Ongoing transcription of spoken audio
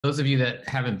Those of you that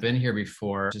haven't been here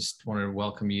before, just wanted to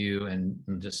welcome you and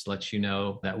just let you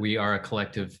know that we are a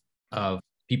collective of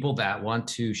people that want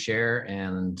to share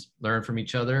and learn from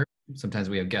each other.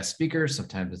 Sometimes we have guest speakers,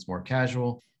 sometimes it's more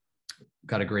casual.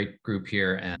 Got a great group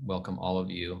here and welcome all of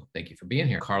you. Thank you for being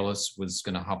here. Carlos was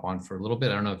going to hop on for a little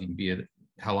bit. I don't know if you can be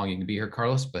how long you can be here,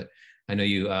 Carlos, but I know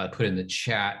you put in the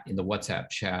chat, in the WhatsApp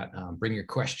chat, bring your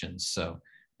questions. So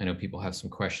I know people have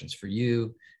some questions for you.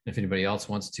 And if anybody else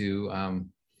wants to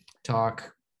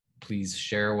talk, please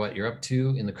share what you're up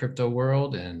to in the crypto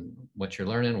world and what you're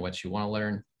learning, what you want to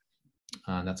learn.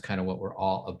 That's kind of what we're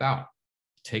all about.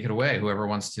 Take it away, whoever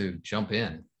wants to jump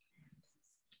in.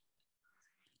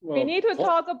 Well, we need to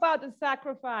talk about the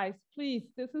sacrifice, please.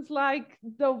 This is like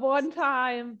the one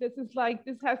time, this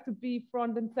has to be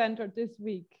front and center this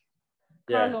week.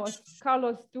 Yeah.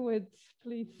 Carlos, do it,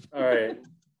 please. All right.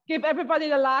 Give everybody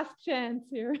the last chance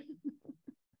here.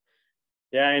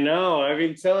 Yeah, I know. I've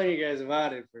been telling you guys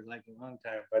about it for like a long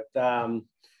time. But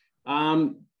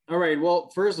all right. Well,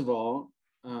 first of all,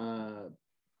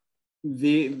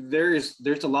 there's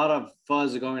a lot of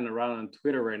fuzz going around on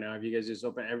Twitter right now. If you guys just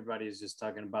open, everybody is just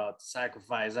talking about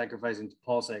sacrificing to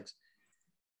PulseX.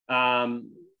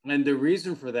 And the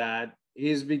reason for that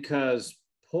is because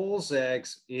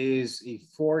PulseX is a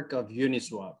fork of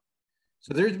Uniswap.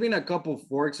 So there's been a couple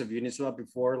forks of Uniswap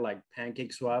before, like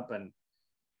PancakeSwap and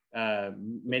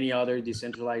many other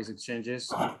decentralized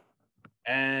exchanges.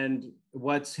 And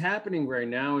what's happening right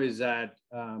now is that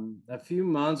a few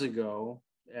months ago,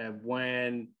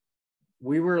 when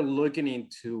we were looking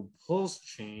into Pulse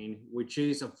Chain, which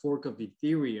is a fork of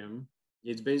Ethereum,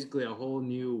 it's basically a whole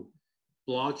new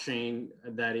blockchain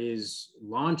that is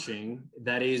launching,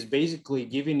 that is basically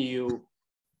giving you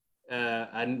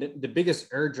the biggest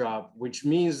airdrop, which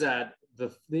means that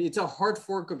it's a hard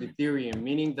fork of Ethereum,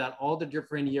 meaning that all the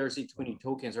different ERC20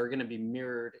 tokens are going to be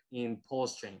mirrored in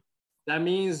Pulse Chain. That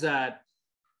means that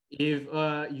if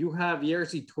you have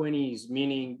ERC20s,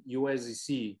 meaning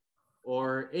USDC,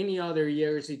 or any other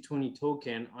ERC20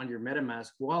 token on your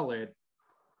MetaMask wallet,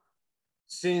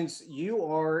 since you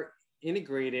are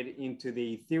integrated into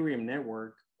the Ethereum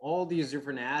network, all these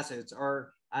different assets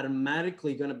are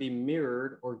automatically going to be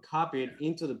mirrored or copied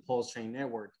into the Pulse Chain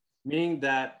network, meaning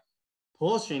that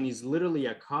Pulse Chain is literally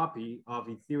a copy of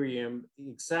Ethereum,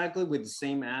 exactly with the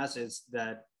same assets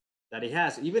that it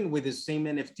has, even with the same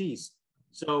NFTs.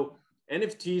 So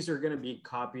NFTs are going to be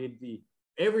copied.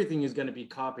 Everything is going to be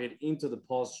copied into the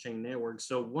Pulse Chain network.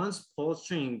 So once Pulse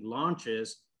Chain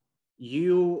launches,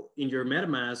 you in your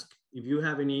MetaMask, if you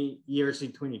have any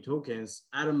ERC20 tokens,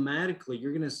 automatically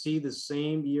you're going to see the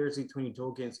same ERC20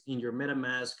 tokens in your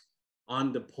MetaMask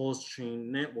on the Pulse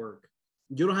Chain network.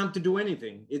 You don't have to do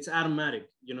anything. It's automatic,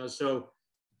 so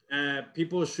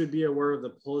people should be aware of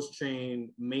the Pulse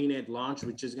Chain mainnet launch,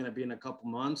 which is going to be in a couple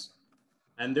months.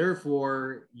 And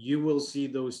therefore, you will see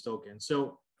those tokens.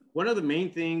 So one of the main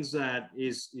things that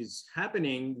is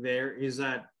happening there is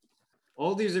that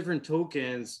all these different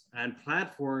tokens and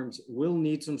platforms will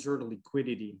need some sort of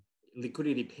liquidity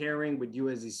pairing with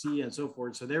USDC and so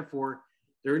forth. So therefore,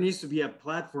 there needs to be a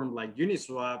platform like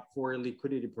Uniswap for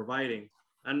liquidity providing,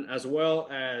 and as well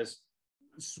as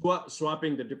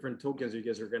swapping the different tokens you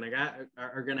guys are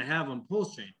gonna have on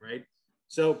Pulse Chain, right?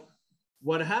 So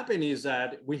what happened is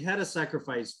that we had a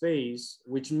sacrifice phase,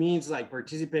 which means like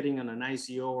participating on an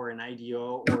ICO or an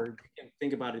IDO, or you can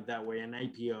think about it that way, an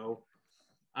IPO,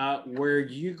 where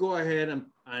you go ahead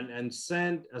and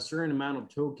send a certain amount of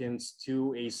tokens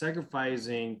to a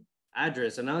sacrificing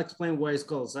address. And I'll explain why it's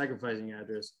called a sacrificing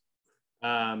address.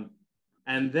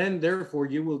 And then therefore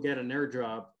you will get an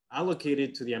airdrop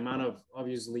allocated to the amount of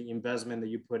obviously investment that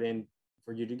you put in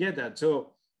for you to get that.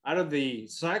 So out of the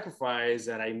sacrifice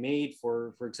that I made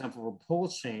for example, for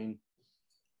Pulse Chain,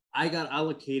 I got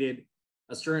allocated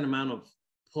a certain amount of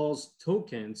Pulse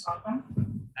tokens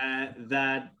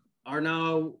that are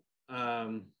now,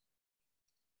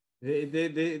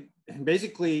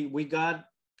 basically we got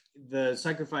the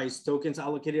sacrifice tokens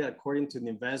allocated according to the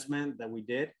investment that we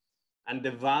did. And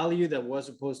the value that was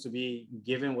supposed to be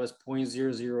given was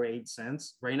 0.008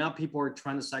 cents. Right now, people are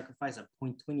trying to sacrifice at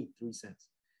 0.23 cents.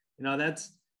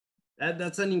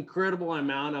 That's an incredible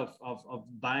amount of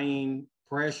buying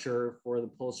pressure for the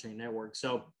Pulse Chain network.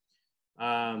 So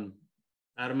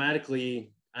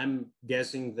automatically, I'm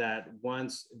guessing that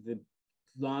once the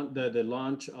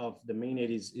launch of the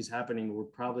mainnet is happening, we're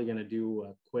probably going to do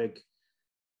a quick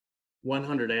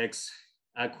 100x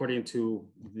according to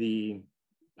the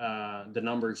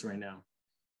numbers right now.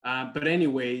 But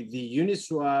anyway, the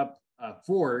Uniswap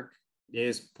fork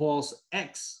is Pulse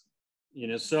X.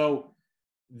 So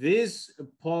This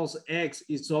Pulse X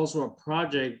is also a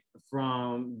project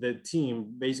from the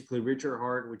team. Basically, Richard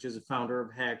Hart, which is the founder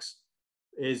of Hex,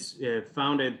 is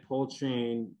founded Pulse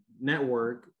Chain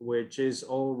Network, which is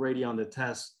already on the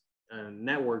test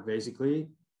network, basically.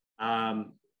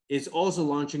 It's also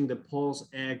launching the Pulse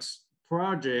X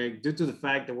project due to the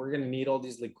fact that we're going to need all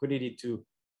this liquidity to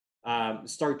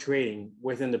start trading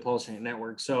within the Pulse Chain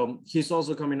network. So he's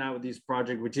also coming out with this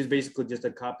project, which is basically just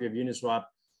a copy of Uniswap,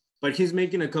 but he's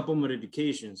making a couple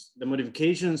modifications. The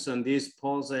modifications on this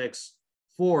Pulse X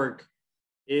fork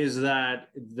is that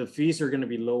the fees are going to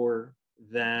be lower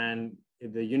than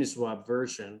the Uniswap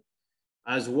version,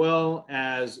 as well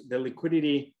as the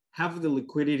liquidity. Half of the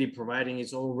liquidity providing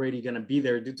is already going to be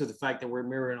there due to the fact that we're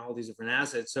mirroring all these different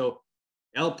assets. So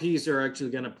LPs are actually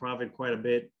going to profit quite a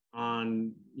bit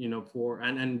on,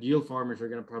 and yield farmers are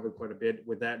going to profit quite a bit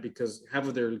with that because half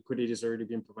of their liquidity has already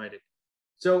been provided.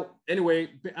 So anyway,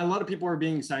 a lot of people are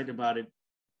being excited about it.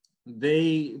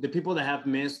 The people that have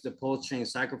missed the Pulse Chain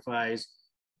sacrifice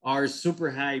are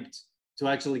super hyped to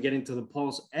actually get into the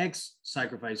Pulse X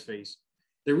sacrifice phase.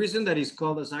 The reason that it's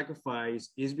called a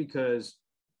sacrifice is because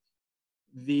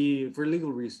for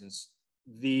legal reasons,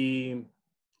 the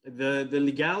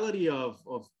legality of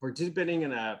participating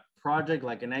in a project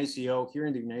like an ICO here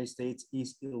in the United States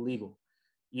is illegal.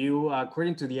 You,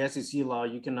 according to the SEC law,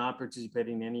 you cannot participate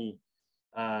in any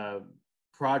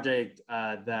project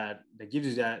that gives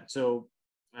you that. So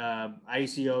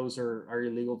ICOs are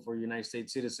illegal for United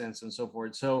States citizens and so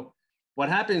forth. So what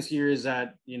happens here is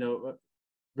that,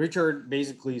 Richard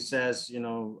basically says,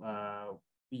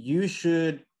 you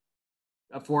should,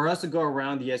 for us to go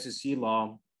around the SEC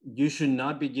law, you should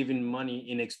not be giving money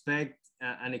and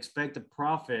expect a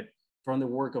profit from the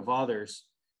work of others.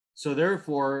 So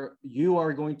therefore, you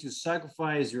are going to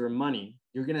sacrifice your money.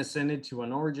 You're going to send it to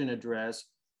an origin address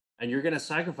and you're going to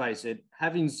sacrifice it,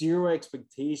 having zero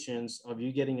expectations of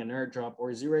you getting an airdrop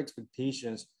or zero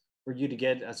expectations for you to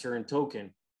get a certain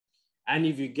token. And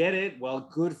if you get it, well,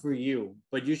 good for you,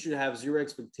 but you should have zero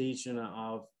expectation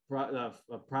of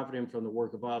profiting from the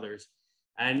work of others.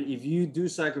 And if you do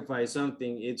sacrifice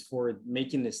something, it's for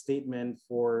making a statement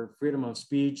for freedom of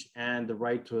speech and the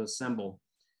right to assemble.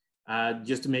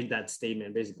 Just to make that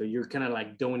statement, basically, you're kind of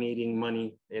like donating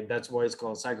money. That's why it's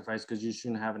called sacrifice, because you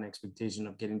shouldn't have an expectation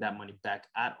of getting that money back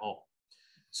at all.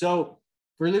 So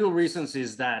for legal reasons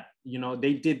is that,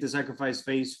 they did the sacrifice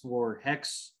phase for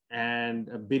Hex, and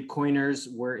Bitcoiners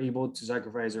were able to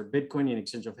sacrifice their Bitcoin in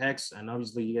exchange of Hex. And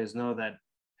obviously you guys know that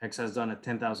Hex has done a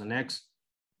 10,000X.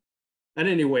 And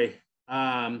anyway,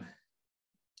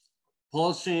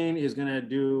 Pulse Chain is going to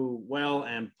do well,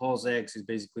 and Pulse X is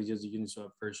basically just a Uniswap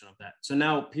version of that. So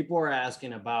now people are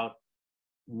asking about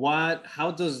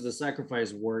how does the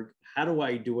sacrifice work? How do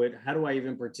I do it? How do I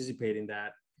even participate in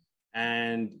that?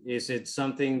 And is it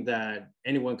something that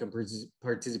anyone can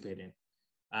participate in?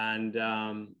 And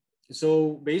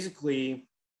so basically,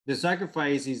 the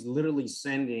sacrifice is literally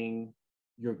sending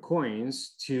your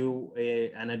coins to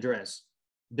an address.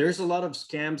 There's a lot of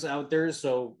scams out there.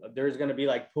 So there's going to be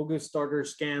like Pogo starter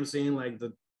scams saying like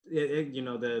the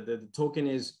token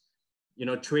is,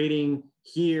 trading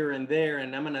here and there.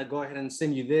 And I'm going to go ahead and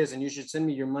send you this and you should send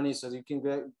me your money so you can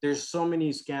go. There's so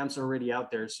many scams already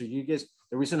out there. So you guys,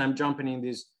 the reason I'm jumping in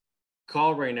this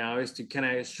call right now is to kind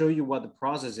of show you what the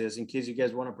process is in case you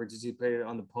guys want to participate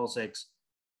on the Pulse X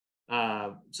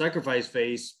sacrifice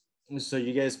phase. So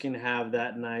you guys can have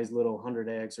that nice little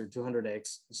 100X or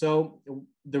 200X. So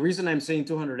the reason I'm saying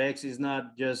 200X is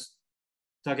not just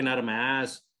talking out of my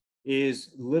ass,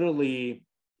 is literally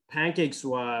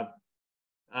PancakeSwap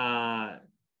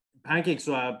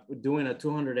doing a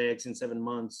 200X in 7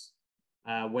 months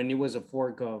when it was a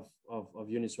fork of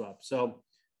Uniswap. So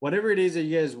whatever it is that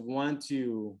you guys want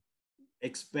to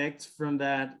expect from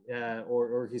that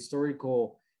or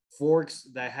historical forks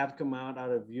that have come out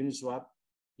of Uniswap,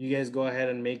 you guys go ahead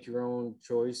and make your own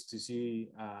choice to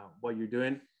see what you're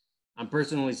doing. I'm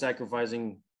personally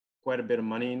sacrificing quite a bit of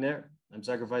money in there. I'm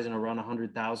sacrificing around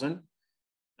 100,000.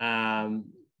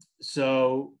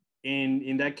 So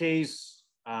in that case,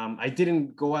 I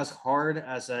didn't go as hard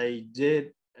as I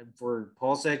did for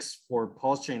Pulse X for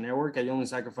Pulse Chain Network. I only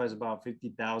sacrificed about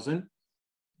 50,000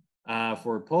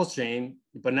 for Pulse Chain.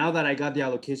 But now that I got the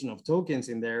allocation of tokens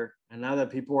in there, and now that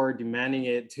people are demanding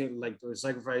it to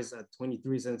sacrifice at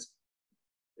 23 cents,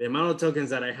 the amount of tokens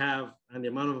that I have and the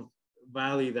amount of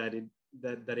value that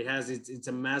it has, it's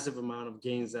a massive amount of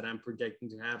gains that I'm projecting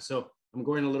to have. So I'm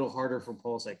going a little harder for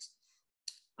Pulse X.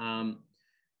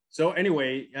 So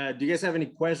anyway, do you guys have any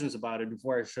questions about it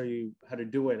before I show you how to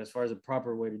do it as far as a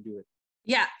proper way to do it?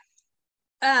 Yeah.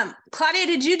 Claudia,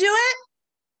 did you do it?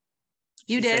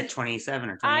 You did 27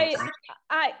 or 28.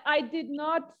 I did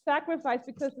not sacrifice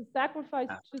because the sacrifice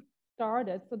just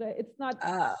started, so that it's not.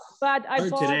 But I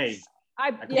bought today.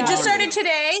 It just started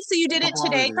today, so you did it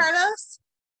today, Carlos.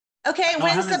 Okay, no,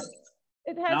 when's the?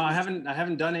 I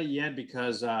haven't done it yet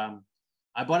because I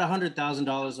bought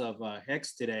 $100,000 of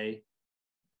hex today.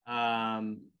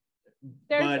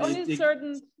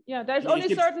 There's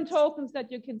only certain tokens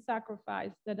that you can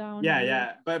sacrifice that are.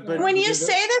 But when you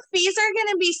say the fees are going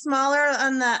to be smaller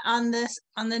on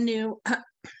the new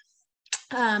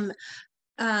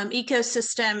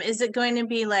ecosystem, is it going to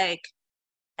be like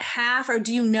half, or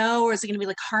do you know, or is it going to be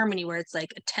like Harmony where it's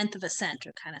like 1/10 of a cent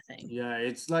or kind of thing? Yeah,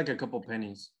 it's like a couple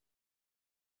pennies.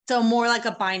 So more like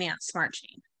a Binance Smart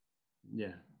Chain.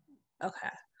 Yeah.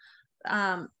 Okay.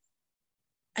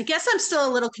 I guess I'm still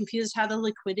a little confused how the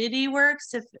liquidity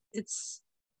works. If it's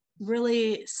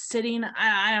really sitting,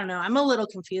 I don't know. I'm a little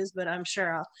confused, but I'm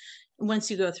sure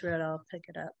once you go through it, I'll pick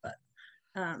it up. But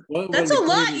that's a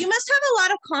lot. You must have a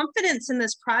lot of confidence in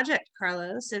this project,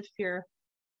 Carlos, if you're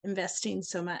investing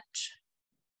so much.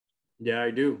 Yeah,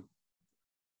 I do.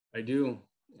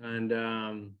 And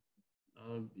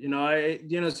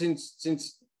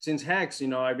since Hex,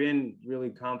 I've been really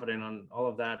confident on all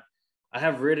of that. I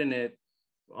have ridden it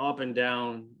up and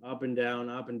down, up and down,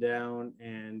 up and down.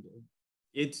 And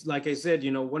it's like I said,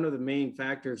 one of the main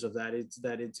factors of that is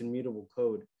that it's immutable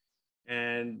code.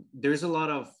 And there's a lot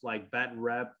of like bad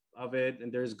rep of it,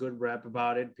 and there's good rep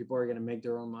about it. People are going to make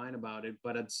their own mind about it.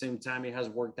 But at the same time, it has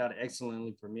worked out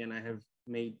excellently for me, and I have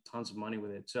made tons of money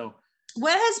with it. So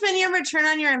what has been your return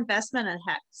on your investment in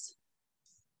Hex?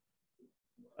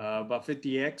 About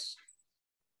 50x.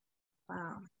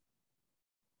 Wow.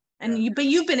 And but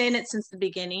you've been in it since the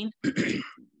beginning.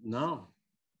 No.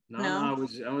 I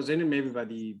was in it maybe by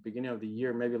the beginning of the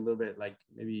year, maybe a little bit, like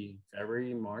maybe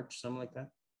February, March, something like that.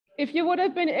 If you would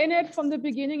have been in it from the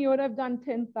beginning, you would have done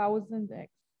 10,000x.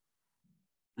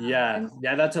 Yeah,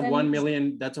 that's a 1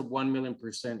 million. That's a 1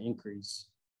 million% increase.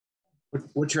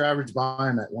 What's your average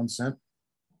buying at 1 cent?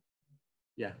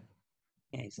 Yeah.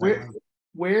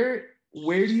 Where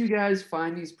do you guys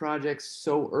find these projects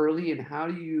so early, and how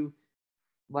do you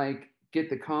like get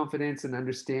the confidence and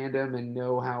understand them and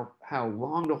know how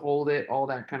long to hold it, all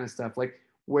that kind of stuff? Like,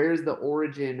 where's the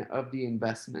origin of the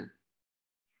investment?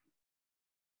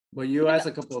 Well, you asked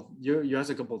a couple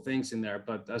of things in there,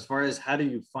 but as far as how do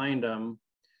you find them?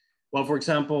 Well, for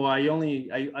example, I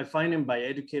find them by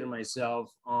educating myself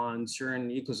on certain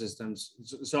ecosystems.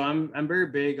 So I'm very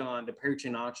big on the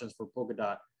parachain auctions for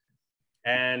Polkadot,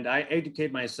 and I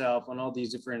educate myself on all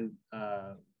these different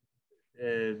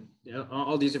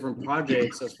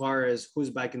projects as far as who's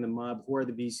backing them up, who are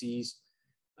the VCs,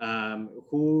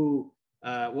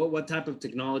 what type of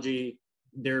technology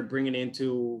they're bringing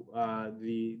into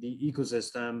the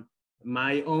ecosystem,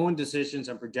 my own decisions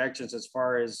and projections as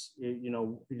far as,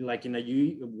 like in a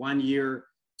 1 year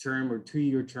term or 2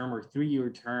 year term or 3 year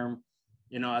term,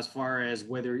 as far as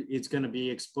whether it's going to be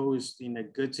exposed in a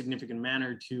good, significant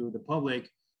manner to the public,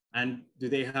 and do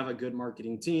they have a good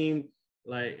marketing team,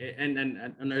 like, and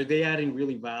are they adding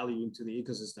really value into the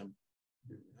ecosystem?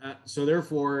 So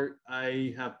therefore,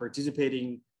 I have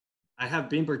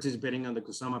been participating on the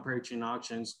Kusama parachain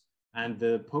auctions and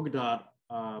the Polkadot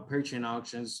parachain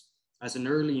auctions as an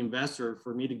early investor,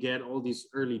 for me to get all these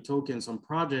early tokens on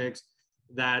projects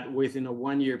that within a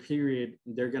 1 year period,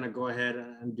 they're going to go ahead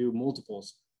and do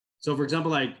multiples. So for example,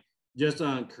 like just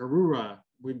on Karura,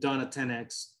 we've done a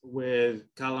 10x.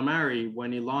 With Calamari,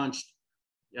 when he launched,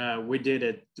 we did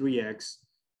a 3x.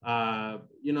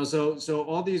 So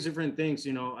all these different things,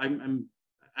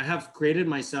 I have created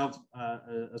myself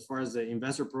as far as the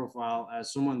investor profile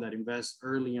as someone that invests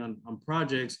early on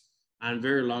projects and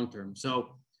very long-term.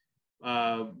 So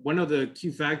one of the key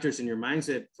factors in your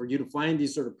mindset for you to find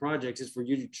these sort of projects is for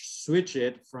you to switch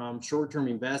it from short-term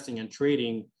investing and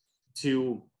trading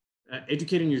to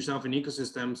educating yourself in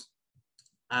ecosystems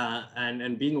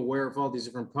and being aware of all these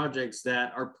different projects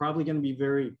that are probably going to be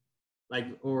very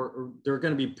or they're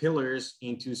going to be pillars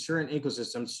into certain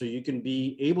ecosystems, so you can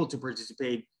be able to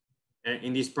participate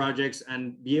in these projects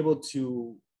and be able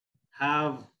to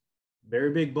have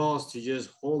very big balls to just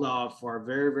hold off for a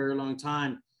very, very long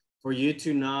time, for you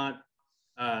to not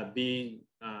be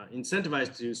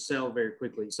incentivized to sell very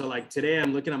quickly. So like today,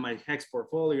 I'm looking at my Hex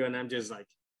portfolio and I'm just like,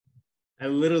 I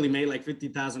literally made like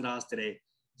 $50,000 today.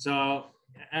 So,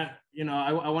 I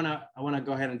want to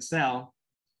go ahead and sell.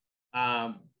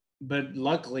 But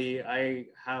luckily I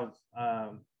have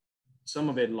some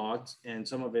of it locked and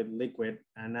some of it liquid.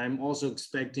 And I'm also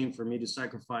expecting for me to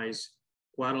sacrifice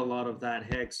quite a lot of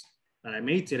that Hex that I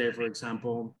made today, for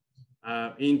example,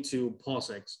 into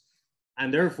PulseX.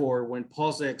 And therefore, when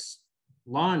PulseX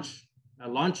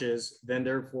launches, then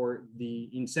therefore the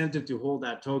incentive to hold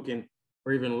that token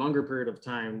for even a longer period of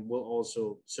time will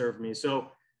also serve me.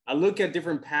 So I look at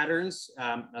different patterns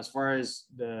as far as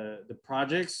the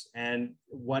projects and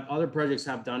what other projects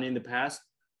have done in the past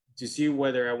to see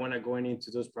whether I want to go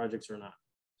into those projects or not.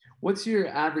 What's your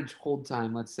average hold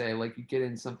time? Let's say, like you get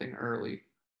in something early.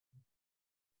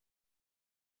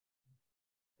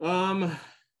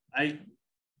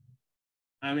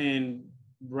 I mean,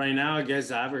 right now, I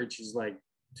guess average is like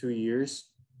 2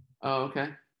 years. Oh, okay.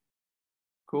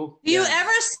 Cool. Do you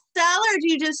ever sell, or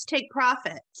do you just take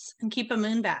profits and keep them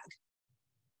in bag?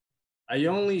 I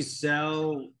only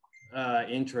sell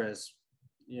interest,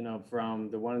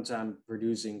 from the ones I'm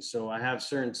producing. So I have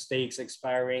certain stakes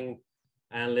expiring,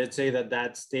 and let's say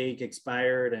that stake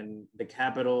expired and the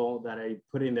capital that I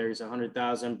put in there is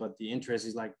 100,000, but the interest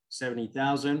is like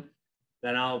 70,000.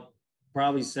 Then I'll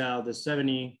probably sell the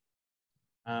 70.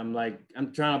 Like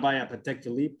I'm trying to buy a Patek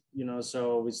Philippe,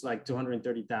 so it's like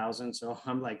 230,000. So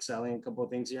I'm like selling a couple of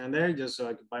things here and there just so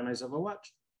I could buy myself a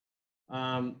watch.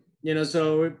 So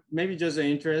maybe just an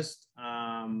interest.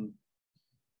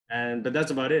 But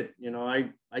that's about it.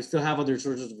 I still have other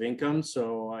sources of income,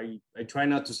 so I try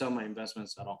not to sell my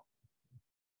investments at all.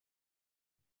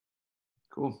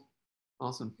 Cool.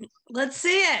 Awesome. Let's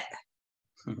see it.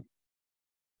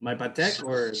 My Patek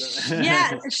or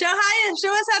yeah, show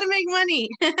us how to make money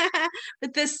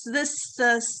with this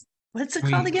what's it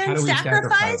called again?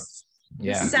 Sacrifice?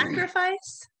 Yeah.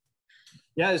 Sacrifice?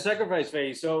 Yeah, the sacrifice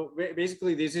phase. So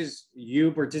basically this is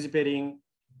you participating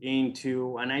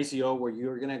into an ICO where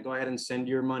you're going to go ahead and send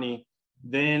your money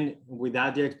then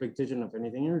without the expectation of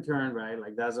anything in return, right?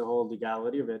 Like that's the whole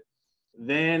legality of it.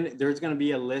 Then there's going to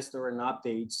be a list or an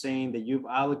update saying that you've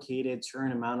allocated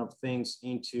certain amount of things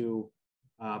into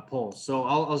Pulse. So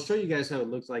I'll show you guys how it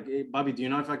looks like. Hey, Bobby, do you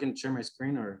know if I can share my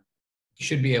screen or? You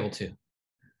should be able to.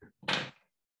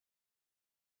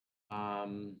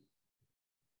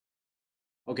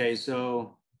 Okay,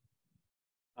 so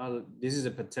this is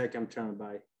a Patek I'm trying to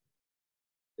buy.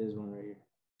 This one right here.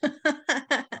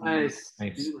 Nice.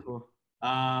 Beautiful.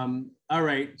 All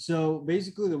right. So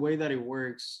basically the way that it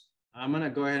works, I'm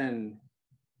gonna go ahead and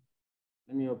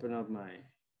let me open up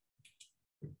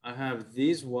I have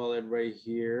this wallet right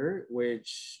here,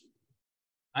 which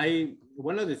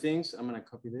one of the things, I'm gonna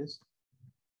copy this.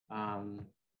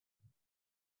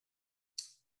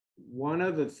 One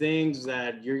of the things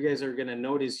that you guys are gonna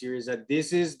notice here is that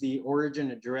this is the origin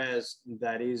address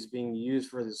that is being used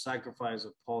for the sacrifice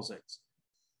of PulseX.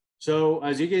 So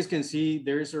as you guys can see,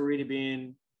 there's already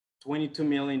been $22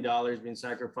 million being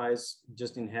sacrificed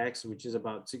just in hex, which is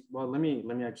about let me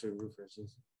actually refresh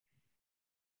this.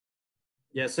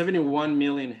 Yeah, 71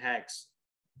 million hex,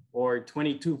 or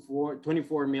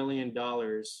 $24 million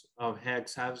of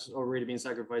hex has already been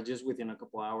sacrificed just within a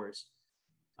couple hours.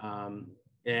 And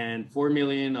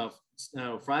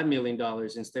 $5 million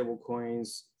in stable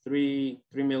coins, 3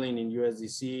 million in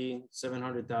USDC,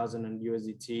 700,000 in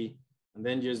USDT, and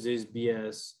then just this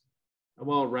BS,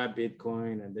 wrap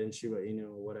Bitcoin, and then Shiba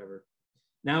Inu, whatever.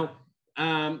 Now,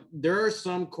 there are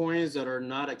some coins that are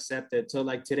not accepted. So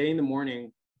like today in the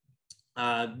morning,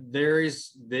 there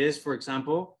is this, for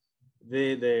example,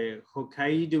 the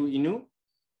Hokkaido Inu,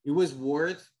 it was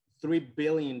worth $3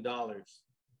 billion.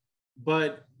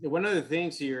 But one of the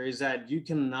things here is that you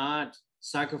cannot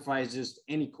sacrifice just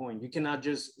any coin. You cannot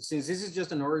just, since this is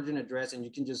just an origin address and you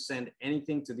can just send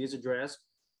anything to this address,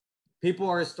 people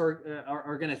are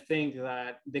going to think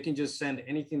that they can just send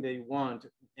anything they want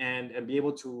and be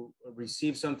able to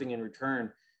receive something in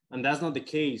return. And that's not the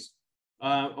case.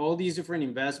 All these different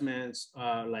investments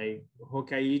like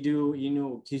Hokkaido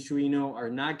Inu, Kishu Inu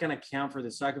are not going to count for the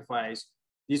sacrifice.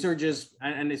 These are just,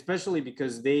 and especially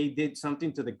because they did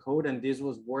something to the code and this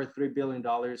was worth $3 billion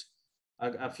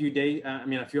a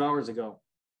few hours ago.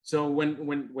 So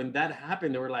when that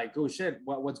happened, they were like, oh shit,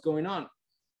 what's going on?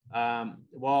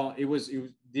 It was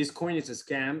this coin is a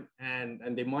scam,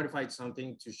 and they modified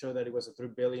something to show that it was a 3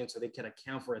 billion, so they can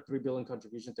account for a 3 billion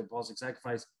contribution to PulseX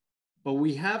sacrifice. But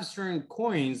we have certain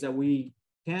coins that we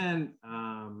can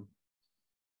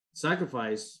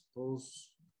sacrifice.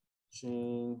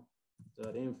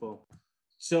 PulseChain.info.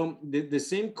 So the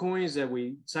same coins that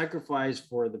we sacrifice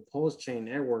for the Pulse Chain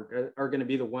network are going to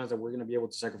be the ones that we're going to be able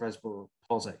to sacrifice for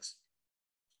PulseX.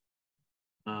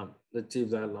 Let's see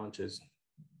if that launches.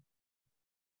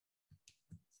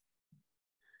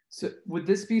 So would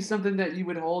this be something that you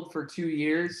would hold for 2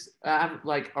 years,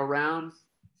 like around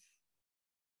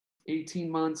 18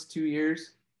 months, 2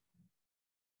 years?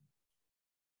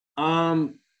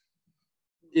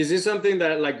 Is this something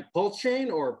that like Pulse Chain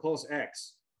or Pulse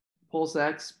X? Pulse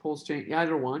X, Pulse Chain,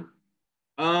 either one.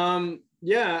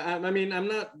 Yeah, I mean, I'm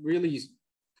not really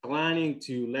planning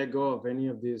to let go of any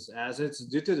of these assets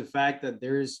due to the fact that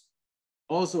there's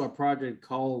also a project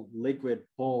called Liquid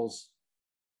Pulse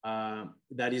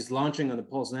that is launching on the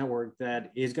Pulse network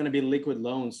that is going to be liquid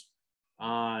loans,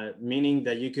 meaning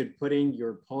that you could put in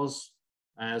your Pulse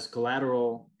as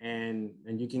collateral and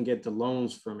you can get the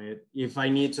loans from it. If I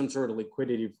need some sort of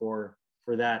liquidity for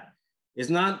that, it's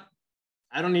not,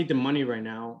 I don't need the money right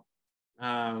now,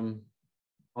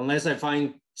 unless I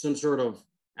find some sort of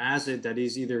asset that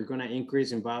is either going to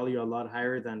increase in value a lot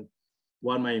higher than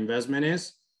what my investment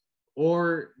is,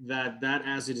 or that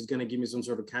asset is going to give me some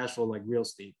sort of cash flow like real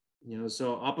estate, you know.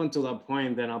 So up until that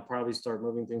point, then I'll probably start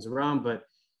moving things around, but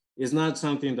it's not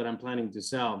something that I'm planning to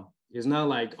sell. It's not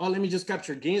like, oh, let me just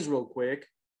capture gains real quick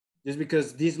just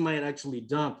because these might actually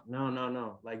dump.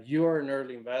 No. Like, you are an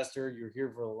early investor. You're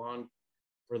here for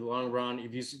the long run.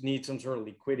 If you need some sort of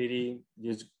liquidity,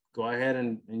 just go ahead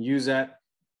and use that.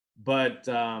 But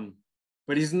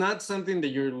it's not something that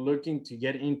you're looking to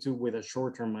get into with a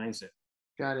short-term mindset.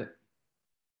 Got it.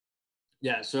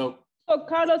 Yeah. So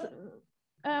Carlos,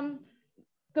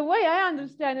 the way I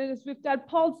understand it is with that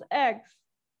Pulse X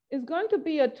is going to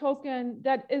be a token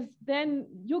that is then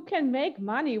you can make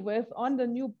money with on the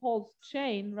new Pulse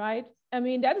chain, right? I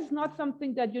mean, that is not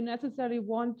something that you necessarily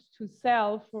want to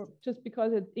sell for just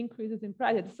because it increases in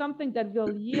price. It's something that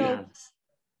will yield.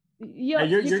 Yeah.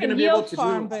 You're going to be able to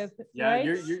farm with, yeah, right?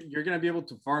 you're going to be able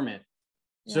to farm it.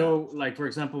 Yeah. So, like, for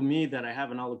example, me, that I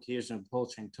have an allocation of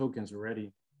Pulse chain tokens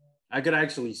already, I could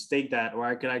actually stake that, or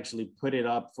I could actually put it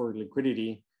up for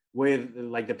liquidity with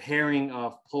like the pairing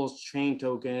of Pulse chain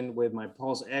token with my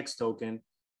Pulse X token.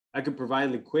 I could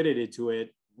provide liquidity to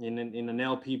it in an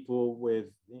LP pool with,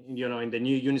 you know, in the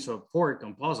new Uniswap fork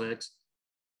on Pulse X,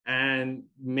 and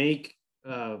make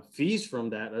fees from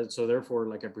that. So therefore,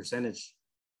 like a percentage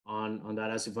on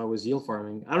that, as if I was yield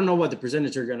farming. I don't know what the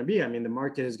percentage are going to be. I mean, the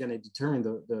market is going to determine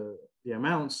the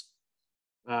amounts,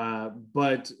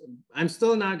 but I'm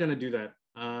still not going to do that.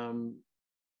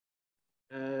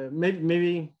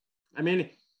 Maybe. I mean,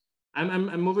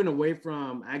 I'm moving away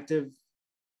from active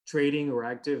trading or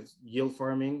active yield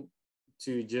farming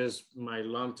to just my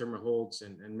long-term holds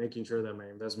and making sure that my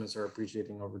investments are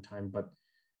appreciating over time. But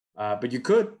you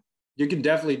can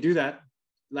definitely do that.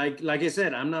 Like I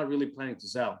said, I'm not really planning to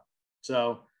sell.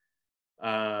 So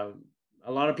a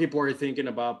lot of people are thinking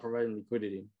about providing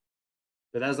liquidity,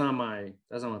 but that's not my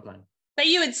plan. But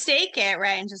you would stake it,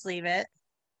 right, and just leave it?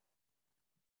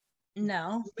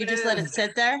 No, you just let it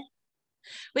sit there.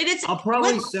 Wait, I'll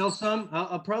probably sell some.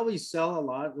 I'll probably sell a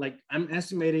lot. Like, I'm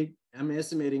estimating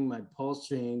my Pulse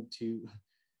chain to,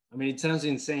 I mean, it sounds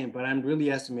insane, but I'm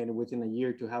really estimating within a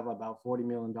year to have about $40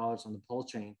 million on the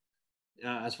Pulse chain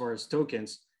as far as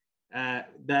tokens.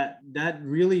 That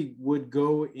really would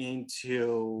go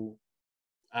into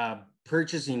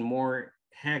purchasing more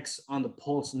HEX on the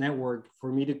Pulse network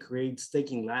for me to create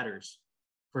staking ladders,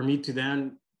 for me to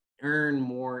then earn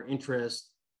more interest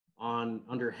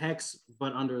under HEX,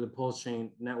 but under the Pulse chain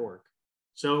network.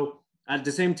 So at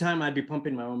the same time, I'd be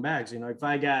pumping my own bags. You know, if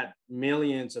I got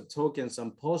millions of tokens on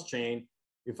Pulse chain,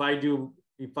 if I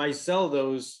sell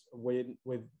those with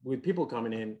people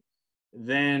coming in,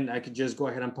 then I could just go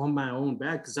ahead and pump my own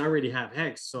bag, because I already have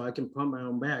HEX, so I can pump my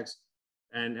own bags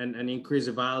and increase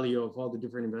the value of all the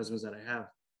different investments that I have.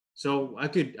 So I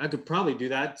could probably do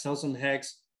that, sell some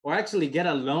HEX, or actually get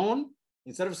a loan.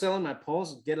 Instead of selling my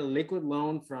Pulse, get a liquid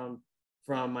loan from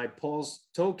my Pulse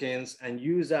tokens and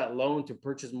use that loan to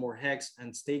purchase more HEX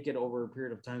and stake it over a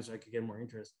period of time so I could get more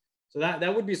interest. So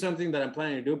that would be something that I'm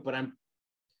planning to do, but I'm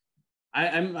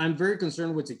very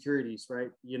concerned with securities,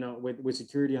 right? You know, with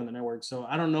security on the network. So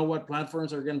I don't know what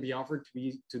platforms are going to be offered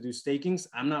to do stakings.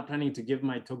 I'm not planning to give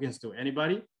my tokens to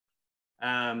anybody.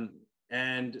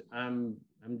 And I'm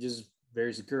just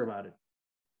very secure about it.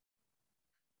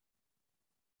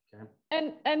 Okay.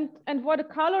 And what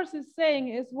Carlos is saying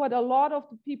is what a lot of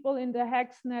the people in the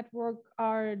HEX network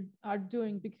are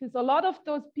doing, because a lot of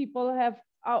those people are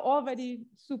already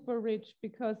super rich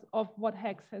because of what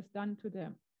HEX has done to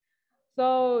them.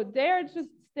 So they're just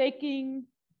staking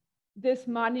this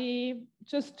money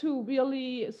just to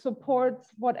really support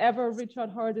whatever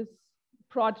Richard Hurtis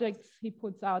projects he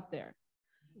puts out there.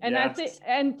 And I think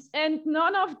and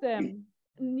none of them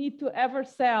need to ever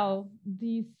sell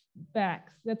these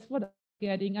bags. That's what I'm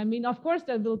getting. I mean, of course,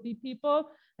 there will be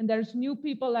people, and there's new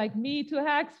people like me to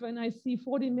HEX. When I see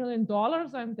 $40 million,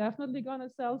 I'm definitely going to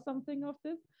sell something of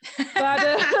this. But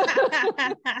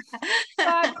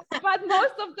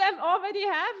most of them already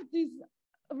have these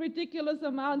ridiculous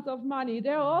amounts of money.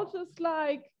 They're all just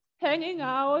like hanging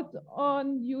out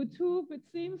on YouTube, it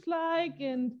seems like.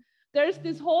 And there's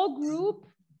this whole group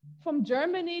from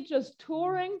Germany just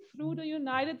touring through the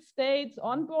United States,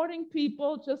 onboarding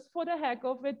people just for the heck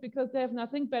of it, because they have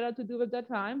nothing better to do with their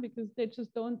time, because they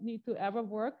just don't need to ever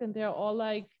work. And they're all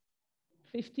like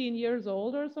 15 years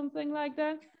old or something like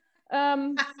that.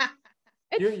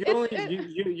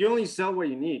 You only sell what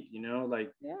you need, you know,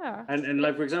 like, yeah. And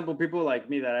like, for example, people like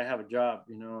me that I have a job,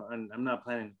 you know, and I'm not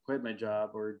planning to quit my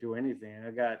job or do anything.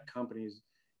 I got companies,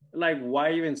 like,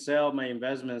 why even sell my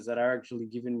investments that are actually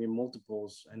giving me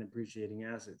multiples and appreciating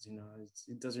assets? You know,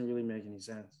 it doesn't really make any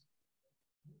sense.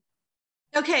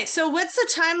 Okay, so what's the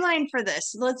timeline for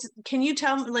this? Can you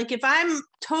tell me, like, if I'm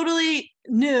totally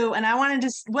new and I wanted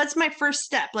to, what's my first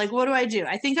step? Like, what do I do?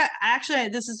 I think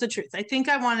this is the truth. I think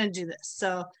I want to do this.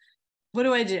 So what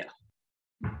do I do?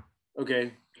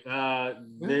 Okay.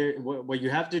 What you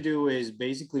have to do is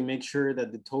basically make sure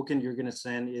that the token you're going to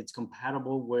send, it's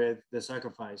compatible with the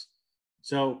sacrifice.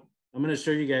 So I'm going to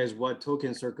show you guys what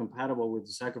tokens are compatible with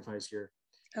the sacrifice here.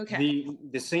 Okay.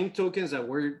 The same tokens that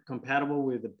were compatible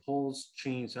with the Pulse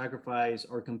chain sacrifice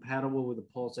are compatible with the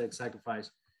Pulse X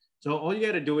sacrifice. So all you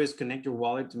got to do is connect your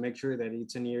wallet to make sure that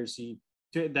it's an ERC,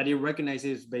 that it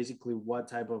recognizes basically what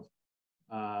type of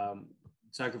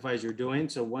sacrifice you're doing.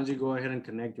 So once you go ahead and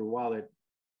connect your wallet,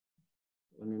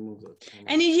 let me move the camera.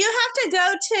 And did you have to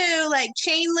go to like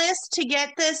Chainlist to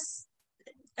get this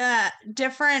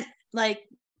different like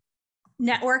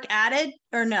network added,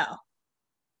 or no?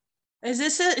 Is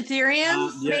this an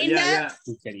Ethereum mainnet?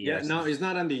 Yeah, no, it's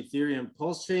not on the Ethereum.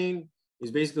 Pulse chain is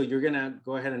basically, you're gonna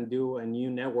go ahead and do a new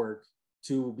network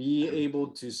to be able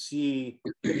to see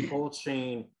the Pulse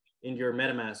chain in your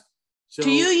MetaMask. So do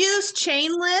you use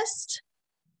Chainlist?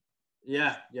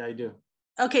 Yeah, I do.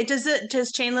 Okay, does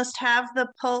Chainlist have the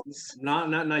Pulse?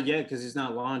 Not yet, because it's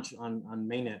not launched on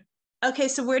mainnet. Okay,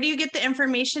 so where do you get the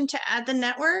information to add the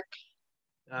network?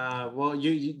 Well,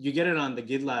 you get it on the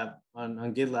GitLab on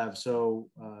GitLab. So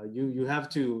you have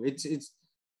to.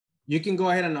 You can go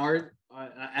ahead and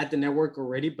add the network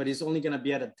already, but it's only going to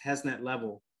be at a testnet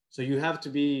level. So you have to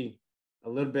be a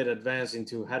little bit advanced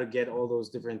into how to get all those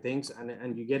different things,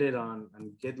 and you get it on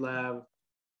GitLab.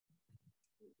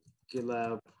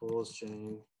 GitLab Pulse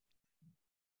chain.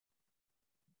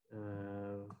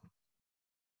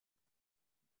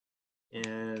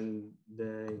 And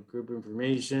the group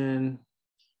information.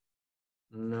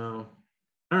 No,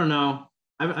 I don't know.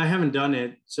 I haven't done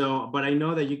it. So, but I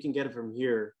know that you can get it from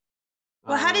here.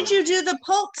 Well, how did you do the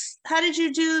Pulse? How did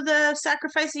you do the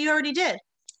sacrifice that you already did?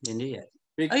 Didn't do yet.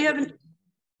 Oh, you haven't.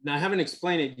 No, I haven't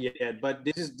explained it yet. But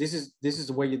this is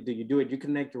the way you do it. You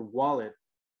connect your wallet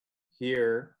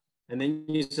here, and then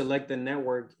you select the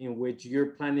network in which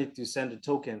you're planning to send the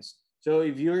tokens. So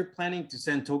if you're planning to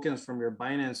send tokens from your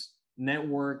Binance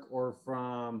network or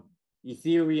from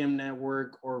Ethereum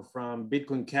network or from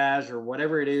Bitcoin Cash or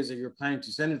whatever it is that you're planning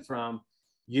to send it from,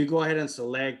 you go ahead and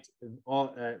select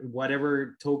all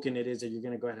whatever token it is that you're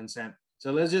going to go ahead and send.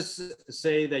 So let's just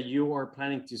say that you are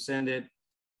planning to send it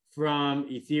from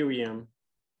Ethereum.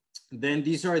 Then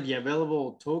these are the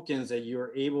available tokens that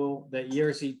you're able, the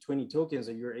ERC20 tokens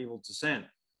that you're able to send.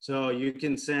 So you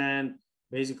can send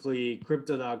basically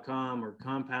crypto.com or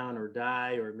Compound or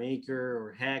DAI or Maker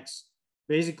or Hex.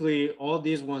 Basically, all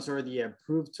these ones are the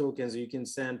approved tokens that you can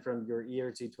send from your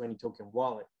ERC20 token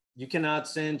wallet. You cannot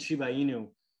send Shiba Inu.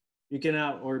 You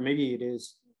cannot, or maybe it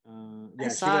is. I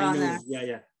saw it on there.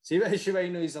 Yeah. Shiba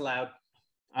Inu is allowed.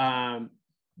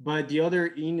 But the other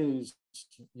Inus,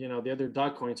 the other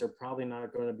dog coins are probably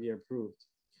not going to be approved.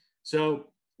 So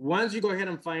once you go ahead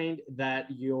and find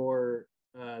that your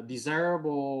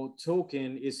desirable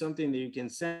token is something that you can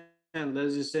send,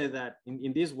 let's just say that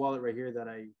in this wallet right here that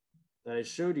I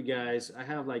showed you guys, I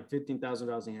have like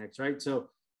 $15,000 in Hex, right? So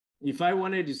if I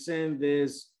wanted to send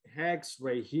this Hex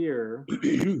right here,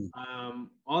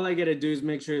 all I got to do is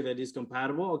make sure that it's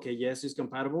compatible. Okay, yes, it's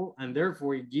compatible. And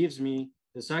therefore it gives me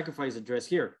the sacrifice address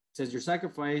here. It says your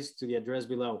sacrifice to the address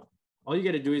below. All you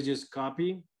got to do is just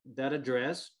copy that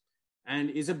address,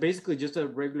 and it's basically just a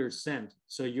regular send.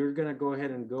 So you're going to go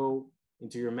ahead and go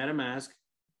into your MetaMask.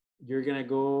 You're going to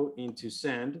go into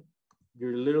send.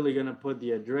 You're literally going to put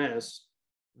the address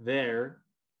there.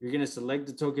 You're going to select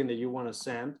the token that you want to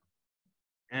send.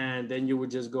 And then you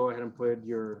would just go ahead and put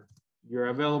your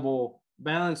available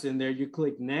balance in there. You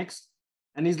click next.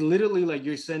 And it's literally like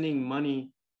you're sending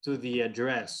money to the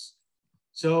address.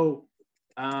 So,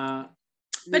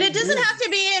 but it doesn't have to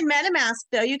be in MetaMask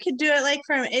though. You could do it like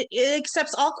from, it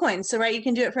accepts all coins. So, right, you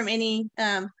can do it from any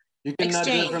You cannot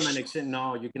do it from an exchange.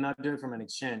 No, you cannot do it from an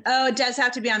exchange. Oh, it does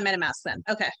have to be on MetaMask then.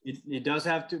 Okay. It does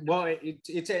have to. Well,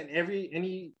 it's an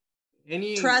any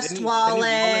trust any wallet,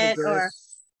 wallet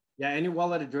address, or any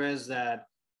wallet address that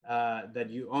that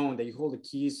you own, that you hold the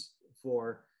keys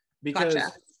for,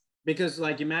 because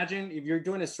like imagine if you're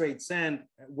doing a straight send,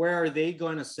 where are they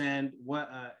going to send what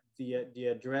the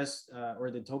address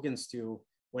or the tokens to?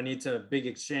 When it's a big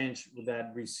exchange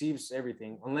that receives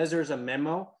everything, unless there's a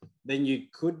memo, then you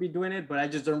could be doing it, but I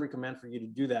just don't recommend for you to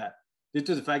do that due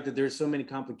to the fact that there's so many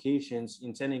complications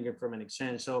in sending it from an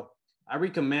exchange. So I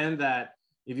recommend that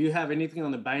if you have anything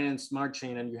on the Binance Smart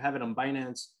Chain and you have it on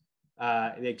Binance,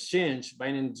 the exchange,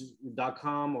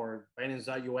 Binance.com or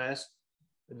Binance.us,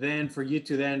 then for you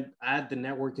to then add the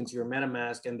network into your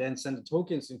MetaMask and then send the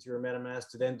tokens into your MetaMask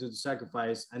to then do the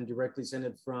sacrifice and directly send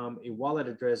it from a wallet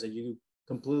address that you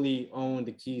completely own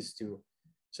the keys to.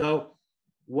 So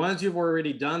once you've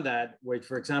already done that, which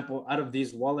for example, out of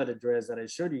this wallet address that I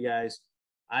showed you guys,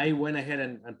 I went ahead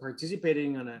and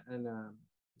participating on a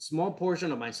small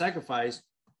portion of my sacrifice.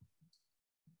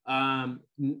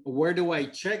 Where do I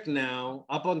check now?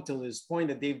 Up until this point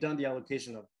that they've done the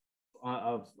allocation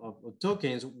of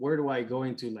tokens, where do I go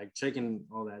into like checking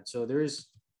all that? So there's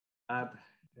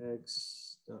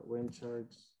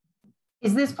appx.windcharts.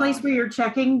 Is this place where you're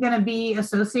checking going to be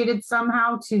associated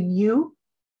somehow to you?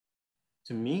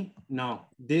 To me? No.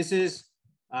 This is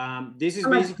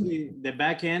basically the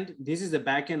back end. This is the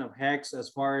back end of Hex as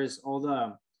far as all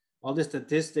the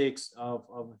statistics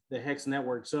of the Hex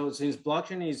network. So since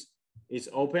blockchain is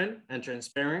open and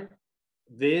transparent,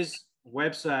 this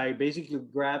website basically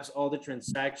grabs all the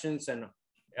transactions and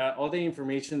all the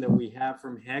information that we have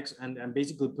from Hex and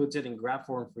basically puts it in graph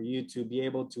form for you to be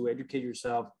able to educate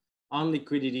yourself on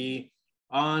liquidity,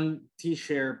 on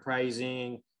T-share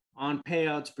pricing, on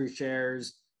payouts per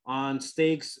shares, on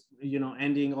stakes,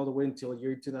 ending all the way until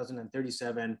year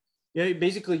 2037. Yeah,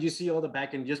 basically you see all the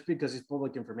backend just because it's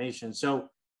public information. So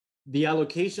the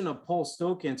allocation of Pulse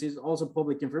tokens is also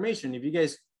public information. If you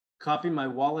guys copy my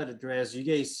wallet address, you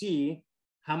guys see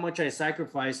how much I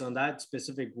sacrifice on that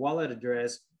specific wallet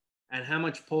address and how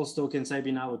much Pulse tokens I've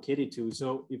been allocated to.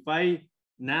 So if I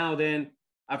now then,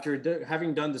 after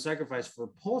having done the sacrifice for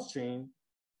Pulse Chain,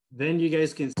 then you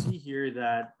guys can see here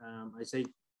that I say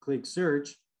click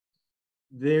search.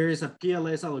 There is a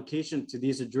PLS allocation to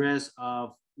this address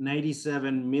of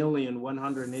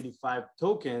 97,185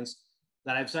 tokens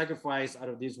that I've sacrificed out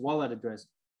of this wallet address.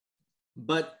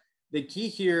 But the key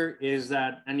here is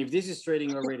that, and if this is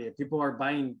trading already, if people are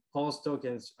buying Pulse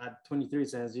tokens at 23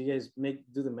 cents, you guys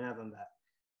do the math on that.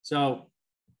 So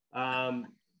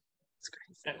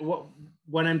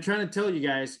what I'm trying to tell you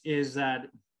guys is that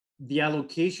the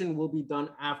allocation will be done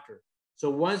after.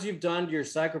 So once you've done your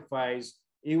sacrifice,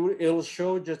 it'll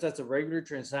show just as a regular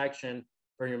transaction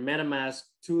from your MetaMask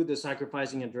to the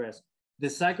sacrificing address.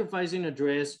 The sacrificing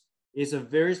address is a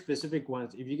very specific one.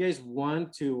 If you guys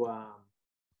want to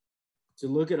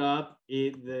look it up,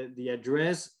 the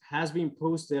address has been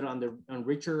posted on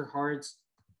Richard Hart's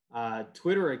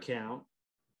Twitter account,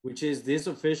 which is this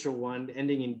official one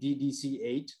ending in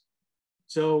DDC8.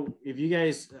 So if you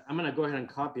guys, I'm gonna go ahead and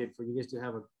copy it for you guys to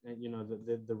have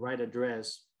the right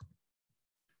address.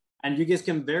 And you guys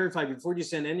can verify before you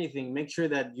send anything, make sure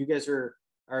that you guys are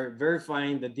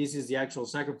verifying that this is the actual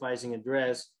sacrificing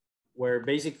address where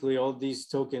basically all these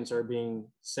tokens are being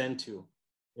sent to.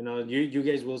 You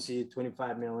guys will see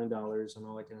 $25 million and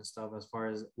all that kind of stuff as far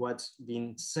as what's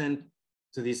being sent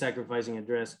to the sacrificing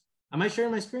address. Am I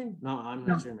sharing my screen? No, I'm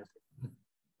not sharing my screen.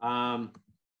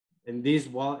 In this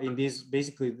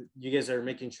basically, you guys are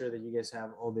making sure that you guys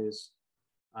have all these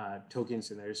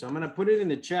tokens in there. So I'm gonna put it in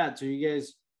the chat so you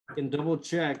guys can double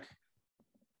check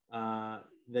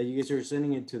that you guys are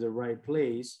sending it to the right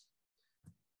place.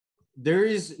 There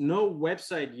is no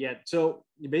website yet. So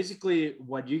basically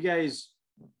what you guys,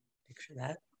 picture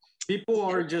that. People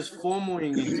are just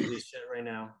FOMOing into this shit right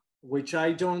now, which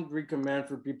I don't recommend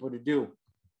for people to do.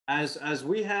 As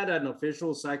we had an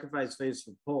official sacrifice phase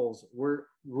for Pulse,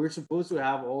 we're supposed to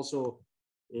have also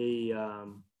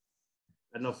an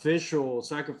official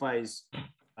sacrifice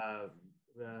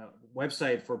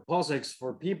website for PulseX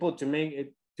for people to make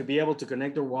it, to be able to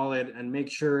connect their wallet and make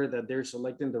sure that they're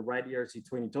selecting the right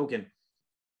ERC20 token.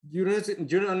 You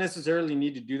don't necessarily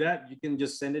need to do that. You can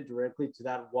just send it directly to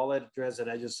that wallet address that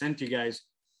I just sent you guys.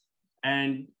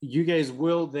 And you guys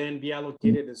will then be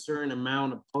allocated a certain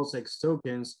amount of PulseX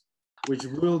tokens, which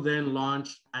will then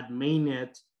launch at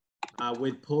mainnet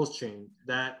with Pulse Chain,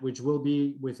 which will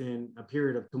be within a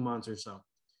period of 2 months or so.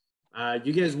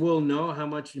 You guys will know how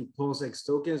much in PulseX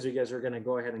tokens you guys are going to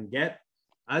go ahead and get.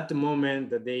 at the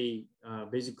moment that they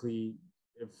basically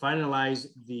finalize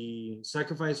the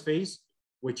sacrifice phase,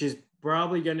 which is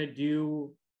probably going to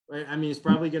do, I mean, it's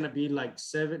probably going to be like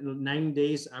 9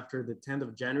 days after the 10th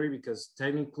of January, because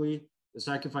technically the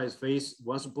sacrifice phase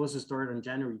was supposed to start on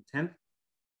January 10th.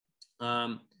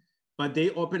 But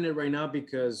they open it right now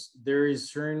because there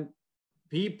is certain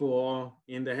people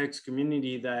in the Hex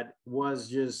community that was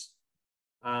just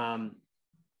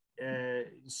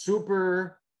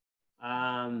super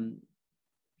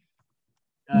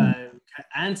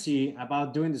antsy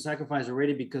about doing the sacrifice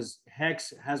already, because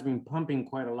Hex has been pumping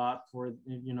quite a lot for,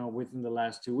 you know, within the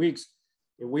last 2 weeks.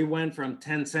 We went from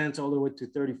 10 cents all the way to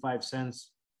 35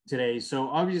 cents today. So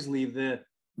obviously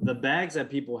the bags that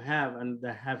people have and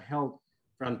that have held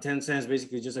from 10 cents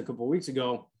basically just a couple of weeks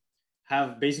ago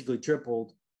have basically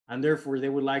tripled, and therefore they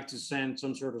would like to send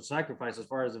some sort of sacrifice as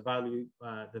far as the value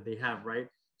that they have, right?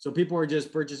 So people are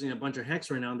just purchasing a bunch of Hex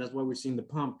right now, and that's why we're seeing the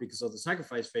pump because of the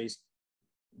sacrifice phase,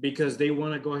 because they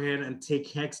want to go ahead and take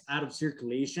Hex out of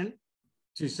circulation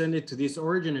to send it to this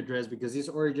origin address, because this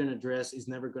origin address is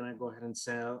never going to go ahead and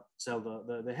sell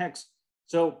the Hex.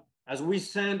 So as we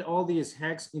send all these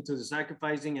Hex into the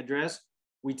sacrificing address,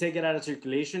 we take it out of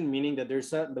circulation, meaning that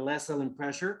there's less selling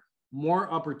pressure,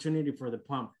 more opportunity for the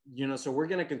pump, you know. So we're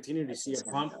going to continue to see a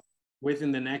pump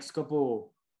within the next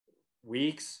couple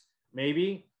weeks,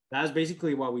 maybe. That's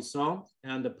basically what we saw.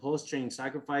 And the post-chain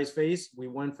sacrifice phase, we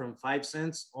went from 5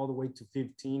 cents all the way to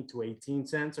 15 to 18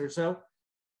 cents or so.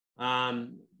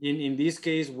 In this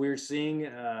case, we're seeing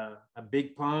a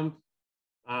big pump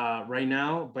right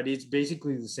now, but it's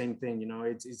basically the same thing. You know,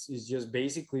 it's just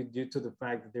basically due to the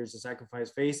fact that there's a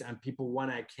sacrifice phase and people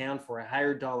want to account for a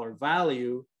higher dollar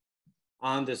value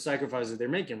on the sacrifice that they're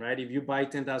making, right? If you buy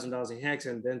 $10,000 in Hex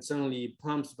and then suddenly it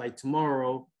pumps by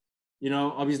tomorrow, you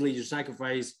know, obviously your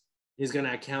sacrifice is going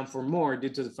to account for more due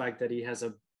to the fact that it has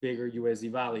a bigger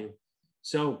USD value.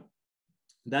 So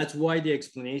that's why the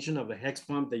explanation of the Hex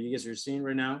pump that you guys are seeing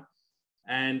right now.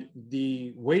 And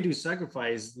the way to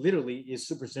sacrifice literally is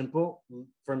super simple.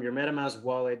 From your MetaMask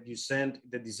wallet, you send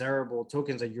the desirable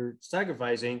tokens that you're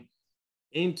sacrificing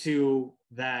into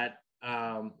that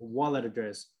wallet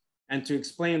address. And to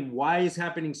explain why it's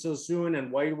happening so soon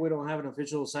and why we don't have an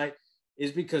official site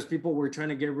is because people were trying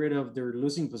to get rid of their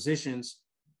losing positions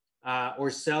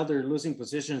or sell their losing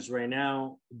positions right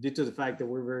now due to the fact that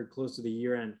we're very close to the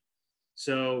year end.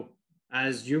 So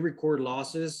as you record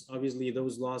losses, obviously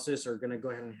those losses are going to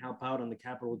go ahead and help out on the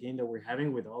capital gain that we're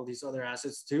having with all these other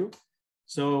assets too.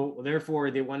 So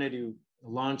therefore they wanted to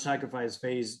launch sacrifice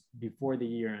phase before the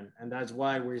year end. And that's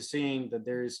why we're seeing that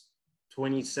there's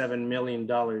 $27 million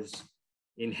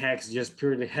in Hex, just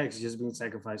purely Hex, just being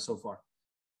sacrificed so far.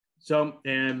 So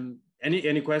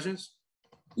any questions?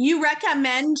 You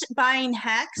recommend buying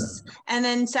Hex and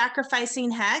then sacrificing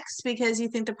Hex because you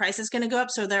think the price is going to go up,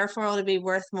 so therefore it'll be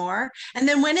worth more. And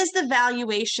then when is the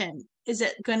valuation? Is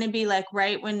it going to be like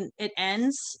right when it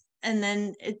ends, and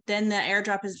then the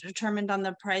airdrop is determined on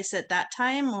the price at that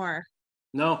time, or?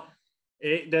 No,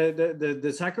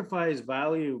 the sacrifice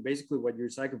value, basically what you're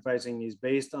sacrificing is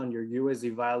based on your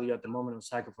USD value at the moment of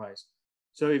sacrifice.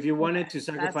 So if you wanted to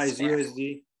sacrifice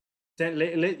USD,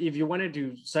 if you wanted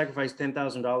to sacrifice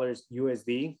 $10,000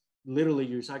 USD, literally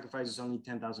your sacrifice is only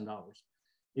 $10,000.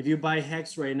 If you buy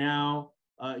Hex right now,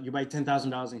 you buy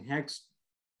 $10,000 in Hex,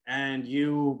 and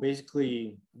you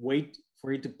basically wait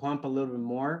for it to pump a little bit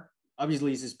more.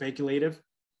 Obviously, it's speculative,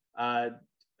 but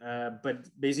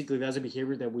basically that's a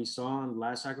behavior that we saw on the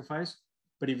last sacrifice.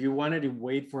 But if you wanted to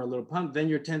wait for a little pump, then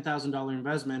your $10,000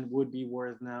 investment would be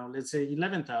worth now, let's say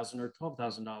 $11,000 or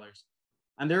 $12,000.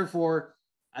 And therefore,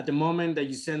 at the moment that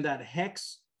you send that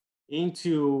Hex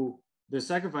into the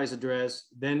sacrifice address,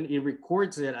 then it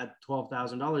records it at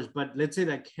 $12,000. But let's say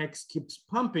that Hex keeps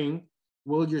pumping,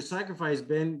 will your sacrifice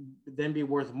then be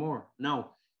worth more? No,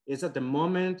 it's at the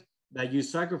moment that you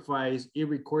sacrifice, it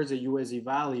records a USD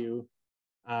value.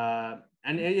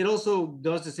 And it also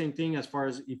does the same thing as far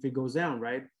as if it goes down,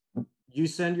 right? You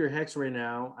send your Hex right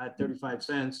now at 35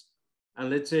 cents. And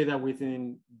let's say that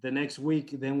within the next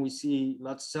week, then we see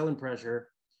lots of selling pressure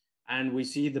and we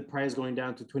see the price going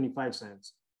down to 25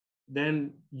 cents.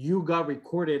 Then you got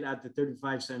recorded at the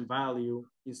 35-cent value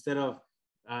instead of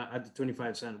at the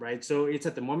 25 cent, right? So it's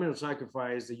at the moment of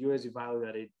sacrifice, the USD value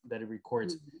that it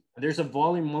records. And there's a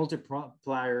volume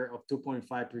multiplier of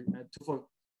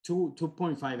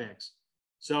 2.5x.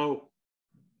 So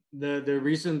the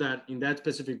reason that in that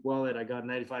specific wallet, I got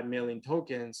 95 million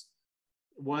tokens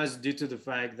was due to the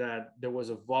fact that there was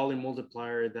a volume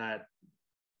multiplier that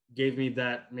gave me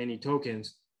that many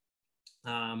tokens.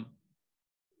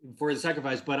 for the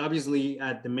sacrifice, but obviously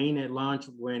at the mainnet launch,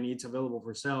 when it's available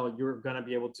for sale, you're going to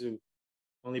be able to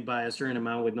only buy a certain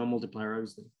amount with no multiplier,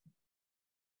 obviously.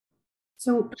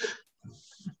 So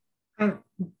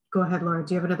go ahead, Laura.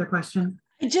 Do you have another question?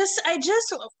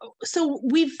 So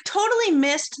we've totally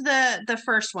missed the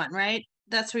first one, right?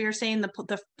 That's what you're saying,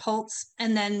 the Pulse,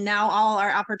 and then now all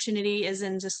our opportunity is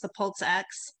in just the Pulse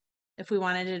X if we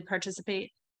wanted to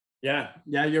participate. Yeah,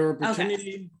 your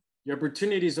opportunity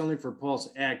is only for Pulse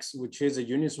X, which is a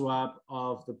Uniswap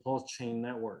of the Pulse chain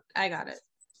network. I got it.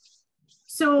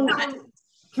 So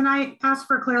can I ask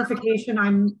for clarification?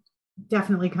 I'm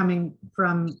definitely coming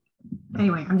from,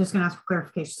 anyway, I'm just going to ask for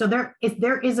clarification. So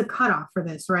there is a cutoff for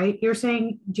this, right? You're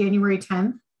saying January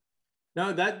 10th?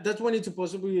 No, that's when it's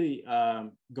supposedly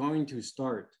going to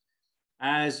start.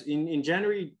 As in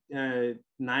January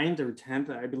 9th or 10th,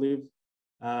 I believe,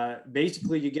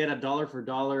 basically you get $1 for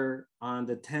dollar on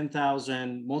the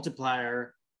 10,000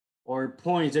 multiplier or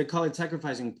points. They call it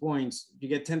sacrificing points. You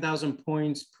get 10,000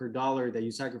 points per dollar that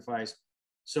you sacrifice.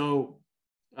 So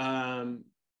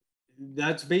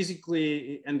that's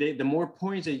basically, and the more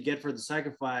points that you get for the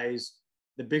sacrifice,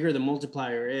 the bigger the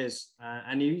multiplier is,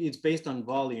 and it's based on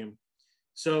volume.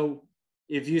 So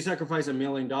if you sacrifice $1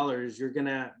 million, you're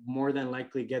gonna more than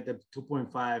likely get the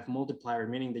 2.5 multiplier,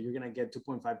 meaning that you're gonna get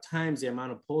 2.5 times the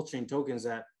amount of Pulse chain tokens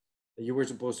that you were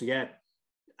supposed to get.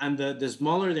 And the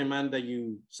smaller the amount that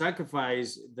you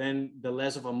sacrifice, then the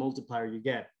less of a multiplier you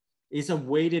get. It's a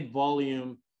weighted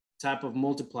volume type of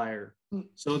multiplier.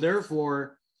 So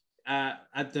therefore,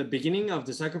 at the beginning of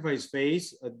the sacrifice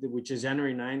phase, which is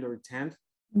January 9th or 10th,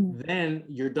 then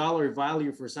your dollar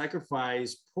value for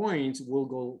sacrifice points will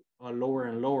go lower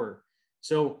and lower.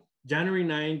 So January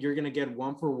 9th, you're going to get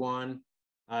 1 for 1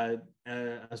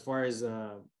 as far as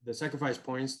the sacrifice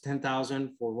points,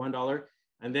 10,000 for $1.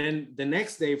 And then the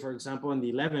next day, for example, on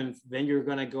the 11th, then you're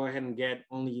going to go ahead and get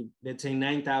only, let's say,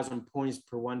 9,000 points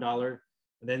per $1,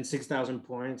 and then 6,000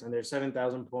 points, and there's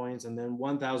 7,000 points, and then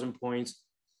 1,000 points,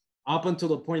 up until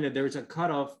the point that there's a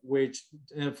cutoff, which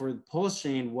for the Pulse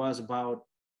chain was about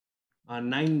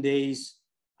 9 days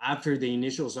after the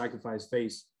initial sacrifice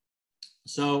phase.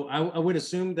 So I would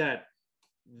assume that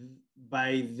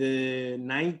by the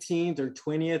 19th or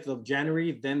 20th of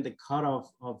January, then the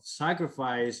cutoff of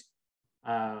sacrifice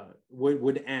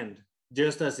would end,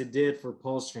 just as it did for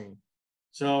Pulse chain.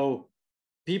 So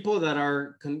people that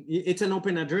are, it's an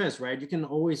open address, right? You can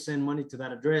always send money to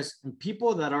that address. And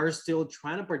people that are still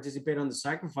trying to participate on the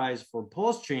sacrifice for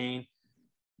Pulse chain,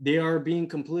 they are being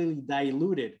completely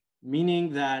diluted,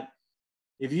 meaning that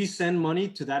if you send money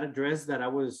to that address that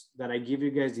I give you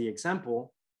guys the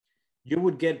example, you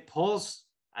would get Pulse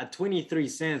at 23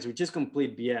 cents, which is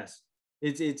complete BS.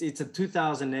 It's a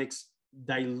 2000x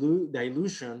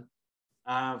dilution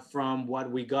from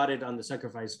what we got it on the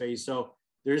sacrifice phase. So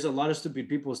there's a lot of stupid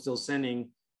people still sending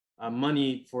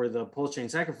money for the Pulse chain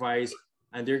sacrifice,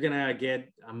 and they're gonna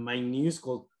get a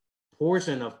minuscule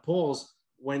portion of Pulse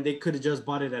when they could have just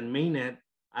bought it at mainnet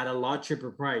at a lot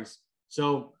cheaper price.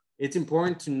 So it's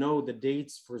important to know the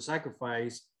dates for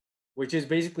sacrifice, which is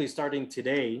basically starting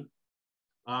today,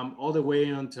 all the way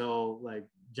until like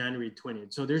January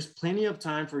 20th. So there's plenty of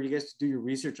time for you guys to do your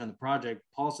research on the project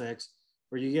PulseX,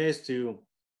 for you guys to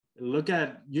look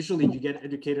at. Usually you get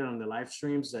educated on the live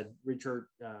streams that Richard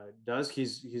does.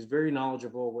 He's very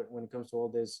knowledgeable when it comes to all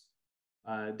this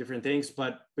different things,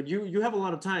 but you have a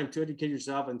lot of time to educate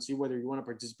yourself and see whether you want to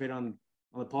participate on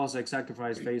the PulseX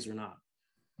sacrifice phase or not.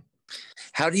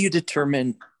 How do you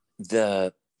determine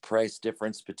the price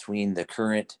difference between the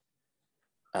current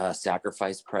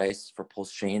sacrifice price for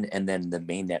Pulse chain and then the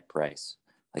mainnet price?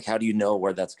 Like, how do you know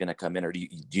where that's going to come in, or do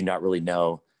you not really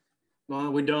know?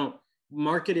 Well, we don't.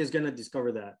 Market is going to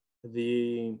discover that.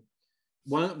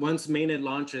 Once mainnet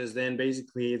launches, then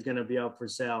basically it's going to be up for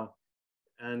sale.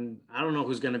 And I don't know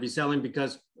who's going to be selling,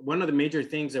 because one of the major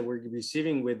things that we're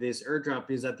receiving with this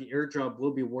airdrop is that the airdrop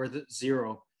will be worth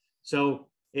 0. So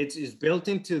it's built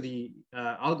into the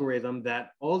algorithm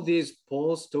that all these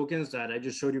Pulse tokens that I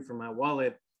just showed you from my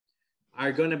wallet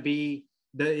are going to be,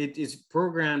 it is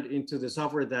programmed into the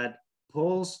software that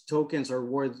Pulse tokens are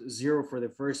worth 0 for the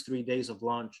first 3 days of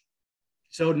launch.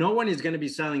 So no one is going to be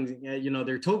selling,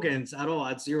 their tokens at all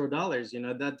at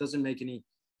 $0. That doesn't make any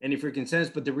freaking sense.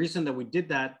 But the reason that we did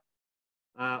that,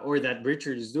 or that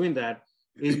Richard is doing that,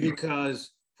 is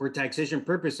because for taxation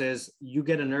purposes, you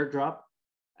get an airdrop.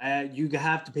 You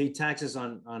have to pay taxes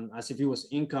on as if it was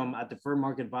income at the fair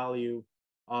market value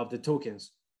of the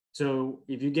tokens. So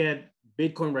if you get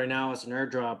Bitcoin right now as an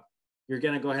airdrop, you're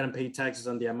going to go ahead and pay taxes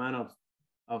on the amount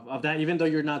of that. Even though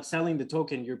you're not selling the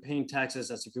token, you're paying taxes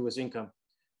as if it was income.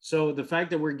 So the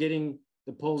fact that we're getting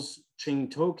the Pulse chain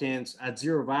tokens at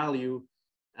zero value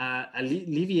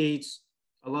alleviates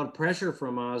a lot of pressure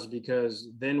from us, because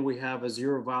then we have a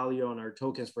zero value on our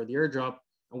tokens for the airdrop,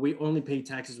 and we only pay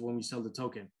taxes when we sell the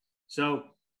token. So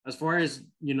as far as,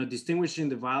 you know, distinguishing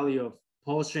the value of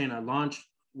Pulse chain at launch,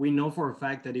 we know for a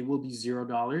fact that it will be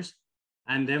 $0.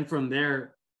 And then from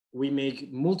there, we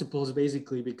make multiples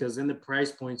basically, because then the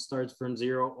price point starts from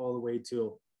 0 all the way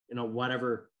to, you know,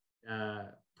 whatever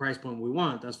price point we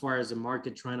want, as far as the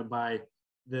market trying to buy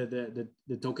the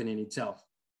token in itself,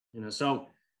 you know. So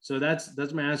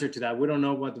that's my answer to that. We don't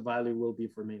know what the value will be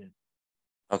for mainnet.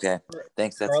 Okay,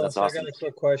 thanks. That's awesome. I got a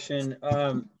quick question.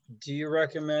 Do you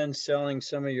recommend selling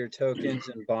some of your tokens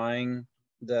and buying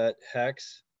that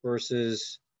hex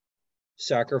versus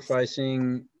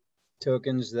sacrificing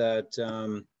tokens that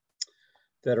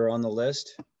that are on the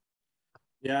list?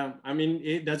 Yeah, I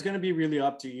mean, that's going to be really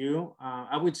up to you.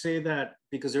 I would say that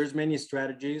because there's many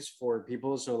strategies for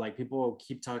people. So like people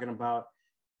keep talking about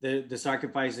the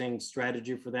sacrificing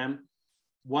strategy for them.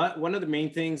 One of the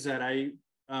main things that I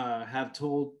have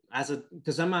told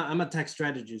because I'm a tech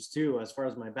strategist too, as far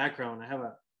as my background,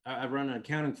 I run an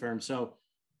accounting firm. So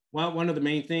one of the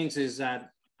main things is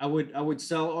that I would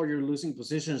sell all your losing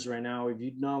positions right now if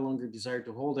you no longer desire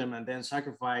to hold them, and then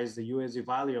sacrifice the USD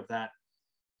value of that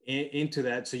into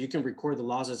that, so you can record the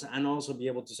losses and also be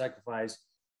able to sacrifice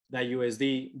that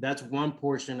USD. That's one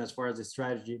portion as far as the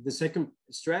strategy. The second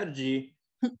strategy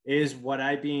is what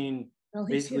I've been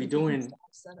basically doing.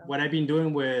 What I've been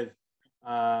doing with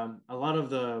a lot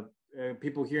of the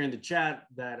people here in the chat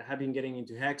that have been getting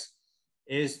into Hex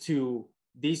is to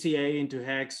DCA into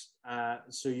Hex,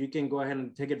 so you can go ahead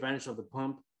and take advantage of the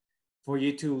pump for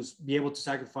you to be able to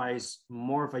sacrifice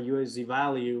more of a USD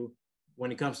value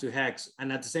when it comes to Hex.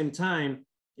 And at the same time,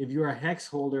 if you're a Hex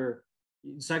holder,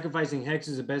 sacrificing Hex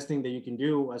is the best thing that you can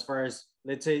do. As far as,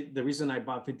 let's say, the reason I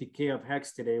bought 50K of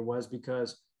Hex today was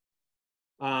because,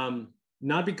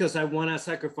 not because I want to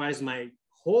sacrifice my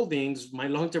holdings, my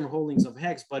long-term holdings of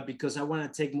Hex, but because I want to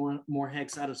take more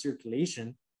Hex out of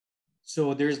circulation.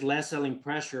 So there's less selling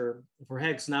pressure for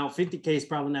Hex. Now, 50K is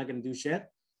probably not going to do shit.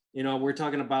 You know, we're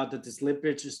talking about that the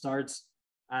slippage starts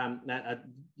at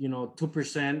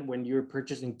 2% when you're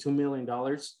purchasing $2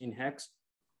 million in Hex,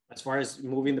 as far as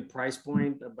moving the price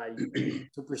point by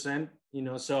 2%, you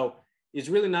know, so it's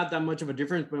really not that much of a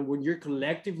difference. But when you're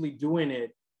collectively doing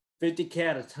it 50K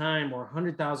at a time or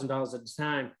 $100,000 at a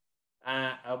time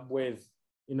with,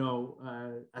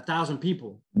 1,000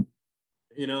 people,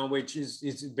 you know, which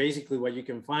is basically what you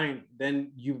can find,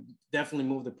 then you definitely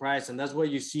move the price. And that's what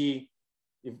you see.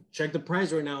 If you check the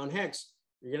price right now on Hex,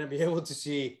 you're going to be able to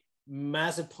see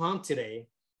massive pump today,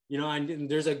 you know, and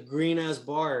there's a green ass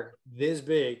bar this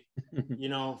big, you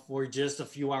know, for just a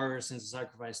few hours since the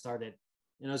sacrifice started,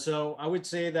 you know. So I would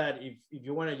say that if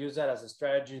you want to use that as a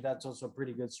strategy, that's also a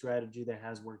pretty good strategy that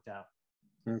has worked out.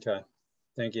 Okay.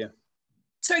 Thank you.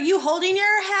 So are you holding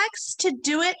your Hex to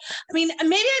do it? I mean,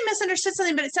 maybe I misunderstood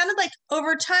something, but it sounded like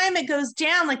over time it goes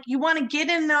down. Like you want to get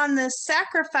in on the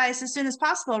sacrifice as soon as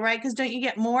possible, right? Because don't you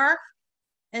get more?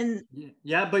 And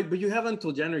yeah, but you have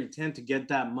until January 10th to get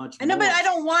that much. I know, more. but I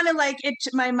don't want to like it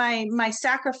my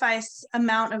sacrifice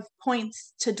amount of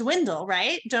points to dwindle,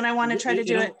 right? Don't I want to try to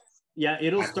do it? Yeah,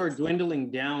 it'll start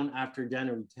dwindling down after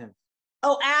January 10th.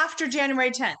 Oh, after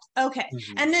January 10th. Okay.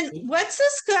 Mm-hmm. And then what's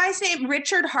this guy's name?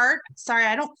 Richard Hart. Sorry,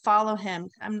 I don't follow him.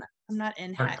 I'm not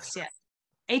in Hex yet.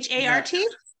 HART?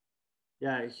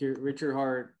 Yeah, here, Richard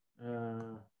Hart.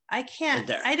 I can't.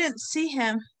 Right, I didn't see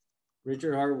him.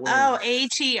 Richard Hart. Oh,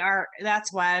 HER.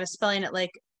 That's why I was spelling it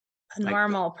like a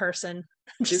normal person.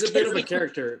 He's a bit of a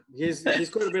character. He's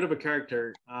quite a bit of a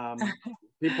character.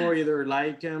 People either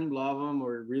like him, love him,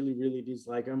 or really, really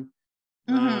dislike him.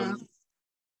 Mm-hmm.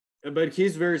 But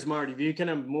he's very smart. If you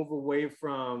kind of move away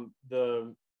from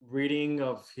the reading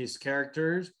of his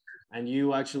characters and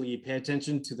you actually pay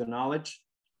attention to the knowledge,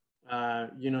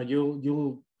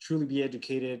 you'll truly be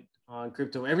educated on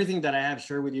crypto. Everything that I have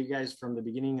shared with you guys from the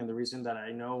beginning, and the reason that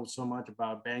I know so much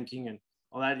about banking and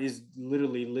all that is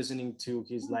literally listening to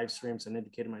his live streams and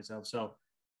educating myself. So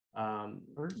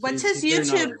what's his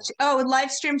YouTube? Oh,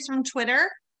 live streams from Twitter?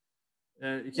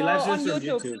 He live streams from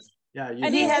YouTube. Yeah,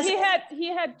 and he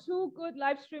had 2 good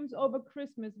live streams over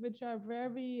Christmas, which are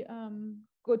very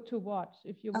good to watch.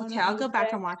 If you want, I'll go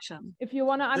back and watch them. If you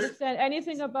want to understand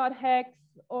anything about Hex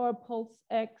or Pulse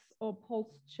X or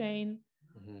Pulse Chain,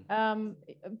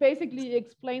 basically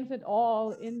explains it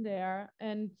all in there,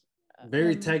 and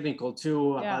very technical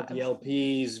too about the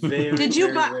LPs. Did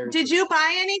you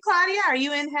buy any, Claudia? Are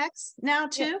you in Hex now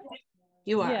too? Yeah.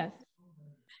 You are. Yes.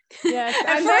 Yes.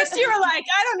 At first you were like,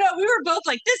 I don't know. We were both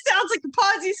like, this sounds like a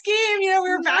Ponzi scheme. You know, we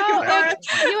were back and forth.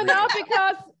 You know,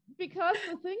 because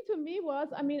the thing to me was,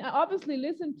 I mean, I obviously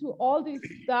listened to all this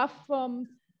stuff from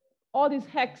all these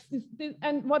hacks.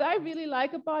 And what I really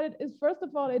like about it is, first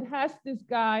of all, it has this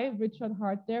guy, Richard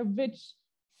Hart there, which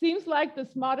seems like the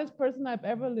smartest person I've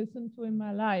ever listened to in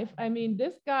my life. I mean,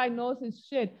 this guy knows his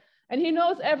shit. And he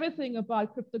knows everything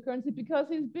about cryptocurrency because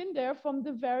he's been there from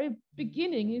the very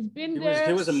beginning. He's been there.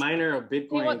 He was a miner of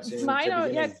Bitcoin.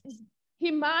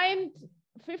 He mined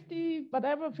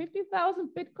 50,000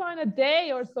 Bitcoin a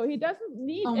day or so. He doesn't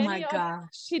need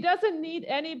he doesn't need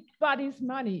anybody's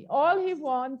money. All he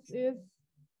wants is,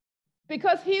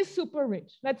 because he's super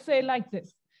rich. Let's say like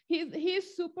this.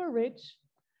 He's super rich.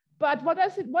 But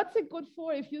what's it good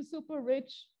for if you're super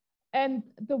rich and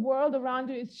the world around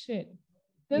you is shit?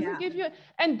 Doesn't give you,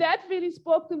 and that really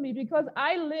spoke to me because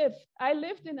I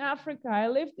lived in Africa, I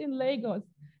lived in Lagos,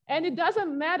 and it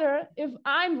doesn't matter if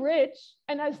I'm rich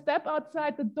and I step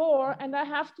outside the door and I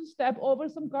have to step over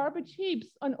some garbage heaps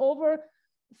and over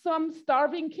some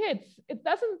starving kids. It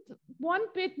doesn't one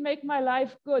bit make my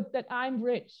life good that I'm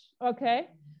rich, okay?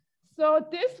 So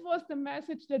this was the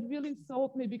message that really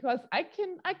sold me, because I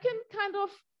can kind of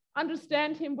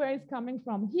understand him where he's coming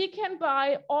from. He can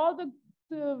buy all the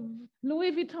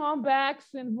Louis Vuitton bags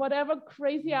and whatever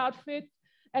crazy outfits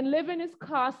and live in his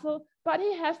castle, but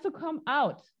he has to come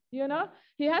out, you know?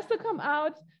 He has to come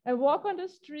out and walk on the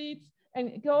streets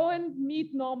and go and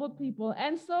meet normal people.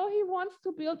 And so he wants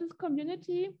to build this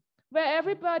community where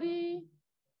everybody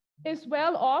is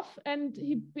well off, and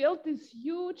he built this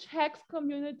huge Hex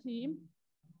community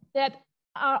that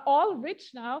are all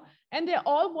rich now, and they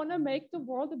all want to make the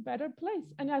world a better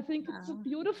place. And I think it's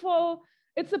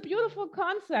a beautiful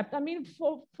concept. I mean,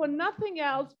 for nothing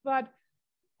else but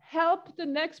help the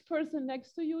next person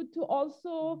next to you to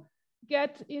also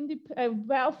get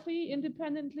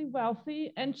independently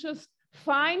wealthy, and just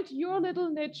find your little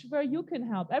niche where you can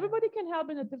help. Everybody can help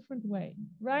in a different way,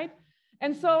 right?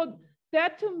 And so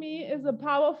that to me is a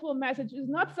powerful message. It's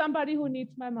not somebody who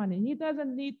needs my money. He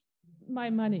doesn't need my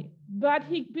money, but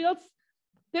he builds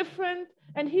different,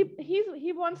 and he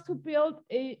wants to build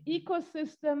an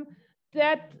ecosystem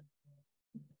that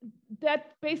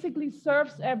basically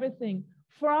serves everything,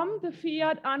 from the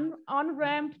fiat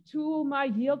on-ramp to my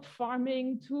yield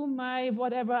farming to my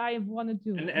whatever I want to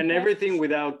do. And everything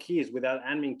without keys, without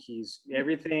admin keys,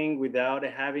 everything without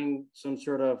having some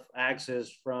sort of access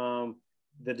from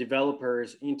the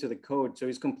developers into the code. So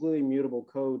it's completely immutable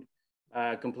code,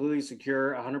 completely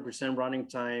secure, 100% running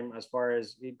time as far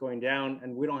as it going down.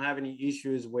 And we don't have any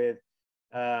issues with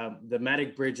the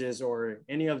Matic bridges or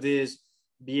any of this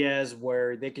BS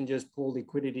where they can just pull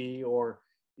liquidity or,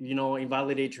 you know,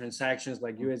 invalidate transactions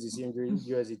like USDC and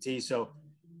USDT. So,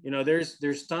 you know,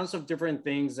 there's tons of different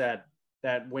things that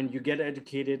when you get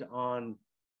educated on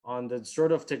the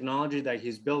sort of technology that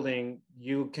he's building,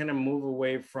 you kind of move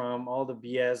away from all the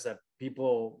BS that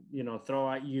people, you know, throw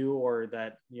at you, or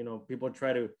that, you know, people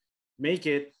try to make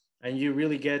it, and you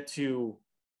really get to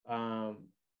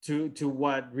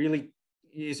what really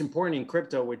is important in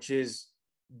crypto, which is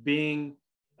being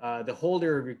the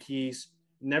holder of your keys,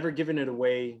 never giving it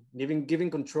away,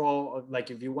 giving control of, like,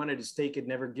 if you wanted to stake it,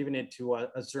 never giving it to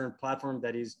a certain platform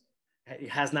that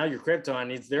has now your crypto,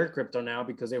 and it's their crypto now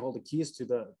because they hold the keys to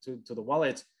the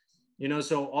wallets, you know.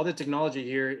 So all the technology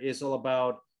here is all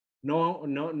about no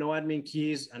admin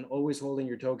keys and always holding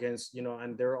your tokens, you know,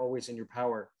 and they're always in your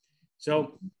power.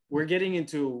 So we're getting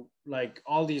into like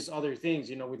all these other things,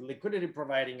 you know, with liquidity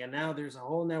providing, and now there's a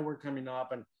whole network coming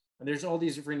up, and there's all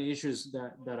these different issues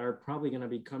that are probably going to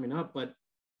be coming up, but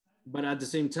at the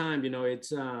same time, you know,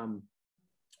 it's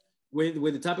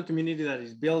with the type of community that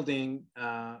is building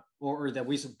or that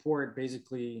we support,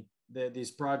 basically these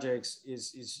projects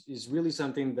is really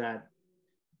something that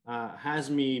has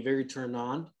me very turned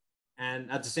on.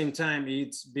 And at the same time,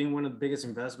 it's been one of the biggest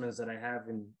investments that I have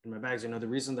in my bags. You know, the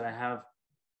reason that I have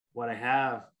what I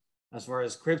have as far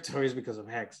as crypto is because of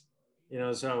Hex, you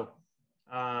know. So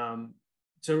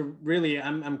so really,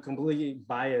 I'm completely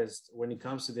biased when it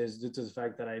comes to this, due to the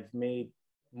fact that I've made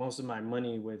most of my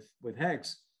money with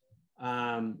Hex,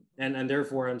 and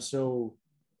therefore I'm so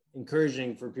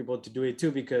encouraging for people to do it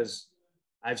too, because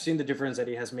I've seen the difference that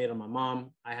he has made on my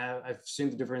mom. I've seen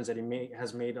the difference that he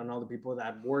has made on all the people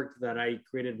that worked, that I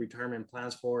created retirement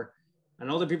plans for, and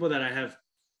all the people that I have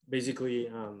basically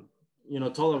you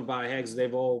know, told them about Hex.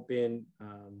 They've all been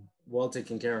well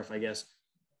taken care of, I guess.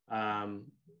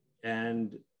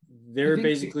 And they're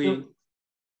basically,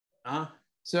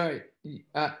 sorry,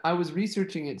 I was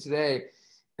researching it today,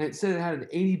 and it said it had an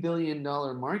 $80 billion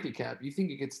market cap. You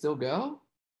think it could still go?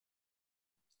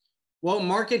 Well,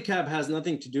 market cap has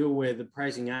nothing to do with the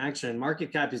pricing action.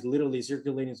 Market cap is literally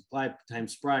circulating supply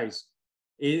times price.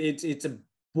 It's a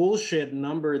bullshit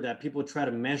number that people try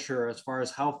to measure as far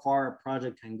as how far a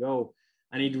project can go.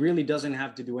 And it really doesn't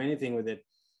have to do anything with it.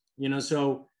 You know,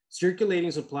 so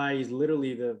circulating supply is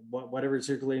literally the whatever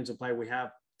circulating supply we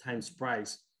have times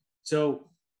price. So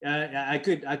I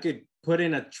could put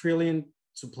in 1 trillion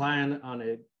supply on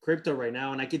a crypto right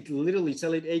now, and I could literally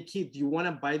sell it. Hey, Keith, do you want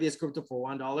to buy this crypto for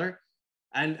 $1?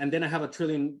 And then I have $1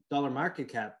 trillion market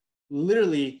cap.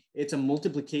 Literally, it's a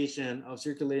multiplication of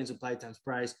circulating supply times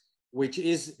price, which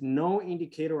is no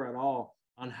indicator at all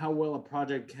on how well a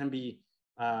project can be,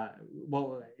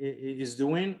 is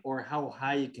doing or how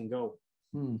high it can go.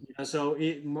 You know, so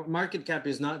market cap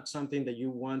is not something that you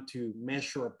want to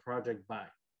measure a project by.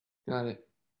 Got it.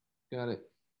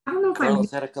 I don't know if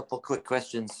Carlos had a couple quick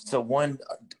questions. So one,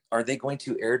 are they going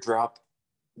to airdrop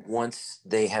once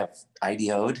they have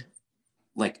IDO'd,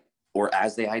 like, or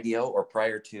as they IDO or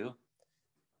prior to?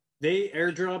 They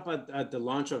airdrop at the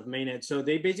launch of mainnet. So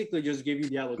they basically just give you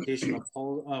the allocation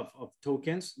of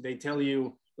tokens. They tell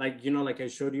you, like, you know, like I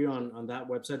showed you on that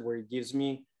website where it gives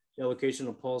me the allocation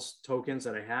of Pulse tokens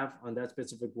that I have on that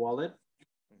specific wallet.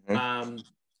 Mm-hmm.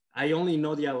 I only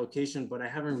know the allocation, but I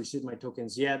haven't received my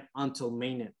tokens yet until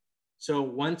mainnet. So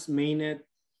once mainnet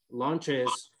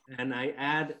launches and I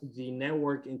add the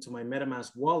network into my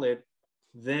MetaMask wallet,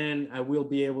 then I will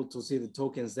be able to see the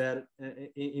tokens that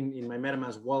in my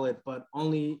MetaMask wallet, but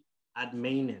only at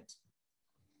mainnet.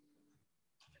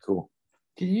 Cool.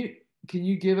 Can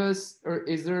you give us, or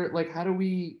is there, like, how do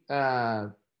we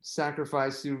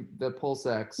sacrifice to the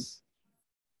PulseX?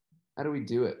 How do we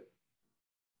do it?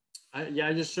 Yeah,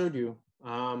 I just showed you.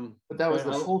 But that was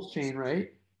the Pulse chain,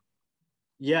 right?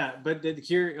 Yeah, but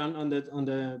here on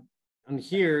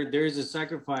here there is a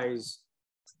sacrifice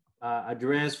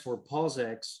address for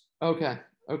PulseX. Okay.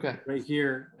 Right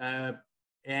here,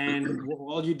 and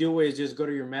all you do is just go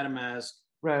to your MetaMask.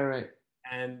 Right.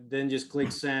 And then just click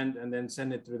send, and then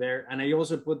send it through there. And I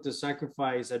also put the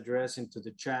sacrifice address into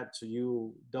the chat, so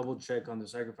you double check on the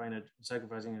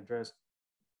sacrificing address.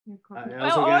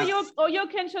 Or you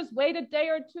can just wait a day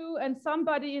or two, and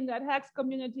somebody in that Hex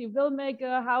community will make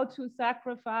a how to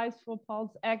sacrifice for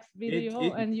PulseX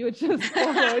video, and you just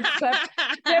follow it.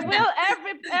 They will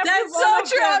every That's so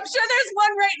true. I'm sure there's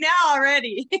one right now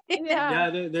already. Yeah,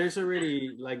 there's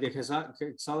already, like, the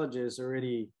hexologist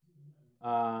already.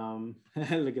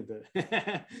 Look at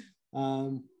that.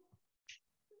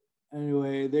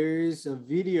 Anyway, there is a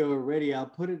video already. I'll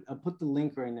put the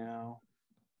link right now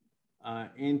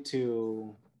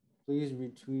into, please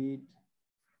retweet.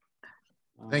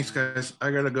 Thanks, guys. I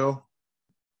gotta go.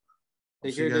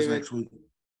 Take See you care, guys David. next week.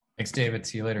 Thanks, David.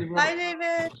 See you later. Bye,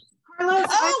 David. Carlos,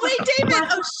 Oh, wait, David.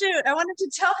 Oh, shoot. I wanted to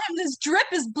tell him this drip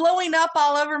is blowing up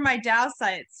all over my DAO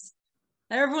sites.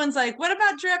 Everyone's like, what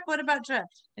about drip? What about drip?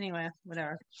 Anyway,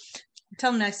 whatever.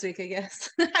 Tell him next week, I guess.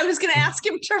 I was going to ask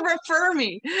him to refer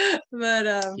me,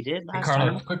 but he did. Hey,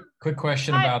 Carla, quick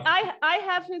question about. I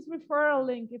have his referral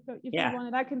link. If you want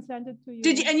it, I can send it to you.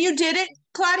 Did you? And you did it,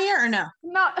 Claudia, or no?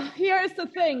 No. Here's the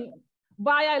thing.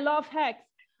 Why I love Hex.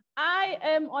 I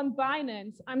am on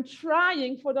Binance. I'm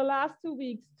trying for the last 2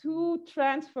 weeks to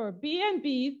transfer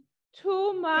BNB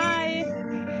to my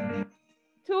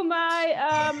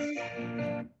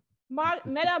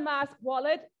MetaMask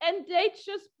wallet, and they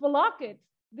just block it.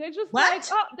 They're just like,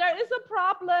 oh, there is a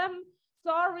problem.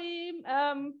 Sorry.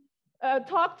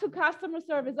 Talk to customer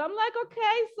service. I'm like,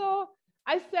 okay. So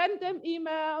I send them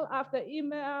email after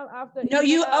email after email.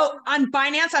 No, on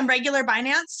Binance, on regular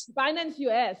Binance? Binance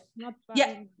US, not Binance.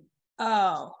 Yeah.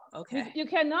 Oh, okay. You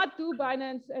cannot do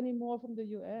Binance anymore from the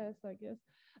US, I guess.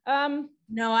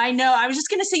 No, I know. I was just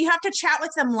going to say, you have to chat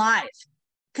with them live.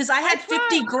 Because I had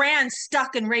 50 grand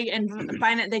stuck in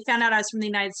Binance. They found out I was from the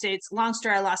United States. Long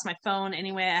story, I lost my phone.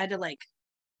 Anyway, I had to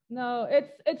No,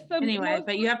 it's the anyway,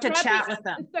 but you have to chat with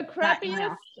them. It's the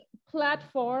crappiest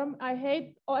platform. I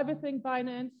hate everything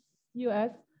Binance US.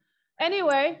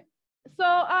 Anyway, so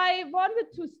I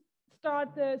wanted to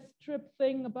start the strip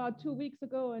thing about 2 weeks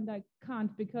ago, and I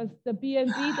can't because the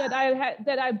BNB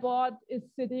that I bought is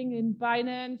sitting in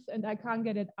Binance, and I can't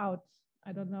get it out.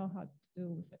 I don't know how to do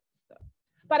with it.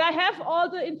 But I have all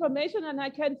the information, and I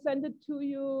can send it to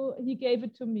you. He gave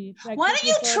it to me. Why don't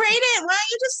you trade it? Why don't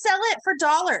you just sell it for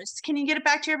dollars? Can you get it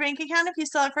back to your bank account if you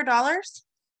sell it for dollars?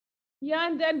 Yeah,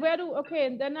 and then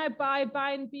and then I buy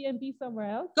BNB somewhere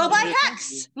else. Go buy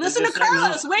Hex. Listen to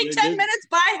Carlos. Wait 10 minutes,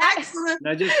 buy Hex.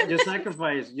 No, just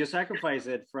sacrifice. You sacrifice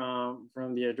it from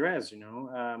the address. You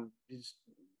know, just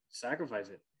sacrifice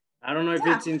it. I don't know if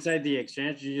it's inside the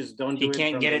exchange. You just don't do it. He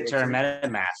can't get it to our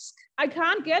MetaMask. I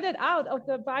can't get it out of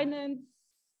the Binance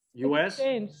US?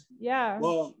 exchange. Yeah.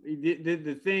 Well,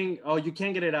 the thing, oh, you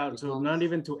can't get it out. So not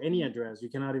even to any address. You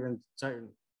cannot even type.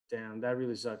 Damn, that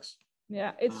really sucks.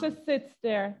 Yeah, it just sits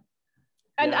there.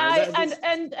 And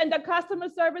and the customer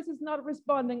service is not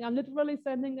responding. I'm literally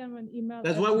sending them an email.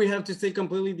 That's why we have to stay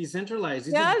completely decentralized.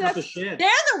 It's just a type of shit.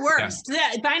 They're the worst.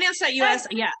 Yeah. Binance.us,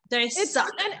 they suck.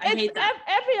 And I hate that.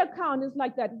 Every account is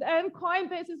like that. And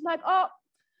Coinbase is like, oh,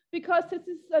 because this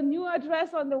is a new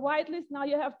address on the whitelist, now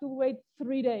you have to wait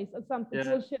 3 days or something.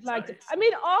 Bullshit like that. I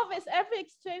mean, always every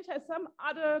exchange has some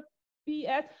other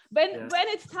BS. When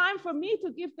it's time for me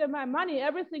to give them my money,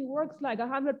 everything works like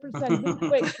 100%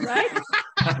 quick, right?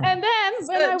 And then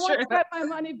when I want to get my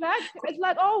money back, it's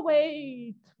like, oh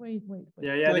wait.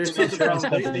 Yeah. There's such a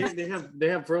problem. They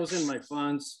have frozen my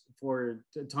funds for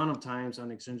a ton of times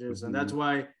on exchanges, and that's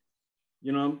why,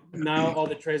 you know, now all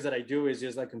the trades that I do is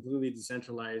just like completely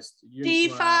decentralized.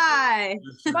 DeFi.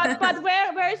 But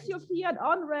where is your fiat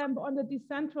on ramp on the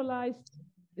decentralized?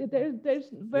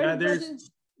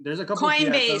 There's a couple.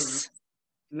 Coinbase.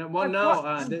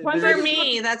 For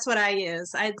me, that's what I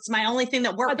use. It's my only thing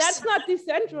that works. But that's not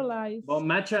decentralized. Well,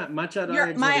 matcha.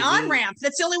 My on ramp.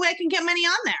 That's the only way I can get money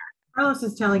on there. Carlos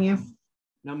is telling you.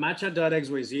 Now,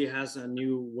 matcha.xyz has a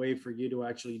new way for you to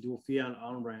actually do fiat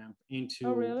on ramp into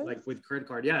like with credit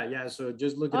card. Yeah. So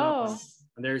just look it up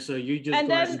there. So you just and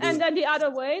then the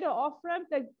other way, the off ramp,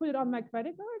 they put it on my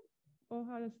credit card. Or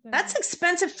how does that? That's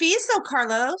expensive fees, though,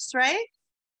 Carlos. Right?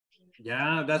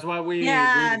 Yeah, that's why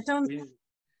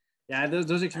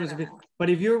those expensive fees. But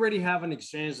if you already have an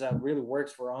exchange that really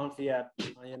works for on fiat,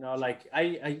 you know, like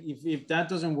if that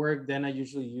doesn't work, then I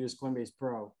usually use Coinbase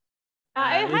Pro.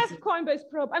 I have Coinbase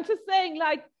Pro. I'm just saying,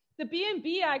 like the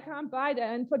BNB, I can't buy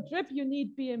that, and for drip you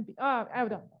need BNB. Oh, I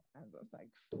don't know. I was like,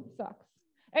 sucks.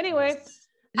 Anyway,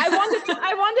 I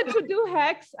wanted to do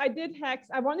Hex. I did Hex.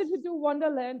 I wanted to do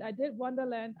Wonderland. I did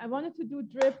Wonderland. I wanted to do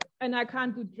drip, and I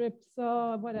can't do drip.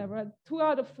 So whatever. 2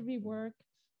 out of 3 work.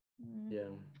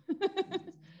 Yeah.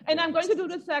 And I'm going to do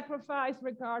the sacrifice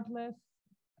regardless.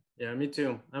 Yeah, me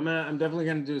too. I'm definitely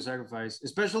going to do a sacrifice,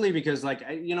 especially because like,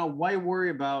 you know, why worry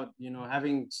about, you know,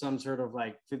 having some sort of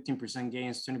like 15%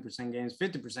 gains, 20% gains,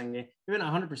 50% gains, even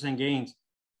 100% gains.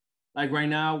 Like right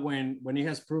now, when it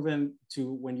has proven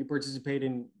to, when you participate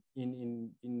in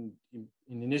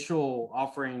initial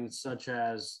offerings such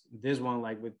as this one,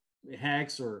 like with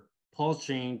Hex or Pulse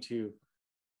Chain, to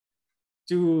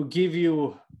give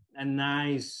you a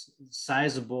nice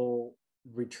sizable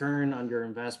return on your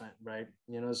investment, right?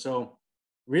 You know, so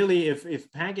really,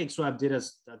 if PancakeSwap did a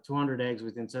 200x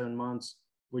within 7 months,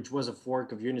 which was a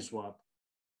fork of Uniswap,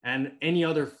 and any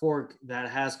other fork that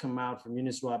has come out from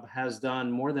Uniswap has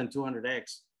done more than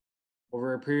 200x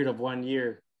over a period of 1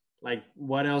 year, like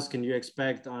what else can you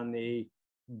expect on a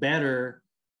better,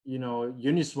 you know,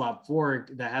 Uniswap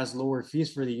fork that has lower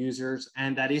fees for the users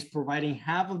and that is providing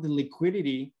half of the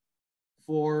liquidity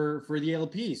for the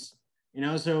LPs, you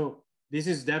know? So this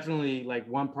is definitely like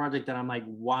one project that I'm like,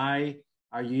 why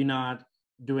are you not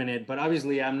doing it? But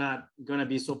obviously I'm not gonna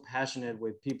be so passionate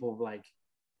with people like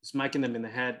smacking them in the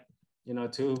head, you know,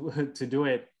 to do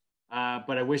it.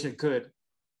 But I wish I could.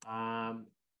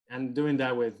 And doing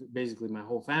that with basically my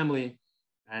whole family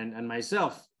and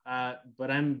myself.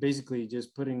 But I'm basically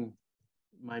just putting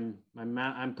I'm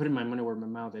putting my money where my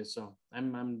mouth is. So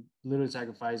I'm literally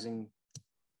sacrificing,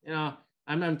 you know,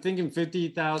 I'm thinking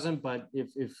 50,000, but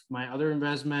if my other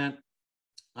investment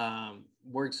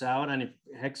works out and if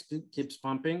Hex keeps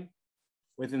pumping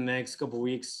within the next couple of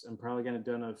weeks, I'm probably going to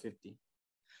do another 50.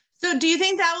 So do you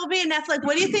think that will be enough? Like,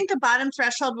 what do you think the bottom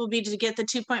threshold will be to get the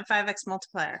 2.5x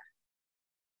multiplier?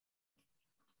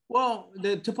 Well,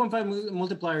 the 2.5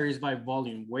 multiplier is by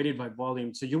volume, weighted by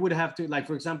volume. So you would have to, like,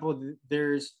 for example,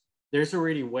 there's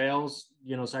already whales,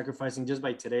 you know, sacrificing just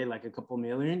by today, like a couple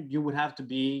million. You would have to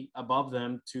be above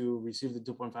them to receive the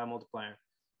 2.5 multiplier.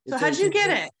 So how'd you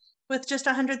get it with just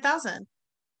 100,000?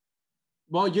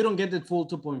 Well, you don't get the full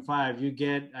 2.5. You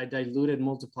get a diluted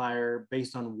multiplier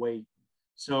based on weight.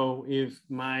 So if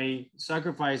my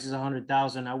sacrifice is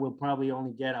 100,000, I will probably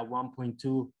only get a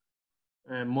 1.2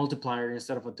 multiplier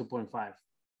instead of a 2.5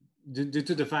 due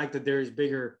to the fact that there's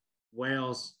bigger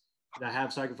whales that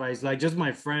have sacrificed. Like just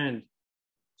my friend,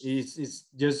 is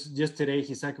just today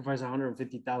he sacrificed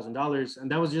 $150,000,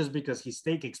 and that was just because his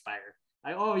stake expired.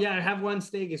 Like, oh yeah, I have one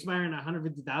stake expiring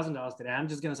 $150,000 today. I'm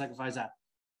just gonna sacrifice that.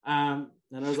 And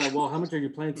I was like, well, how much are you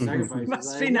planning to sacrifice?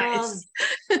 Must be nice.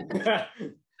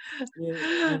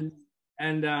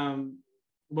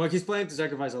 Well, he's planning to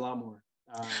sacrifice a lot more.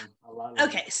 a lot.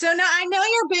 Okay, so now I know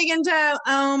you're big into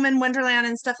and Wonderland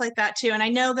and stuff like that too, and I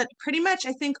know that pretty much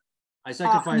I think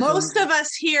most of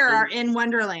us here are in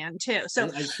Wonderland too. So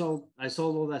I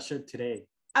sold all that shit today.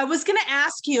 I was gonna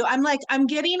ask you. I'm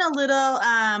getting a little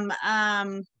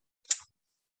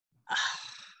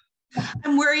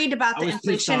I'm worried about the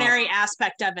inflationary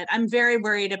aspect of it. I'm very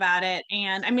worried about it.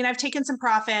 And I mean, I've taken some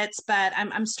profits, but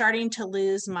I'm starting to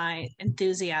lose my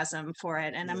enthusiasm for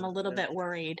it. And I'm a little bit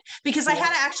worried because I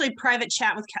had to actually private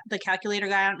chat with the calculator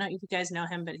guy. I don't know if you guys know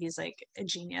him, but he's like a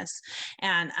genius.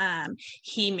 And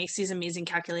he makes these amazing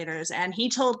calculators. And he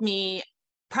told me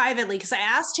privately, because I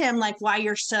asked him like why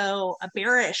you're so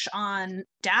bearish on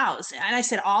DAOs, and I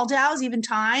said all DAOs, even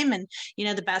time, and you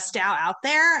know the best DAO out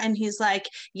there. And he's like,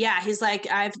 yeah, he's like,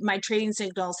 my trading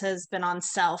signals has been on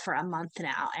sell for a month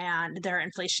now, and their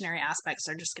inflationary aspects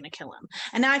are just going to kill him.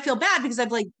 And now I feel bad because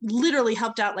I've like literally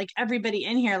helped out like everybody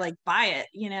in here like buy it,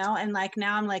 you know, and like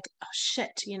now I'm like, oh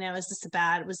shit, you know, was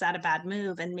that a bad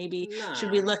move? And maybe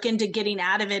should we look into getting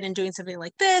out of it and doing something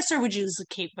like this, or would you just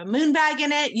keep a moon bag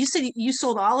in it? You said you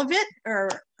sold all of it, or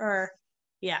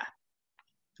yeah,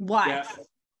 why? Yeah,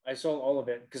 I sold all of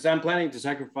it because I'm planning to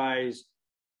sacrifice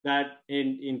that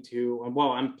into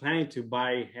I'm planning to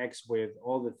buy Hex with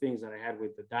all the things that I had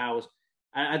with the DAOs.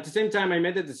 At the same time, I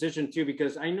made the decision too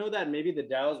because I know that maybe the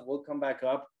DAOs will come back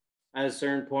up at a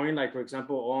certain point. Like for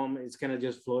example, it's kind of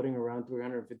just floating around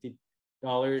 $350,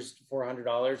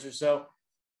 $400 or so.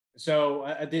 So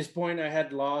at this point, I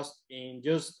had lost in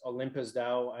just Olympus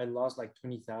DAO, I lost like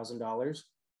 $20,000,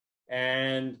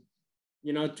 and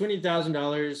you know,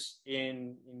 $20,000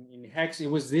 in Hex. It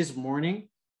was this morning.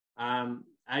 I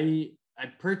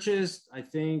purchased, I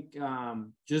think,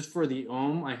 just for the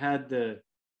Ohm, I had it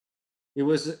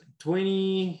was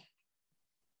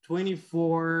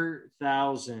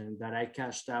 24,000 that I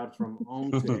cashed out from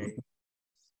Ohm today,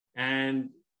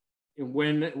 and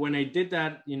when I did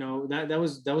that, you know, that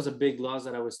was a big loss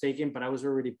that I was taking, but I was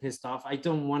already pissed off. I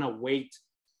don't want to wait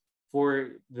for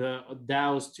the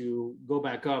DAOs to go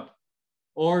back up,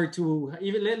 or to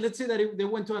even let's say that they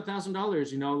went to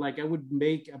 $1,000. You know, like I would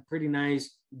make a pretty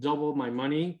nice double my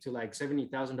money to like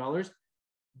 $70,000.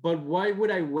 But why would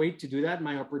I wait to do that?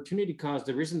 My opportunity cost,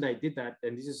 the reason that I did that,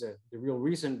 and this is the real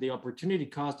reason, the opportunity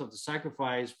cost of the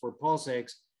sacrifice for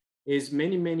PulseX is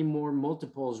many, many more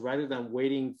multiples rather than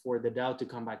waiting for the DAO to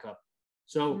come back up.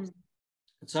 So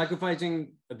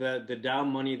sacrificing the DAO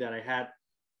money that I had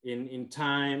in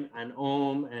time and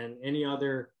Ohm and any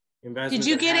other investment. Did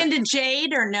you get into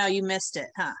Jade or no? You missed it,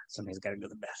 huh? Somebody's got to go to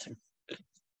the bathroom.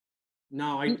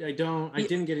 No, I don't. I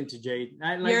didn't get into Jade.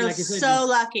 You're like so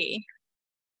lucky.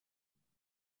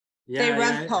 Yeah, they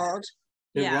rug pulled.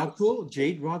 Rug pull?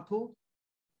 Jade rug pull?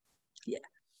 Yeah.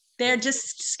 They're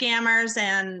just scammers,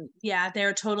 and yeah,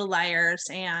 they're total liars.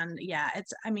 And yeah,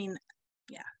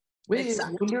 Wait, is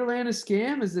Wonderland a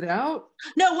scam? Is it out?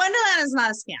 No, Wonderland is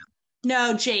not a scam.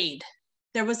 No, Jade.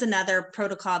 There was another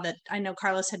protocol that I know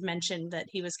Carlos had mentioned that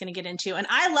he was going to get into. And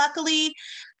I luckily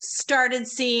started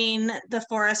seeing the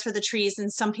forest for the trees.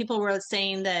 And some people were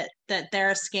saying that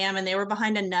they're a scam and they were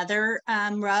behind another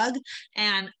rug.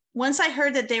 And once I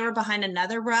heard that they were behind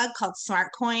another rug called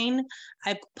Smart Coin,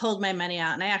 I pulled my money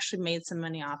out and I actually made some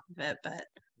money off of it, but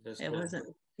it wasn't.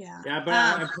 Yeah. Yeah, but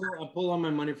I pull all my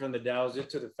money from the DAOs due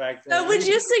to the fact that. So would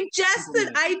you suggest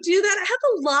that I do that? I have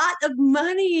a lot of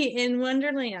money in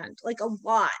Wonderland, like a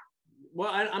lot. Well,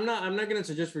 I'm not going to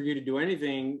suggest for you to do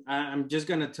anything. I'm just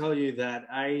going to tell you that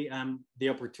the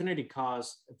opportunity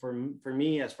cost for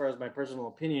me, as far as my personal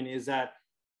opinion, is that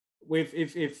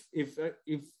if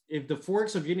the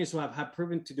forks of Uniswap have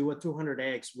proven to do a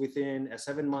 200x within a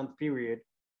 7-month period,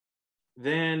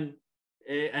 then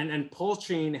and Pulse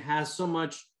Chain has so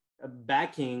much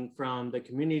backing from the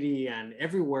community and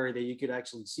everywhere that you could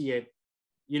actually see it,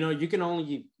 you know, you can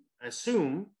only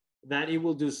assume that it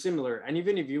will do similar. And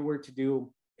even if you were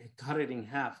to cut it in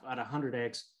half at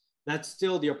 100x, that's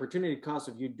still the opportunity cost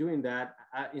of you doing that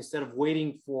instead of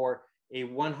waiting for a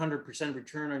 100%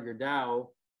 return on your DAO.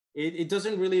 It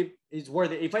doesn't really, it's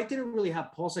worth it. If I didn't really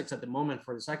have PulseX at the moment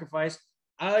for the sacrifice,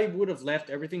 I would have left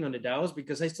everything on the DAOs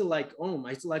because I still like Ohm.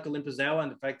 I still like Olympus DAO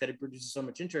and the fact that it produces so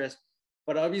much interest.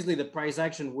 But obviously the price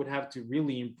action would have to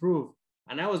really improve.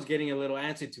 And I was getting a little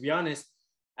antsy, to be honest.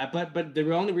 But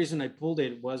the only reason I pulled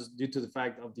it was due to the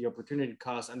fact of the opportunity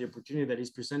cost and the opportunity that is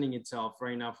presenting itself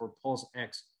right now for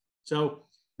PulseX. So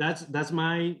that's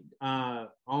my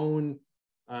own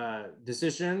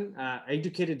decision,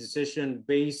 educated decision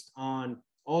based on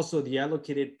also the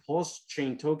allocated Pulse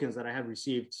Chain tokens that I have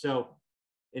received. So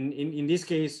in this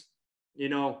case, you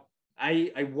know,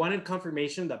 I wanted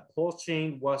confirmation that Pulse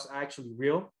Chain was actually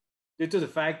real due to the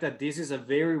fact that this is a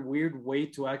very weird way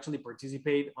to actually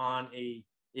participate on a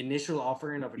initial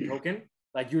offering of a token.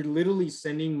 Like you're literally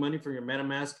sending money from your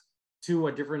MetaMask to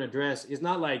a different address. It's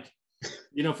not like,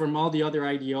 you know, from all the other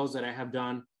IDOs that I have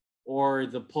done, or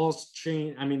the Pulse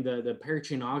chain, I mean, the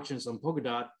parachain auctions on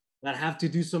Polkadot that have to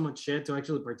do so much shit to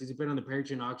actually participate on the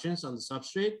parachain auctions on the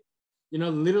substrate. You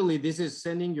know, literally this is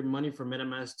sending your money from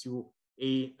MetaMask to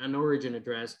an origin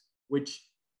address, which,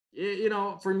 you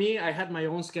know, for me, I had my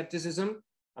own skepticism.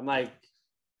 I'm like,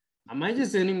 am I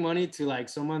just sending money to like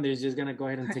someone that's just gonna go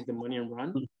ahead and take the money and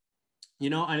run? You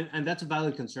know, and that's a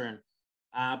valid concern.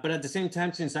 But at the same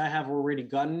time, since I have already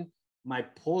gotten my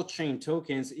Pulse chain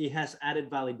tokens, it has added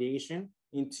validation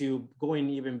into going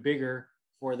even bigger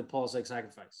for the Pulse X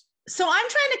sacrifice. So I'm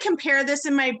trying to compare this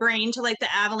in my brain to like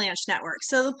the Avalanche network.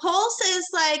 So the Pulse is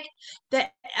like the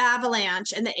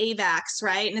Avalanche and the AVAX,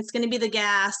 right? And it's going to be the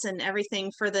gas and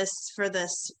everything for this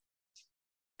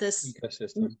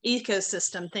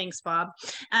ecosystem. Thanks, Bob.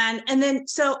 And then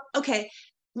so okay,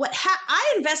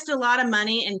 I invested a lot of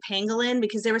money in Pangolin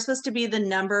because they were supposed to be the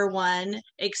 #1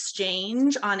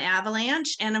 exchange on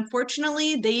Avalanche, and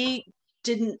unfortunately they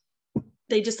didn't.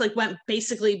 They just like went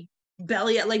basically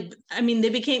belly up. Like, I mean, they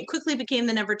quickly became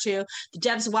the #2. The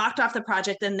devs walked off the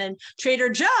project, and then Trader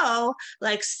Joe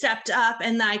like stepped up,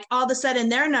 and like all of a sudden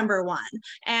they're #1,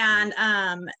 and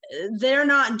they're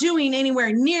not doing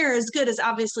anywhere near as good as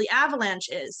obviously Avalanche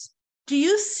is. Do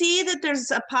you see that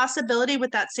there's a possibility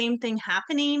with that same thing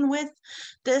happening with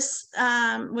this,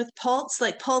 with Pulse?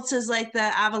 Like Pulse is like the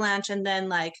Avalanche, and then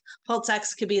like Pulse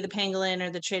X could be the Pangolin or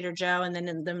the Trader Joe, and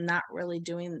then them not really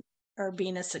doing or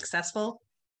being as successful?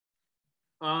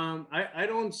 I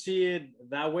don't see it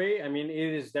that way. I mean,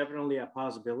 it is definitely a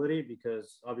possibility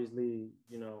because obviously,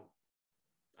 you know,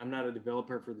 I'm not a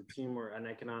developer for the team and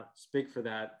I cannot speak for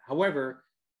that. However,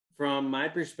 from my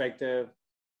perspective,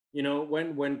 you know,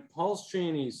 when Pulse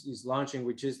Chain is launching,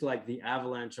 which is like the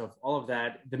avalanche of all of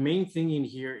that, the main thing in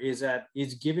here is that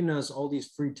it's giving us all these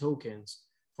free tokens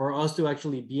for us to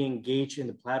actually be engaged in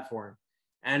the platform.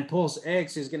 And Pulse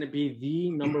X is going to be the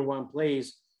 #1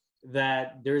 place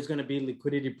that there's going to be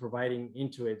liquidity providing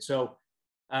into it. So,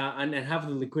 and half of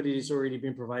the liquidity is already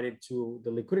been provided to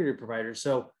the liquidity provider.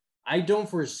 So I don't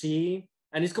foresee,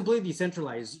 and it's completely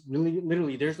decentralized, really,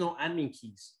 literally, there's no admin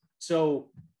keys.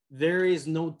 So there is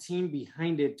no team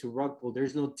behind it to rug pull.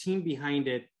 There's no team behind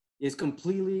it. It's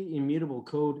completely immutable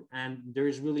code, and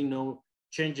there's really no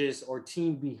changes or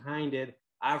team behind it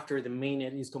after the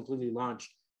mainnet is completely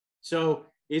launched. So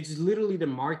it's literally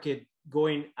the market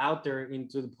going out there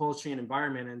into the Pulse chain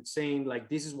environment and saying like,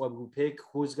 this is what we pick,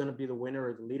 who's going to be the winner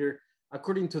or the leader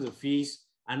according to the fees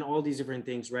and all these different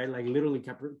things, right? Like literally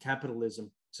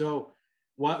capitalism. So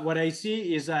what I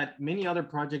see is that many other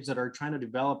projects that are trying to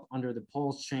develop under the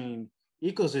Pulse chain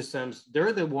ecosystems,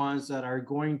 they're the ones that are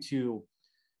going to,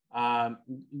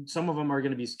 some of them are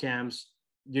going to be scams.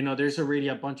 You know, there's already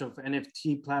a bunch of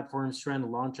NFT platforms trying to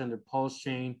launch under Pulse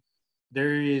chain.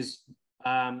 There is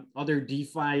other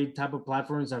DeFi type of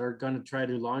platforms that are going to try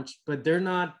to launch, but they're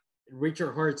not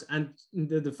Richard Hearts. And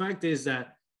the fact is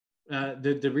that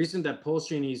the reason that Pulse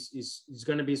chain is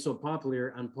going to be so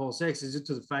popular on Pulse X is due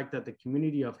to the fact that the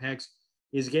community of Hex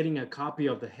is getting a copy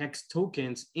of the Hex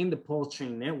tokens in the Pulse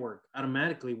chain network.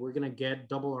 Automatically, we're going to get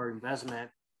double our investment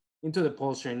into the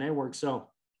Pulse chain network. So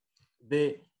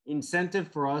the incentive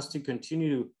for us to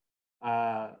continue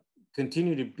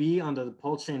to be under the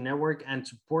Pulse chain network and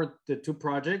support the two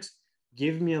projects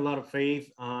give me a lot of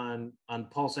faith on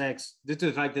Pulse X due to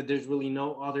the fact that there's really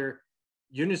no other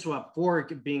Uniswap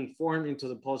fork being formed into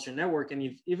the Pulse chain network. And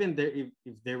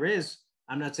if there is,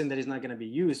 I'm not saying that it's not going to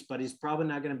be used, but it's probably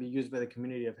not going to be used by the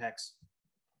community of Hex,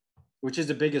 which is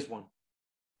the biggest one.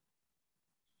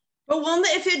 But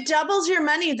if it doubles your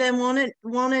money, then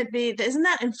won't it be, isn't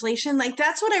that inflation? Like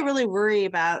that's what I really worry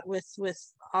about with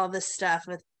all this stuff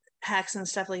with Hex and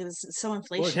stuff like this. It's so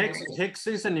inflationary. Well, Hex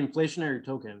is an inflationary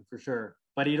token for sure,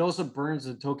 but it also burns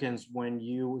the tokens when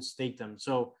you stake them.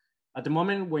 So at the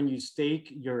moment when you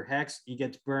stake your Hex, it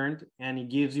gets burned and it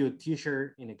gives you a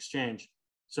t-shirt in exchange.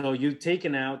 So you've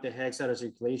taken out the Hex out of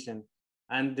circulation,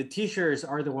 and the t-shirts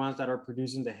are the ones that are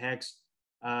producing the Hex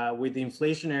with the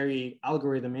inflationary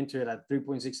algorithm into it at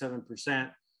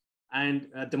 3.67%. And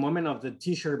at the moment of the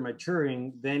t-shirt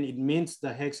maturing, then it mints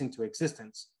the Hex into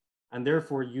existence. And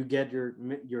therefore you get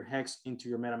your Hex into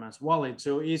your MetaMask wallet.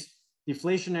 So it's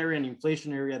deflationary and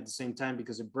inflationary at the same time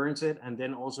because it burns it and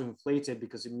then also inflates it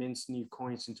because it mints new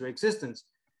coins into existence.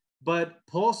 But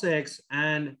Pulse X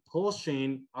and Pulse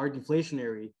Chain are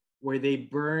deflationary, where they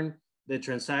burn the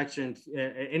transaction.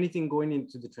 Anything going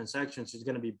into the transactions is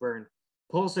going to be burned.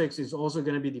 Pulse X is also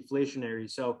going to be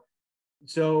deflationary. So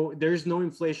So there's no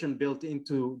inflation built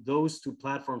into those two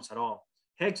platforms at all.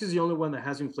 Hex is the only one that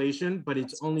has inflation, but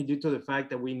it's only due to the fact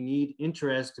that we need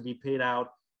interest to be paid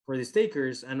out for the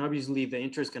stakers. And obviously the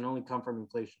interest can only come from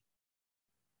inflation.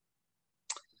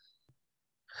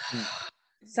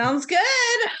 Sounds good.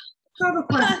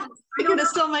 You're gonna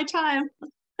steal my time.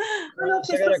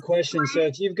 So I got a question. So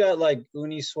if you've got like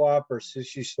Uniswap or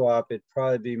SushiSwap, it'd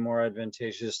probably be more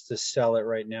advantageous to sell it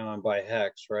right now and buy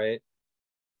Hex, right?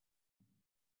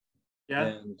 Yeah.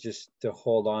 And just to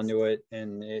hold on to it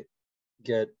and it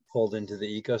get pulled into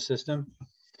the ecosystem.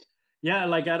 Yeah,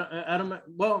 like Adam,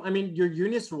 well, I mean, your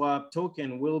Uniswap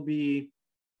token will be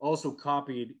also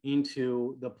copied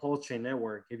into the Pulse chain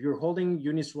network. If you're holding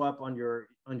Uniswap on your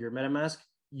MetaMask,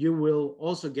 you will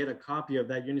also get a copy of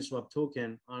that Uniswap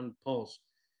token on Pulse.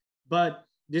 But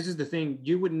this is the thing,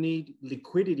 you would need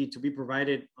liquidity to be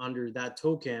provided under that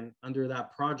token, under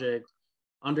that project,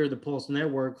 under the Pulse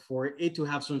network for it to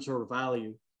have some sort of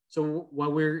value. So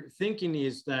what we're thinking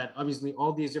is that obviously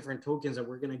all these different tokens that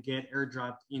we're going to get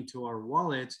airdropped into our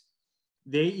wallets,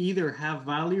 they either have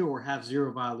value or have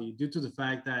zero value due to the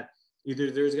fact that either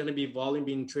there's going to be volume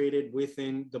being traded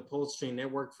within the Pulse chain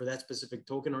network for that specific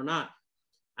token or not.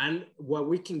 And what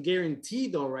we can guarantee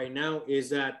though right now is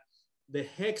that the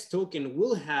Hex token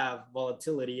will have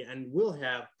volatility and will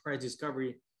have price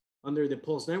discovery under the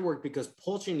Pulse network, because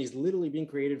Pulse chain is literally being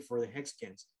created for the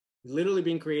Hexicans. It's literally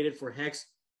being created for Hex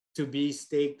to be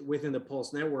staked within the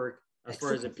Pulse network. As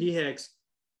far as the PHEX,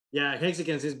 yeah,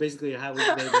 Hexicans is basically how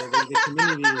the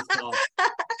community is called.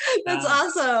 That's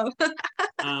awesome.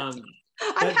 I'm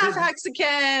half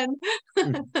Mexican.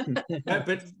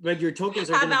 but your tokens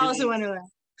are half going to be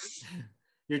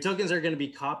your tokens are going to be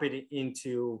copied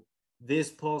into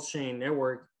this Pulse chain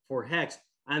network for Hex,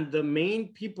 and the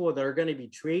main people that are going to be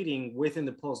trading within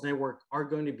the Pulse network are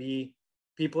going to be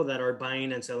people that are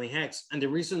buying and selling Hex. And the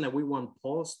reason that we want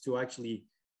Pulse to actually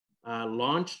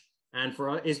launch, and for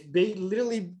us, is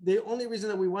literally the only reason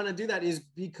that we want to do that is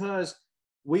because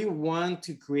we want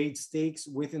to create stakes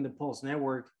within the Pulse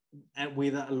network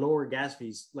with lower gas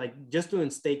fees. Like just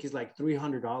doing stake is like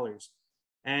 $300,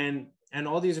 and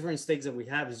all these different stakes that we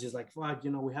have is just like, fuck,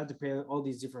 you know, we have to pay all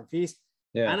these different fees.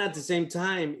 Yeah. And at the same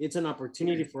time, it's an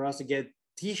opportunity for us to get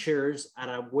T-shares at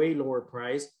a way lower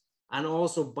price, and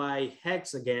also buy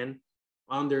Hex again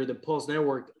under the Pulse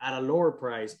network at a lower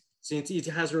price, since it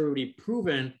has already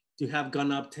proven to have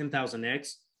gone up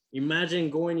 10,000x. Imagine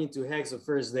going into Hex the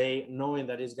first day, knowing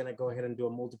that it's going to go ahead and do a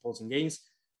multiples and gains.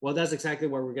 Well, that's exactly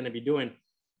what we're going to be doing.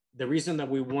 The reason that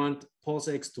we want Pulse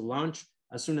X to launch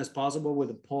as soon as possible with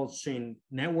the Pulse chain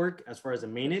network, as far as the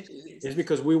mainnet, is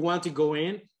because we want to go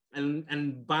in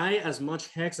and buy as much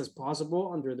Hex as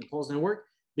possible under the Pulse network,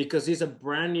 because it's a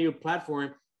brand new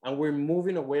platform and we're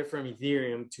moving away from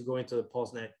Ethereum to go into the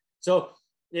Pulse net. So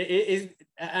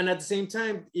and at the same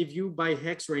time, if you buy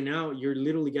Hex right now, you're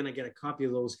literally going to get a copy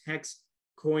of those Hex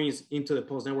coins into the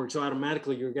Pulse network. So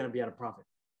automatically you're going to be at a profit.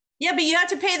 Yeah, but you have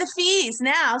to pay the fees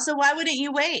now. So why wouldn't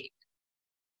you wait?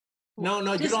 No,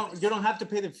 you don't have to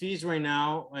pay the fees right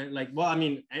now. Like, well, I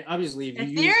mean, obviously if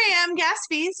you Ethereum gas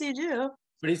fees, you do.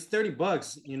 But it's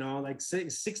 $30, you know, like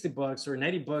 $60 or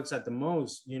 $90 at the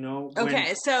most, you know.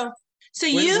 Okay, so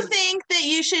you think that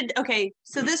you should, okay,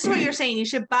 so this is what you're saying. You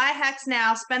should buy Hex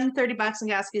now, spend $30 in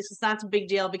gas fees. It's not a big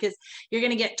deal because you're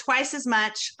going to get twice as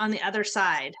much on the other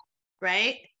side,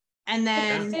 right? And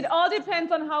then it all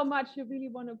depends on how much you really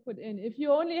want to put in. If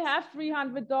you only have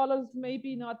 $300,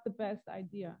 maybe not the best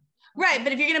idea. Right,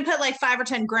 but if you're going to put like 5 or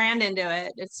 10 grand into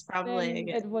it, it's probably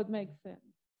it would make sense.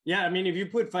 Yeah, I mean, if you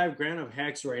put $5,000 of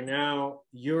Hex right now,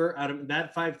 you're at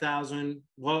that 5,000.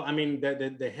 Well, I mean,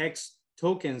 the Hex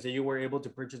tokens that you were able to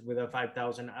purchase with that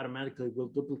 5,000 automatically will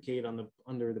duplicate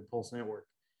under the Pulse network.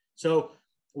 So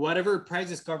whatever price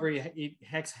discovery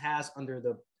Hex has under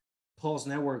the Pulse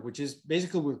network, which is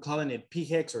basically, we're calling it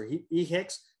PHEX or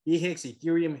EHEX,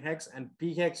 Ethereum Hex, and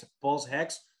PHEX Pulse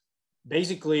Hex.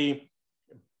 Basically,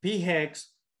 PHEX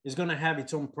is going to have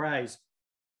its own price,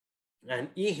 and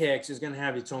EHEX is going to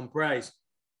have its own price.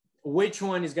 Which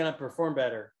one is going to perform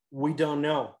better? We don't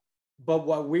know. But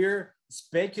what we're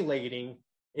speculating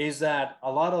is that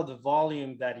a lot of the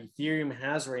volume that Ethereum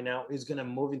has right now is going to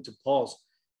move into Pulse.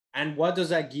 And what does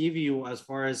that give you as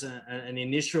far as an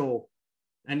initial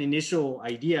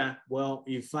idea? Well,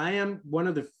 if I am one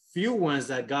of the few ones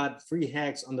that got free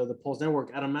Hex under the Pulse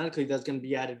network, automatically that's going to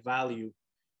be added value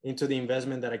into the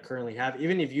investment that I currently have,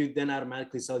 even if you then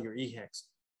automatically sell your EHEX.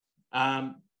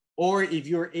 Or if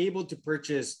you're able to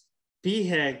purchase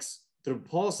PHEX through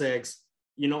PulseX,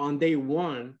 you know, on day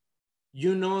one,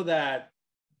 you know that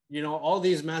you know, all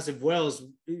these massive whales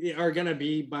are going to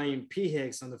be buying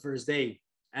PHEX on the first day.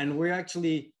 And we're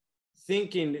actually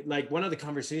thinking, like, one of the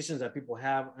conversations that people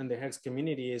have in the HEX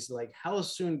community is like, how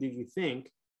soon do you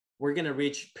think we're going to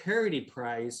reach parity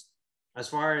price as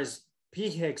far as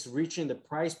PHEX reaching the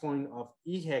price point of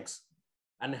EHEX,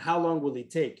 and how long will it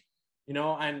take? You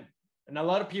know, and a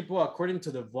lot of people, according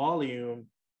to the volume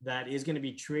that is going to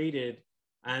be traded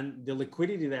and the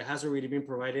liquidity that has already been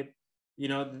provided, you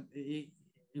know,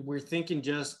 we're thinking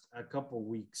just a couple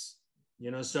weeks,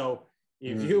 you know. So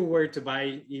if you were to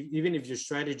buy, even if your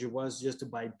strategy was just to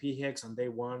buy PHEX on day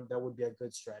one, that would be a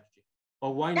good strategy.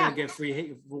 But why not get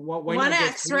free? Why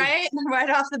 1x, right? Right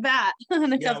off the bat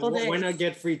in a couple days. Why not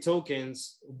get free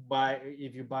tokens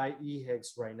if you buy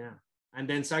EHEX right now, and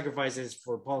then sacrifices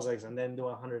for PulseX and then do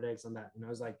 100x on that? You know,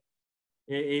 it's like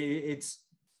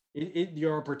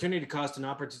your opportunity cost to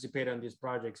not participate on these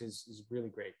projects is really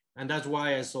great, and that's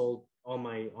why I sold all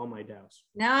my DAOs.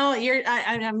 No,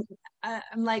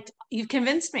 I'm like, you've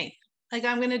convinced me. Like,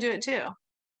 I'm gonna do it too.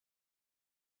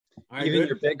 Even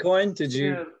your Bitcoin? Did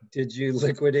you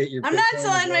liquidate your I'm Bitcoin? not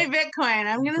selling my Bitcoin.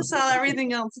 I'm gonna sell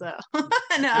everything else though.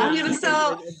 No, I'm gonna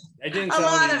sell a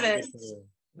lot of it.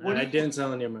 I didn't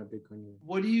sell any of my Bitcoin.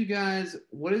 What do you guys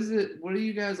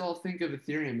all think of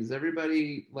Ethereum? Is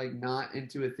everybody like not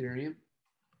into Ethereum?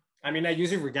 I mean, I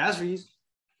use it for gas fees.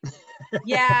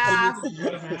 Yeah.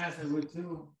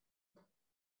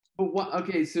 But what?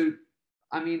 Okay, so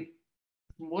I mean,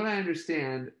 from what I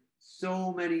understand,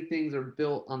 so many things are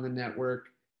built on the network.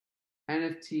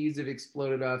 NFTs have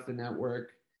exploded off the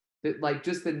network. That, like,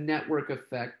 just the network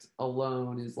effect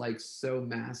alone is like so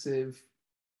massive.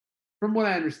 From what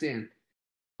I understand,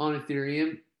 on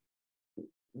Ethereum,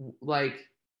 like,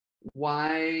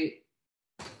 why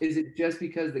is it just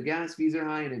because the gas fees are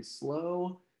high and it's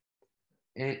slow?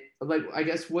 And like, I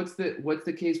guess what's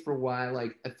the case for why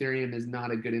like Ethereum is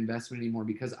not a good investment anymore?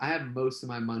 Because I have most of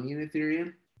my money in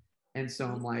Ethereum, and so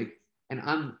I'm like,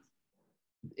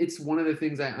 it's one of the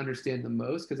things I understand the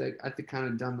most because I've kind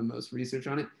of done the most research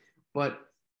on it. But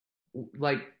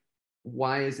like,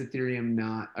 why is Ethereum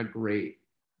not a great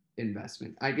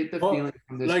investment? I get the feeling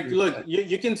from this. Like, look,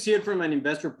 you can see it from an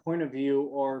investor point of view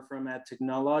or from a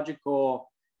technological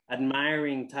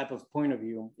admiring type of point of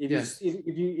view. If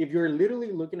you're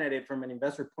literally looking at it from an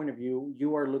investor point of view,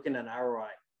 you are looking at ROI.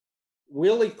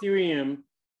 Will Ethereum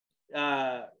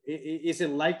is it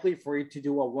likely for it to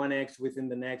do a 1x within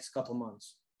the next couple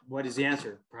months? What is the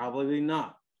answer? Probably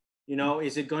not. You know,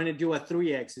 is it going to do a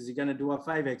 3x? Is it going to do a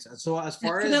 5x? So as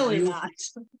far as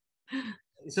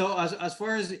as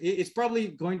far as it's probably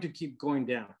going to keep going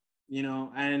down, you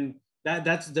know, and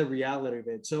that's the reality of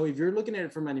it. So if you're looking at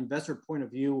it from an investor point of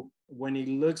view, when he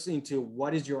looks into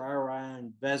what is your ROI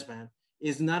investment,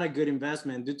 it's not a good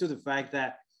investment due to the fact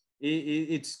that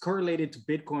it's correlated to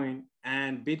Bitcoin,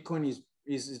 and Bitcoin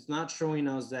is not showing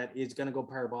us that it's going to go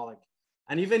parabolic.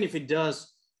 And even if it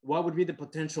does, what would be the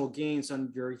potential gains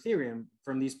on your Ethereum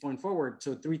from this point forward?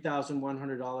 So $3,100,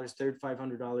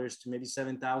 $3,500 to maybe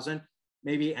 $7,000,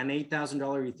 maybe an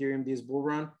 $8,000 Ethereum this bull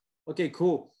run. Okay,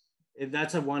 cool. If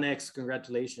that's a 1x,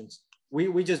 congratulations.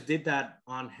 We just did that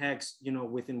on Hex, you know,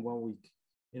 within 1 week,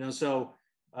 you know. So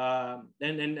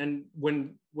and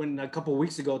when a couple of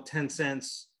weeks ago, 10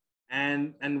 cents,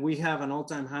 and we have an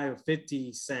all-time high of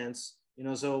 50 cents, you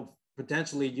know, so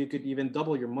potentially you could even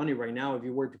double your money right now if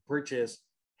you were to purchase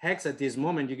Hex at this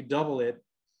moment. You could double it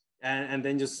and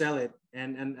then just sell it,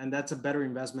 and that's a better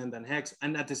investment than Hex,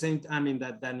 and at the same time, I mean,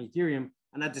 than Ethereum,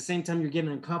 and at the same time you're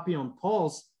getting a copy on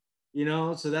Pulse, you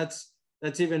know, so that's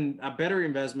even a better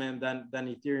investment than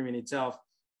Ethereum in itself.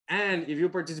 And if you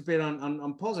participate on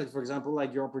PulseX, for example,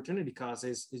 like, your opportunity cost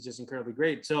is just incredibly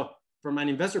great. So from an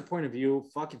investor point of view,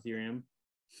 fuck Ethereum.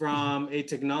 From a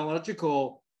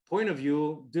technological point of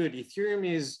view, dude, Ethereum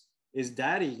is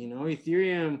daddy, you know.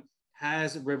 Ethereum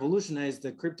has revolutionized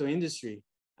the crypto industry,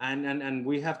 and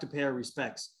we have to pay our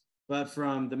respects. But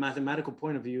from the mathematical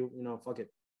point of view, you know, fuck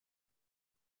it.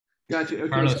 Gotcha. Okay,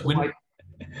 Carlos,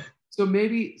 so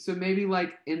maybe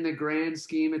like in the grand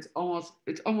scheme, it's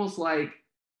almost like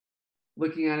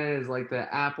looking at it as like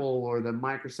the Apple or the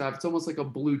Microsoft. It's almost like a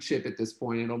blue chip at this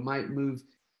point. It might move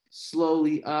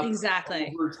slowly up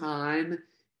over time,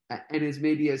 and is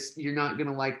maybe you're not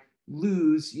gonna like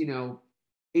lose, you know,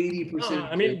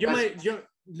 80%. I mean,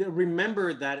 you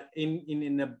remember that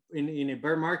in a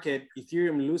bear market,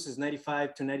 Ethereum loses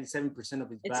 95 to 97% of its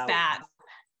value. It's bad.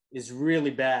 It's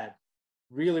really bad,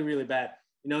 really, really bad.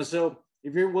 You know, so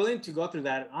if you're willing to go through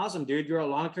that, awesome, dude. You're a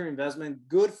long-term investment.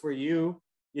 Good for you,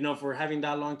 you know, for having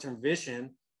that long-term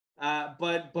vision.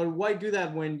 But why do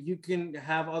that when you can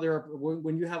have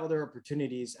when you have other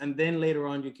opportunities, and then later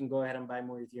on you can go ahead and buy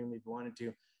more Ethereum if you wanted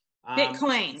to.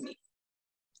 Bitcoin.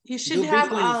 You should have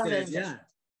Bitcoin all instead, of it. yeah.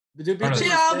 It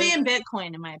should all be in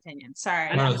Bitcoin, in my opinion. Sorry.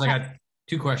 I got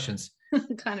 2 questions.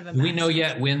 Kind of a Do we mess. know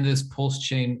yet when this pulse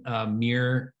chain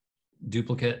mirror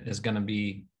duplicate is going to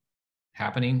be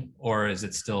happening, or is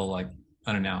it still like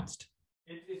unannounced?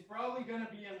 It's probably going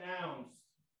to be announced.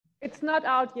 It's not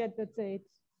out yet, the date.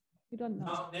 You don't know.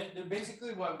 No, they're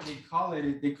basically what they call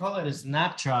it a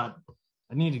snapshot.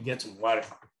 I need to get some water.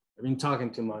 I've been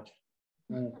talking too much.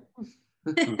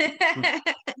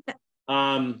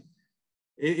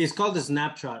 It's called the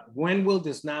snapshot. When will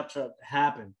the snapshot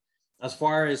happen? As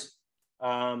far as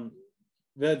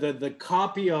the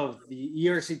copy of the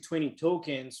ERC20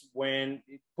 tokens, when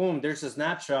boom, there's a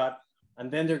snapshot,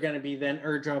 and then they're going to be then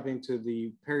airdrop into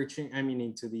the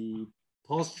into the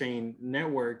Pulse chain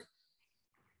network.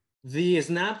 The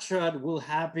snapshot will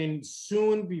happen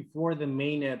soon before the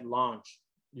mainnet launch.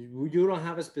 You don't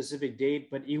have a specific date,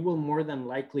 but it will more than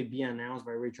likely be announced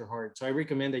by Richard Hart. So I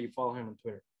recommend that you follow him on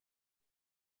Twitter.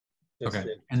 Okay.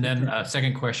 And then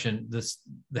second question,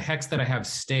 the hex that I have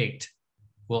staked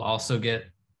will also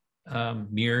get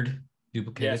mirrored,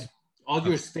 duplicated? Yes. All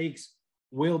your stakes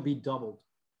will be doubled.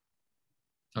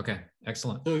 Okay,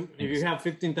 excellent. So if you have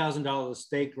 $15,000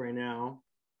 staked right now,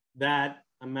 that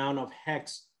amount of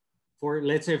hex for,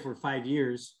 let's say for 5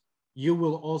 years, you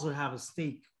will also have a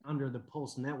stake under the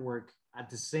Pulse network at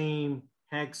the same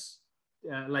hex,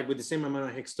 like with the same amount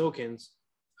of hex tokens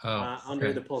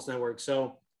under the Pulse network.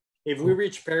 So if we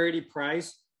reach parity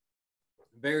price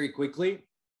very quickly,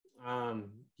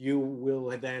 you will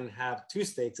then have 2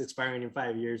 stakes expiring in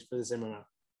 5 years for the same amount.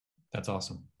 That's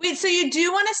awesome. Wait, so you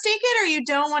do want to stake it or you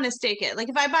don't want to stake it? Like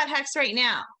if I bought Hex right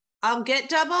now, I'll get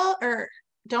double or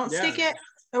don't stake it?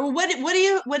 Or what do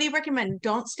you recommend?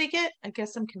 Don't stake it? I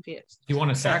guess I'm confused. If you want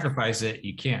to sacrifice it,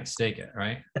 you can't stake it,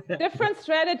 right? Different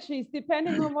strategies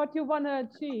depending on what you want to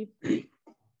achieve.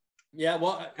 Yeah,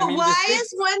 well, I mean, why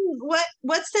is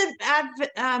what's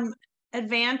the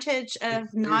advantage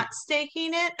of not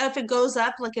staking it? If it goes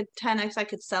up like a 10x, I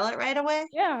could sell it right away.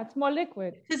 Yeah, it's more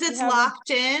liquid because it's locked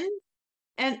in,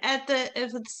 and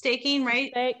if it's staking,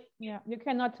 right? Yeah, you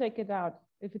cannot take it out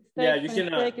if it's staked. Yeah, you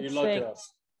cannot. You lock it up.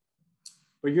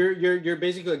 But you're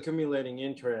basically accumulating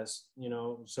interest, you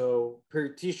know. So per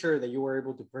t-shirt that you were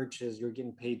able to purchase, you're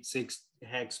getting paid 6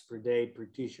 hex per day per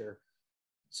t-shirt.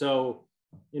 So,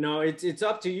 you know, it's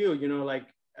up to you, you know, like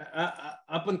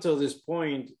up until this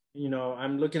point, you know,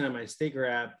 I'm looking at my staker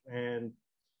app and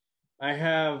I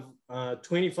have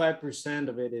 25%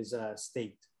 of it is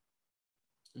staked,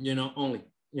 you know, only,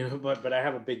 you know, but I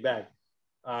have a big bag.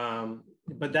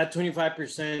 But that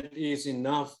 25% is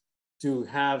enough to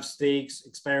have stakes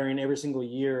expiring every single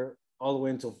year all the way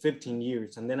until 15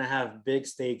 years. And then I have big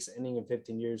stakes ending in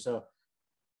 15 years. So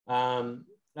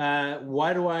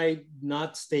why do I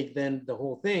not stake then the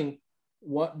whole thing?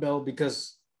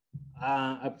 Because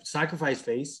a sacrifice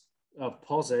phase of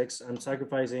PulseX, I'm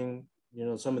sacrificing, you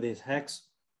know, some of these hex.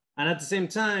 And at the same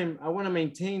time, I want to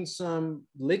maintain some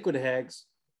liquid hex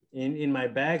in my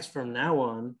bags from now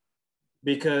on,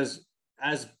 because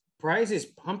as price is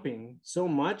pumping so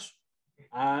much,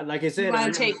 like I said, you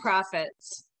want to take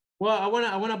profits. Well, I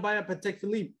want to buy a Patek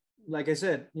Philippe, like I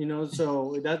said, you know,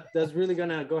 so that's really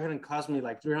gonna go ahead and cost me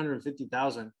like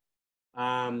 $350,000.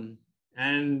 And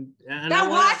that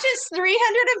watch is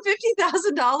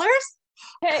 $350,000.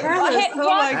 Hey, Carlos, oh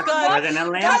my God,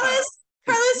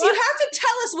 Carlos, you have to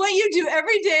tell us what you do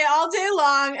every day, all day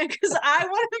long, because I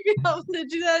want to be able to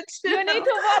do that too. You need to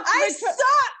watch. I suck.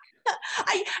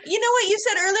 You know what you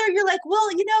said earlier? You're like,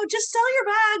 well, you know, just sell your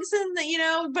bags and, you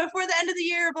know, before the end of the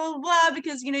year, blah, blah, blah,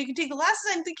 because, you know, you can take the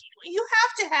losses. I'm thinking, you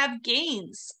have to have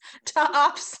gains to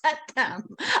offset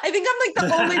them. I think I'm like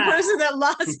the only person that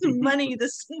lost money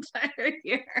this entire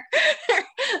year.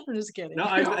 I'm just kidding. No,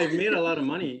 I've made a lot of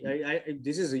money.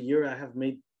 This is a year I have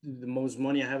made the most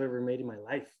money I have ever made in my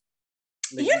life.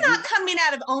 Like, you're not coming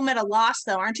out of OM at a loss,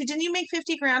 though, aren't you? Didn't you make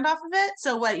 50 grand off of it?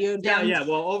 So what, you down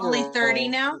well, overall, only 30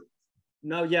 now?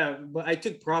 No, yeah, but I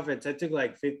took profits. I took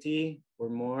like 50 or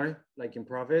more, like in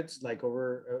profits, like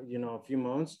over, you know, a few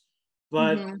months.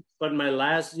 But but my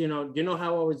last, you know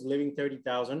how I was living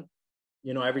 30,000,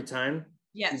 you know, every time.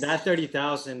 Yes. That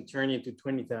 30,000 turned into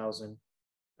 20,000,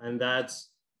 and that's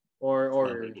or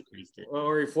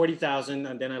 40,000,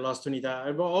 and then I lost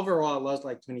 20,000. Overall, I lost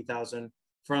like 20,000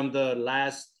 from the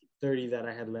last 30 that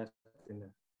I had left in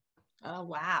there. Oh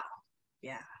wow!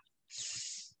 Yeah.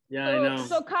 Yeah, I know.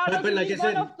 So Carlos, but like you I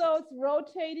said, one of those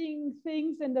rotating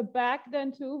things in the back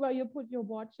then too, where you put your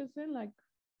watches in, like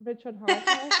Richard Hart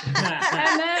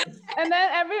has. and then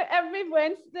every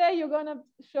Wednesday you're gonna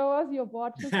show us your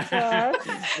watches first. I'll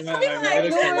be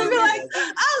like,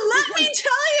 oh, let me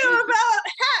tell you about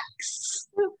Hex.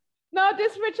 No,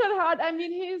 this Richard Hart, I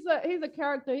mean, he's a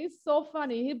character. He's so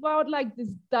funny. He bought like this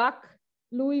duck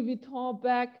Louis Vuitton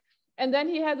bag, and then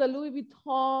he has a Louis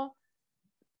Vuitton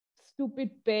stupid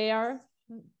bear,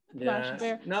 plush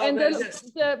bear, no, and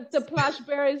the plush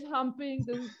bear is humping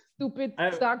the stupid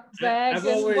duck bag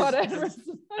whatever.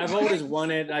 I've always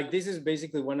wanted, like, this is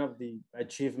basically one of the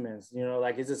achievements, you know,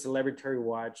 like it's a celebratory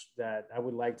watch that I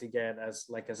would like to get as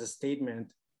a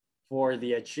statement for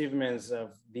the achievements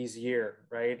of this year,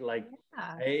 right? Like,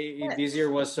 this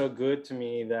year was so good to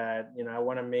me that, you know, I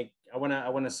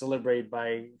want to celebrate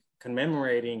by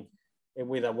commemorating it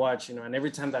with a watch, you know, and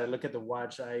every time that I look at the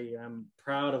watch, I am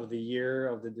proud of the year,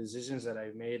 of the decisions that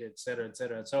I've made, et cetera, et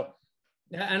cetera. So,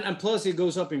 and plus it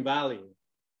goes up in value.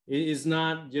 It's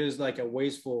not just like a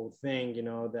wasteful thing, you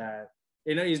know, that,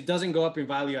 you know, it doesn't go up in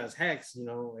value as Hex, you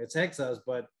know, it's Hexas,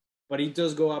 but it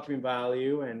does go up in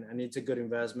value, and it's a good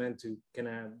investment to kind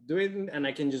of do it, and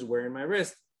I can just wear it in my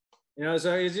wrist, you know.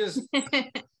 So it's just,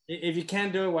 if you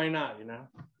can't do it, why not, you know?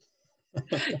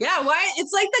 Yeah, why?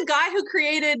 It's like the guy who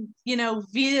created, you know,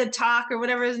 Vita Talk or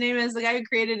whatever his name is, the guy who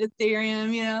created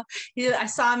Ethereum, you know. I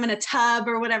saw him in a tub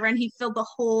or whatever, and he filled the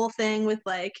whole thing with,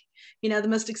 like, you know, the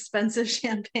most expensive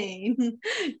champagne.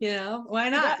 You know, why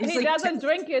not? He like, doesn't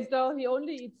drink it though. He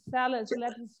only eats salads,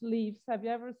 lettuce leaves. Have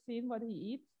you ever seen what he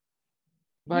eats?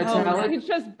 Vitalik? No, it's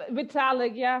just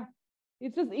Vitalik, yeah.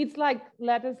 It just eats like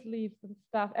lettuce leaves and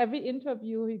stuff. Every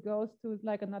interview he goes to is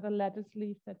like another lettuce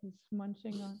leaf that he's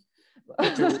munching on.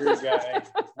 Such a weird guy.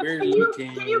 Weird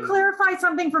looking. Can you clarify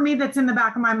something for me that's in the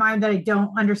back of my mind that I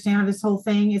don't understand of this whole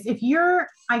thing? Is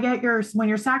when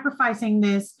you're sacrificing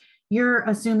this, you're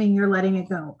assuming you're letting it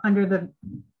go under the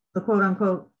quote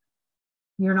unquote,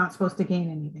 you're not supposed to gain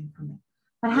anything from it.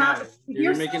 But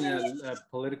you're making a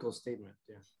political statement.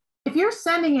 Yeah. If you're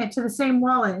sending it to the same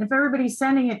wallet, if everybody's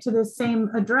sending it to the same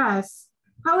address,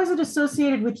 how is it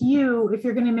associated with you if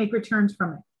you're going to make returns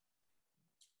from it?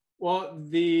 Well,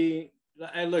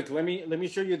 look, let me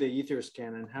show you the Ether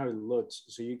scan and how it looks,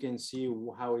 so you can see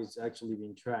how it's actually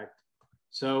being tracked.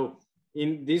 So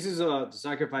this is a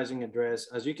sacrificing address.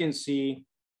 As you can see,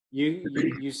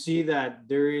 you see that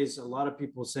there is a lot of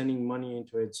people sending money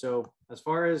into it. So as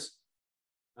far as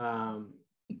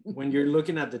when you're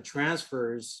looking at the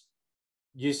transfers,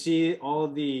 you see all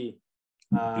the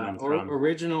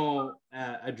original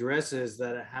addresses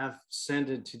that have sent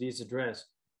it to this address.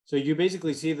 So you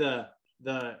basically see the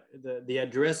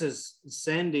addresses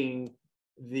sending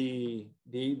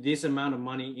this amount of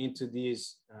money into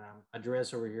this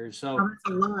address over here. So that's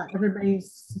a lot.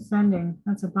 Everybody's sending.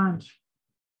 That's a bunch.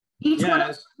 Each one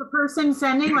of the person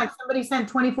sending, like somebody sent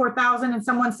 24,000 and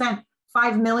someone sent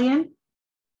 5 million.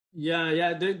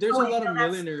 Yeah. There's a lot of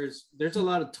millionaires. There's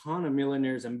a ton of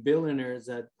millionaires and billionaires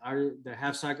that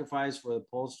have sacrificed for the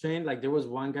Pulse chain. Like there was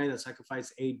one guy that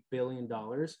sacrificed $8 billion.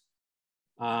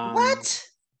 What?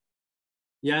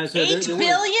 Yeah, so $8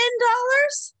 billion?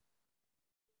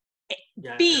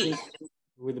 Yeah, B.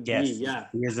 With a yes. B, yeah.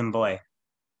 He is a boy.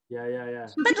 Yeah.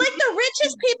 But like the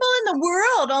richest people in the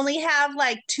world only have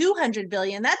like 200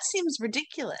 billion. That seems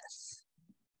ridiculous.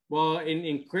 Well,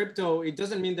 in crypto, it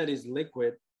doesn't mean that it's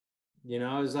liquid. You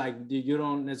know, it's like you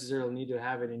don't necessarily need to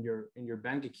have it in your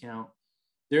bank account.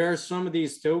 There are some of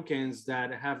these tokens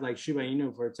that have, like Shiba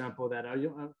Inu, for example, that are,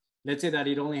 let's say that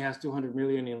it only has 200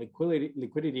 million in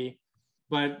liquidity,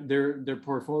 but their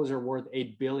portfolios are worth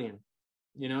 8 billion.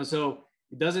 You know, so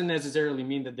it doesn't necessarily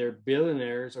mean that they're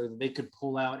billionaires or that they could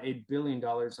pull out $8 billion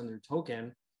on their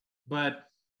token, but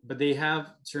they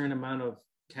have certain amount of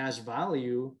cash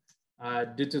value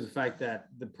due to the fact that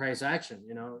the price action,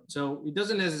 you know. So it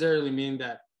doesn't necessarily mean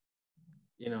that,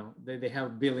 you know, they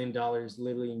have $1 billion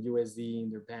literally in USD in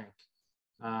their bank.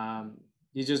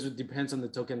 It just depends on the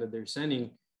token that they're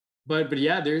sending. But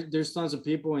yeah, there's tons of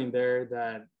people in there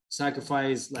that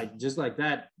sacrifice just like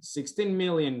that, $16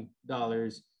 million.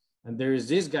 And there's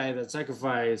this guy that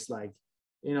sacrificed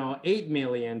 8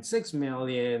 million, 6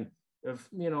 million,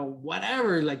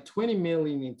 whatever, like 20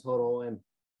 million in total. And,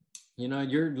 you know,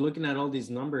 you're looking at all these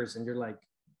numbers and you're like,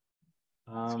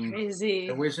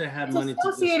 crazy. I wish I had it's money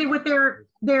associated with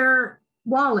their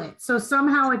wallet. So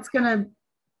somehow it's going to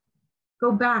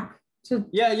go back to.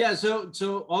 Yeah.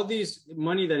 So all this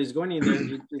money that is going in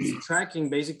there, it's tracking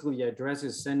basically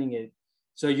addresses sending it.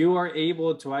 So you are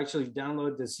able to actually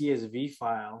download the CSV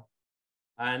file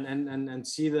and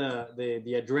see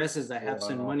the addresses that have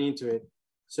sent money into it.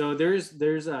 So there's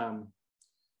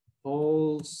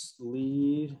Pulse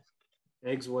Lead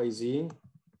XYZ.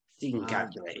 You can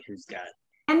calculate who's got it.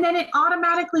 And then it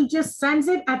automatically just sends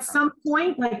it at some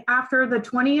point, like after the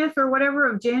 20th or whatever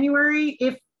of January,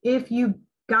 if you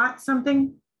got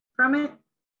something from it.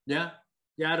 Yeah,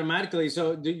 automatically.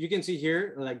 So you can see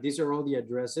here, like these are all the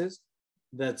addresses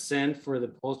that sent for the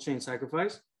pulse chain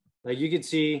sacrifice. Like you could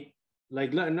see,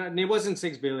 like it wasn't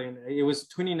 6 billion, it was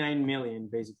 29 million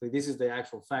basically. This is the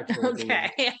actual factual Okay,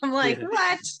 data. I'm like,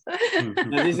 what?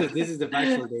 No, this is the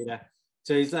factual data.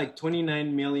 So it's like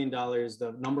 $29 million,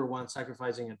 the number one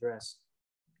sacrificing address.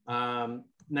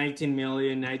 19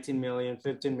 million,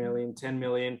 15 million, 10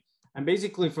 million. And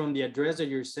basically from the address that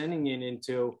you're sending it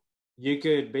into, you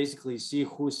could basically see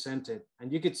who sent it.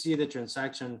 And you could see the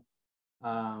transaction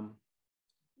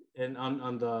and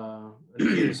on the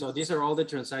here. So these are all the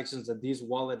transactions that this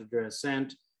wallet address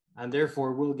sent, and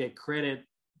therefore will get credit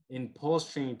in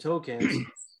pulse chain tokens.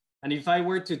 And if I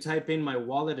were to type in my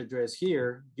wallet address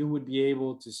here, you would be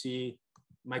able to see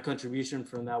my contribution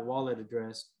from that wallet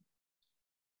address,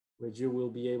 which you will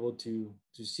be able to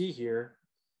see here.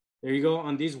 There you go.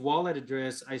 On this wallet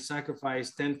address, I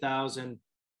sacrificed 10,000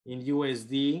 in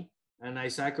USD, and I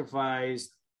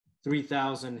sacrificed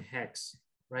 3,000 hex,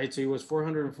 right? So it was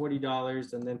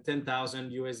 $440 and then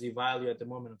 10,000 USD value at the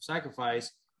moment of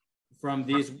sacrifice from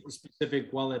this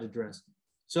specific wallet address.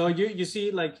 So you see,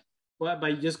 like,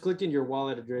 by just clicking your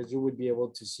wallet address, you would be able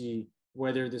to see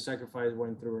whether the sacrifice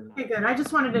went through or not. Okay, good. I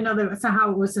just wanted to know that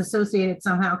somehow it was associated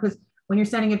somehow, because when you're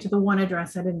sending it to the one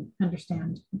address, I didn't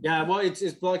understand. Yeah, well, it's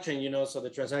blockchain, you know, so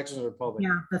the transactions are public.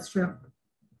 Yeah, that's true.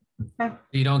 Okay.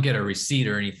 You don't get a receipt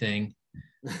or anything.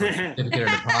 Certificate or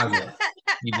deposit.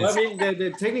 You just... Well, I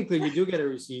mean, technically, you do get a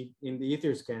receipt in the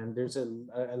Etherscan. There's a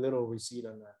little receipt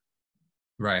on that.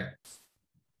 Right.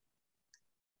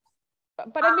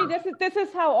 But I mean, this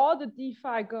is how all the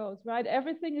DeFi goes, right?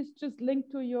 Everything is just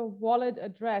linked to your wallet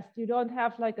address. You don't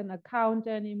have like an account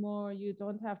anymore. You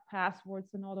don't have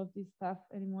passwords and all of this stuff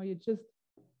anymore. You just,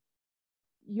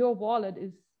 your wallet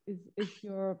is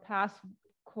your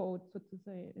passcode, so to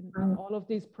say, in all of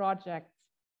these projects.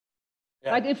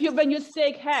 Yeah. Like when you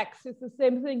stake Hex, it's the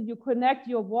same thing. You connect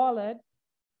your wallet,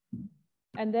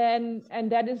 and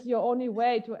that is your only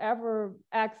way to ever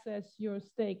access your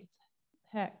staked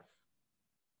Hex.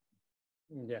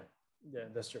 Yeah,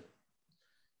 that's true.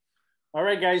 All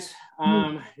right, guys.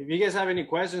 If you guys have any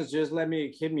questions, just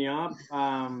hit me up.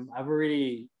 I've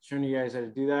already shown you guys how to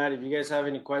do that. If you guys have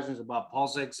any questions about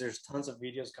PulseX, there's tons of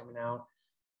videos coming out.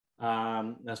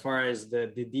 As far as the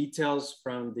details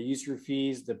from the user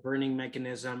fees, the burning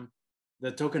mechanism,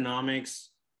 the tokenomics,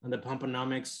 and the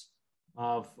pumponomics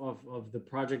of the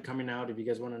project coming out. If you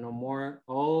guys want to know more,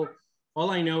 all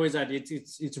I know is that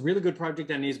it's a really good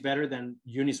project and it's better than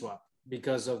Uniswap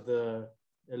because of the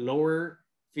lower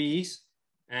fees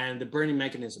and the burning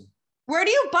mechanism. Where do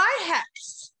you buy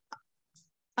Hex?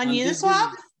 On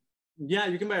Uniswap? Yeah,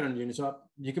 you can buy it on Uniswap.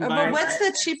 You can buy. But what's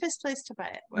the cheapest place to buy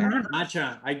it? Where?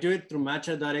 Matcha. I do it through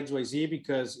matcha.xyz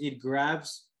because it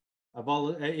grabs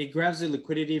the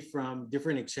liquidity from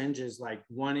different exchanges like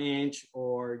 1inch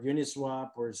or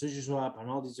Uniswap or SushiSwap and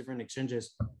all these different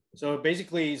exchanges. So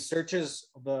basically, it searches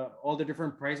all the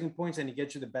different pricing points and it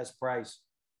gets you the best price.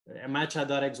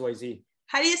 Matcha.xyz.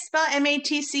 How do you spell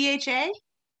MATCHA?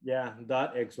 Yeah,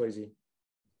 .xyz.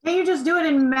 Can you just do it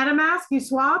in MetaMask? You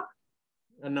swap?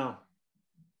 No.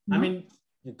 I mean,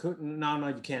 you could. No,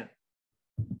 you can't.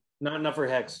 Not for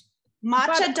Hex.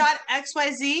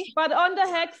 Matcha.xyz. But on the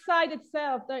Hex site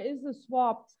itself, there is a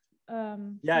swap.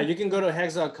 Yeah, you can go to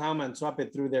hex.com and swap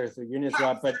it through there through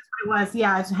Uniswap. But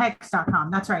it's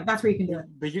hex.com. That's right. That's where you can do it.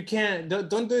 But you can't.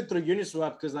 Don't do it through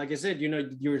Uniswap because, like I said,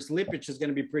 your slippage is going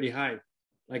to be pretty high.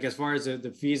 Like as far as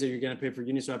the fees that you're going to pay for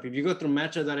Uniswap, if you go through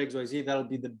matcha.xyz, that'll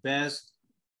be the best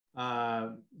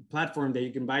platform that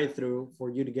you can buy through for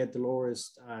you to get the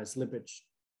lowest slippage.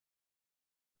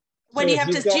 What do you have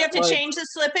to? Do you have to change the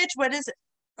slippage? What is it?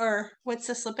 Or what's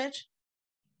the slippage?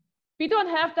 We don't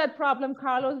have that problem,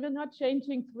 Carlos. We're not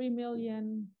changing 3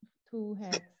 million to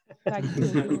Hex. Like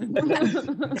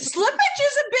slippage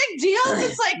is a big deal.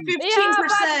 It's like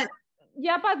 15%.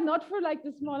 Yeah, but not for like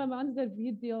the small amounts that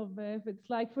we deal with. It's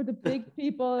like for the big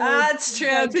people. That's true.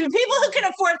 Like, people who can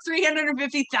afford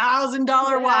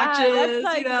 $350,000 watches,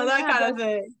 like, that kind of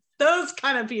thing. Those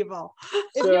kind of people.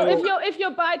 If you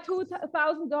buy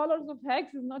 $2,000 of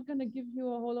Hex, it's not going to give you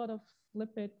a whole lot of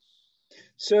slippage.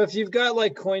 So if you've got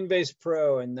like Coinbase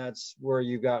Pro and that's where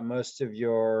you got most of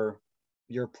your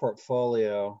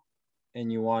portfolio,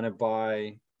 and you want to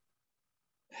buy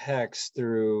Hex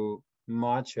through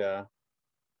Matcha,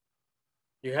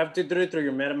 you have to do it through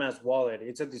your MetaMask wallet.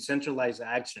 It's a decentralized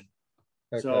action.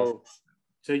 Okay.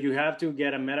 So you have to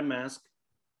get a MetaMask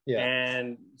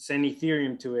and send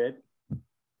Ethereum to it.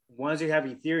 Once you have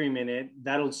Ethereum in it,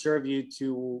 that'll serve you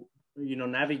to,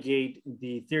 navigate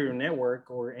the Ethereum network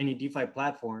or any DeFi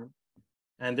platform.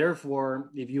 And therefore,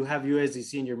 if you have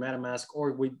USDC in your MetaMask,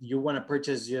 or you want to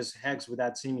purchase just Hex with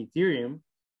that same Ethereum,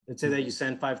 let's say that you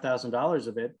send $5,000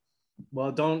 of it.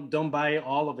 Well, don't buy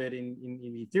all of it in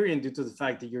Ethereum, due to the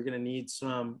fact that you're going to need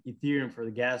some Ethereum for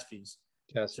the gas fees.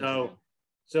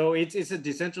 So it's a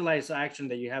decentralized action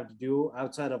that you have to do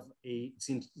outside of a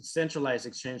centralized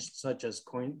exchange such as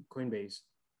Coinbase.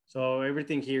 So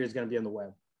everything here is going to be on the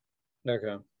web.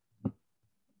 Okay.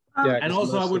 And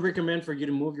also, I would recommend for you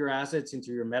to move your assets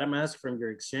into your MetaMask from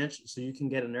your exchange, so you can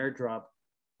get an airdrop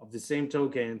of the same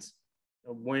tokens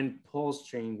when Pulse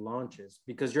Chain launches,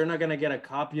 because you're not going to get a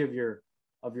copy of your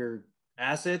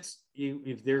assets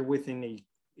if they're within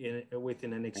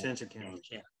an exchange account.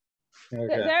 Okay.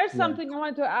 There's something I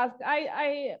wanted to ask.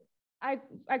 I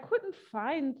couldn't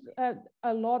find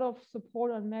a lot of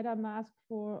support on MetaMask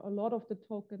for a lot of the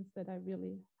tokens that I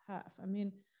really have. I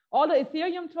mean, all the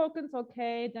Ethereum tokens,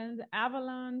 okay, then the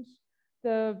Avalanche,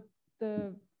 the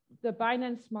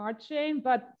Binance Smart Chain,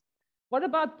 but what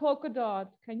about Polkadot?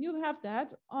 Can you have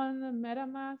that on the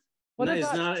MetaMask?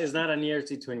 It's not an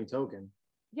ERC20 token.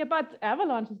 Yeah, but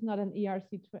Avalanche is not an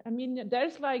ERC20. I mean,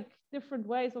 there's like different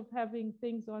ways of having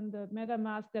things on the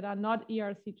MetaMask that are not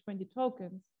ERC20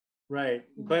 tokens. Right,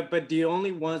 but the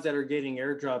only ones that are getting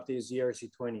airdropped is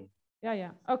ERC20.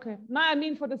 Yeah, okay. No, I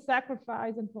mean for the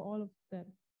sacrifice and for all of that.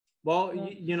 Well,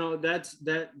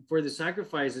 that for the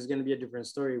sacrifice is going to be a different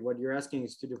story. What you're asking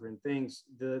is two different things.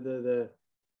 The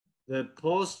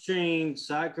Pulse Chain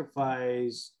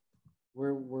sacrifice,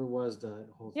 where was the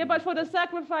whole thing? Yeah, but for the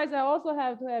sacrifice, I also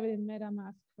have to have it in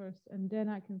MetaMask first, and then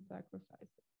I can sacrifice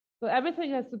it. So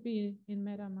everything has to be in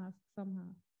MetaMask somehow.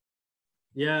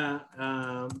 Yeah,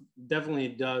 definitely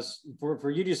it does.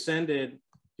 For you to send it,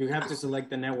 you have to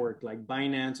select the network like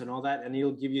Binance and all that, and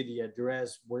it'll give you the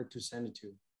address where to send it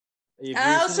to.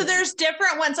 So there's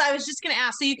different ones. I was just going to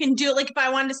ask. So you can do it like if I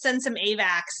wanted to send some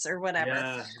AVAX or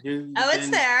whatever. Yeah, it's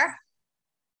there.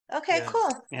 Okay,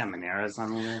 cool. Yeah, Monera's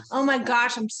on there. Oh my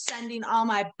gosh, I'm sending all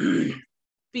my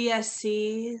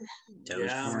BSC.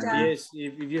 Yeah,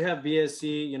 if you have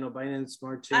BSC, Binance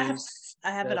Smart Chain.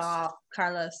 I have it all,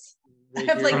 Carlos. I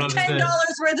have like $10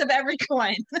 worth of every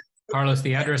coin. Carlos,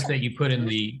 the address that you put in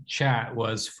the chat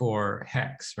was for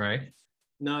Hex, right?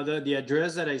 No, the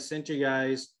address that I sent you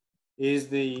guys is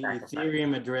the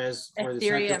Ethereum address for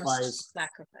the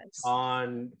sacrifice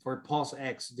for Pulse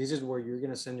X. This is where you're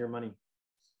gonna send your money.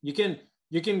 You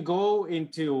can go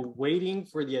into waiting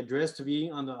for the address to be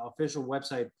on the official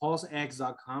website.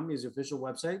 PulseX.com is the official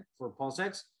website for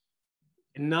PulseX.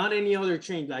 And not any other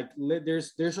chain. Like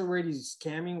there's already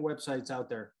scamming websites out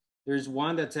there. There's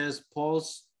one that says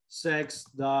PulseX.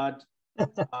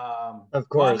 Of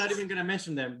course. Well, I'm not even gonna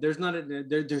mention them. There's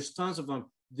tons of them.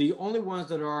 The only ones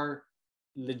that are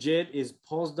legit is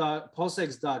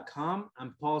pulsex.com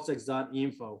and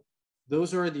pulsex.info.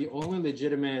 Those are the only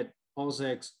legitimate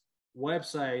PulseX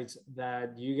websites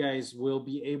that you guys will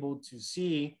be able to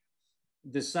see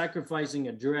the sacrificing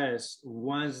address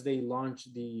once they launch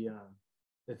the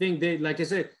thing. They, like I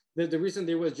said, the reason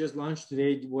they was just launched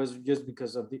today was just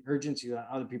because of the urgency that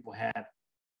other people had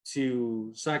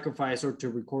to sacrifice or to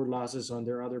record losses on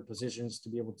their other positions to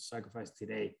be able to sacrifice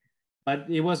today. But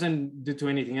it wasn't due to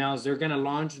anything else. They're going to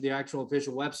launch the actual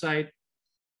official website.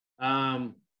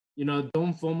 Don't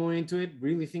FOMO into it.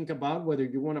 Really think about whether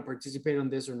you want to participate on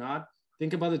this or not.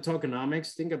 Think about the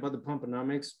tokenomics. Think about the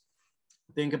pumponomics.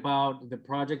 Think about the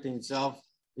project in itself,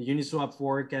 the Uniswap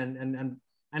fork, and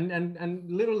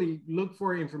literally look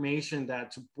for information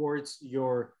that supports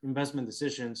your investment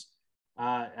decisions,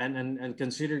 and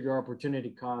consider your opportunity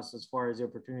cost as far as the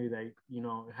opportunity that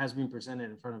has been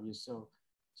presented in front of you. So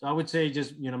I would say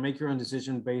just make your own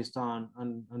decision based on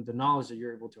the knowledge that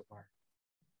you're able to acquire.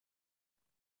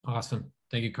 Awesome.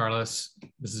 Thank you, Carlos.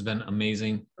 This has been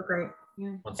amazing. Great.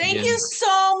 Yeah. Thank you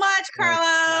so much, Carlos.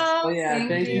 Oh yeah,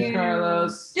 thank you,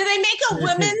 Carlos. Do they make a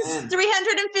women's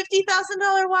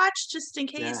 $350,000 watch just in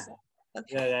case? Yeah.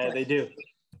 Okay. Yeah, they do.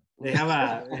 They have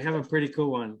a pretty cool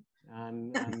one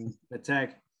on the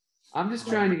tech. I'm just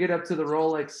trying to get up to the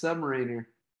Rolex Submariner.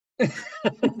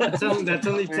 That's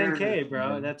only 10K,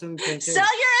 bro. That's only 10K. Sell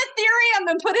your Ethereum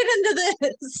and put it into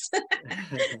this.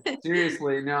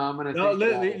 Seriously, no, I'm gonna.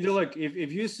 Look,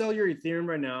 if you sell your Ethereum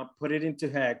right now, put it into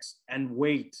Hex and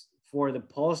wait for the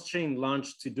Pulse Chain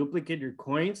launch to duplicate your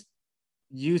coins.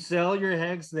 You sell your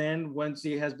Hex then once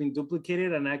it has been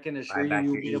duplicated, and I can assure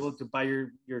you'll be able to buy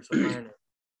your Submariner.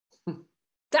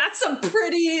 That's a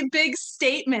pretty big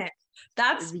statement.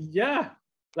 Yeah.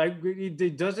 Like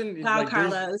it doesn't. Wow, like,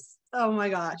 Carlos. Oh my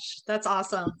gosh, that's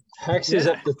awesome. Hex is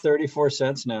up to 34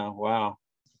 cents now. Wow,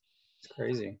 it's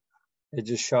crazy. It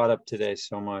just shot up today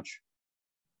so much.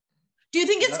 Do you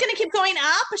think it's going to keep going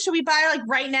up? Should we buy like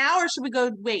right now, or should we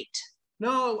go wait?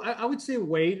 No, I would say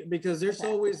wait, because there's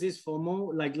always this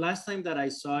FOMO. Like last time that I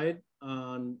saw it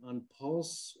on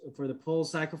Pulse, for the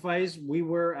Pulse sacrifice, we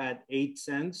were at 8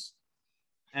 cents,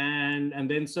 and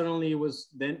then suddenly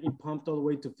it pumped all the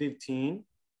way to 15,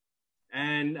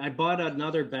 and I bought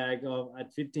another bag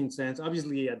at 15 cents.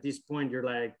 Obviously, at this point, you're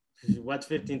like, what's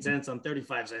 15 cents on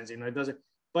 35 cents? You know, it doesn't.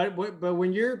 But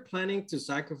when you're planning to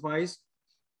sacrifice,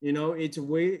 you know,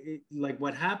 like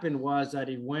what happened was that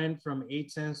it went from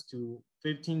 8 cents to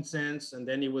 15 cents, and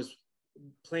then it was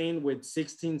playing with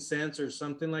 16 cents or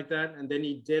something like that, and then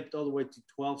it dipped all the way to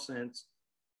 12 cents,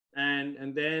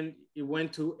 and then it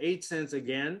went to 8 cents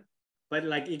again, but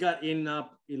like it got you know,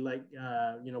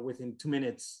 within 2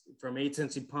 minutes from 8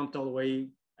 cents it pumped all the way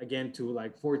again to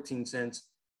like 14 cents.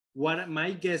 What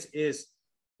my guess is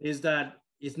that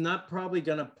it's not probably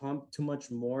going to pump too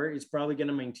much more. It's probably going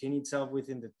to maintain itself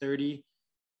within the 30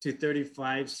 to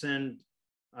 35 cent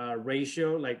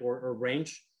ratio, like or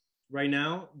range right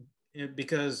now,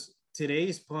 because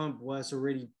today's pump was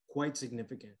already quite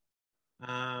significant.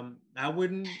 I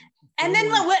wouldn't. And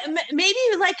then maybe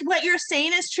like what you're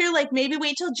saying is true. Like maybe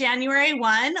wait till January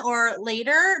 1 or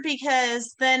later,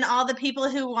 because then all the people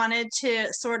who wanted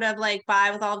to sort of like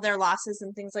buy with all of their losses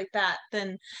and things like that,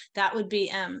 then that would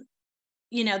be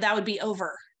you know, that would be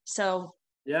over. So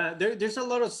yeah, there's a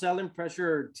lot of selling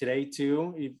pressure today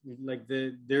too.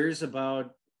 There's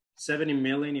about 70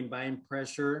 million in buying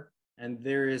pressure, and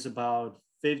there is about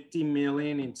 50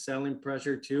 million in selling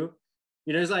pressure too.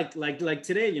 You know, it's like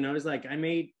today, you know, it's like I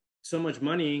made so much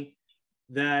money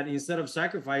that instead of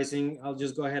sacrificing, I'll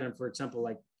just go ahead and, for example,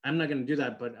 like I'm not going to do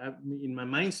that, but in my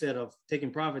mindset of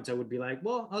taking profits, I would be like,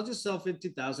 well, I'll just sell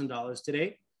 $50,000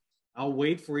 today. I'll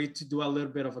wait for it to do a little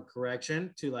bit of a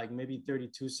correction to like maybe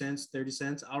 32 cents, 30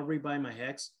 cents. I'll rebuy my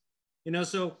hex, you know.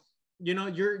 So, you know,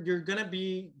 you're going to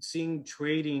be seeing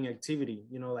trading activity,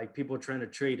 you know, like people trying to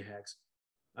trade hex.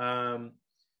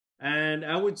 And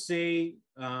I would say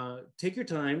take your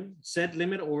time, set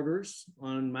limit orders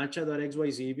on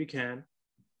matcha.xyz if you can,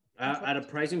 at a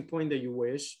pricing point that you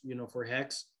wish, you know, for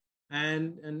hex,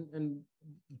 and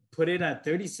put it at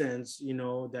 30 cents, you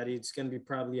know, that it's going to be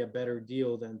probably a better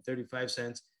deal than 35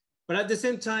 cents. But at the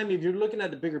same time, if you're looking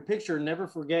at the bigger picture, never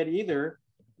forget either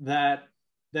that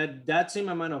same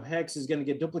amount of hex is going to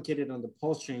get duplicated on the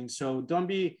Pulse chain. So don't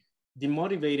be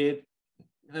unmotivated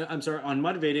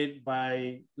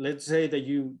by, let's say that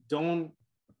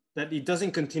it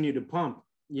doesn't continue to pump,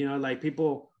 you know, like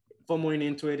people FOMOing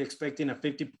into it, expecting a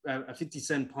 50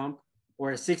 cent pump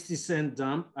or a 60 cent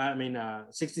dump.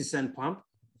 60 cent pump,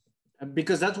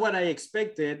 because that's what I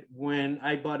expected when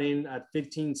I bought in at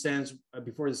 15 cents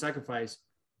before the sacrifice.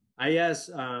 I asked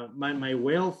my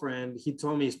whale friend, he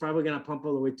told me it's probably going to pump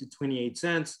all the way to 28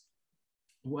 cents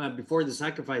before the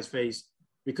sacrifice phase,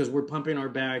 because we're pumping our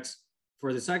bags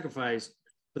for the sacrifice.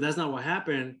 But that's not what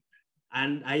happened.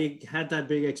 And I had that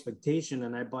big expectation,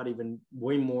 and I bought even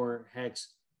way more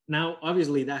hex. Now,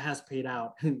 obviously, that has paid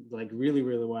out like really,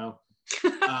 really well.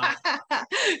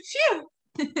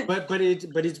 but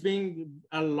it's being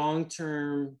a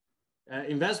long-term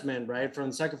investment, right? From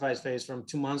the sacrifice phase from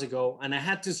 2 months ago, and I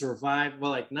had to survive.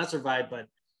 Well, like not survive, but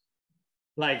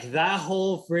like that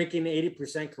whole freaking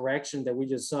 80% correction that we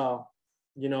just saw,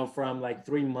 you know, from like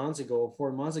 3 months ago,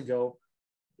 4 months ago.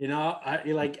 You know,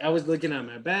 I was looking at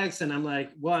my bags, and I'm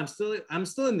like, well, I'm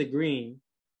still in the green,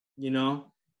 you know.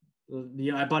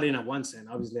 I bought in at 1 cent.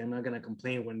 Obviously, I'm not gonna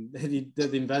complain when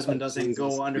the investment doesn't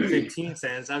go under 15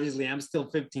 cents. Obviously, I'm still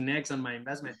 15x on my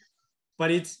investment,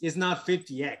 but it's not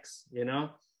 50x. You know,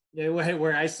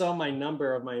 where I saw my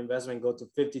number of my investment go to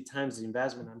 50 times the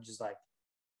investment, I'm just like,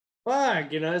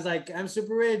 fuck. You know, it's like I'm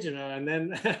super rich. You know, and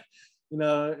then you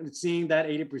know, seeing that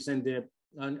 80% dip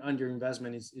on your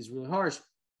investment is really harsh.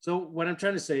 So what I'm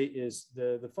trying to say is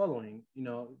the following. You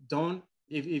know, don't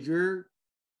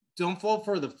fall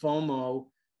for the FOMO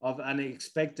of an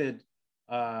unexpected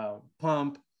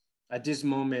pump at this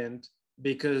moment,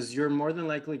 because you're more than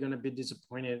likely going to be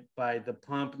disappointed by the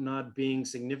pump not being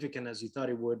significant as you thought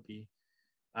it would be,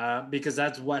 because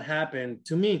that's what happened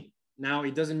to me. Now,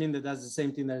 it doesn't mean that that's the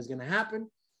same thing that is going to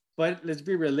happen, but let's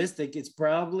be realistic. It's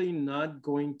probably not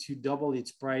going to double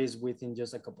its price within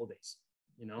just a couple of days.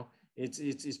 You know,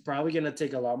 it's probably going to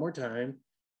take a lot more time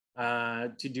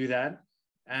to do that.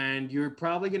 And you're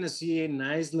probably going to see a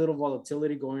nice little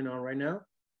volatility going on right now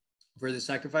for the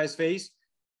sacrifice phase.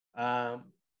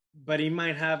 but it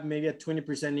might have maybe a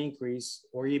 20% increase,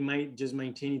 or it might just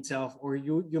maintain itself, or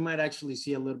you might actually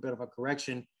see a little bit of a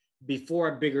correction before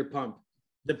a bigger pump.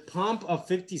 The pump of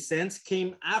 50 cents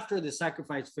came after the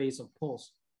sacrifice phase of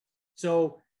Pulse.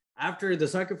 So after the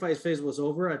sacrifice phase was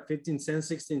over at 15 cents,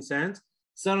 16 cents,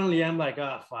 suddenly I'm like,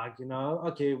 oh, fuck, you know,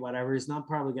 okay, whatever, it's not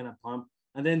probably gonna pump.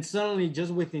 And then suddenly,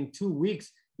 just within 2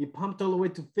 weeks, it pumped all the way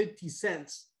to 50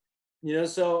 cents. You know,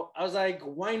 so I was like,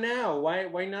 why now?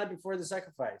 Why not before the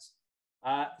sacrifice?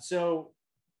 So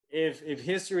if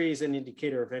history is an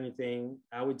indicator of anything,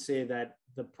 I would say that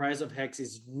the price of Hex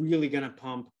is really gonna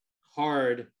pump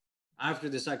hard after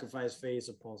the sacrifice phase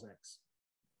of Pulse X.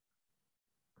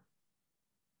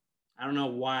 I don't know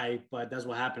why, but that's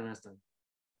what happened last time.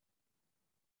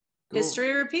 Cool.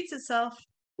 History repeats itself.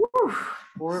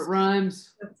 Or it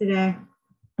rhymes. Today.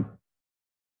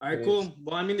 All right, cool.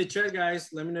 Well, I'm in the chat, guys.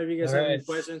 Let me know if you guys have any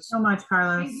questions. So much,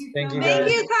 Carlos. Thank you, Thank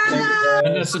guys. you, Carlos.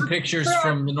 Send us some pictures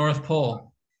from the North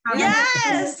Pole.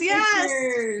 Yes.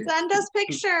 Send us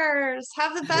pictures.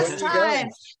 Have the best time.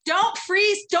 Don't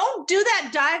freeze. Don't do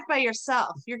that dive by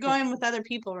yourself. You're going with other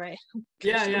people, right?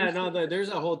 Yeah. No, there's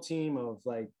a whole team of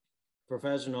like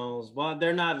professionals. Well,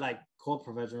 they're not like cold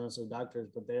professionals or doctors,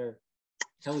 but they're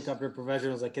helicopter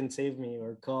professionals that can save me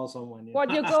or call someone. What,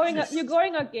 you're going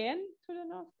again to the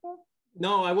North Pole?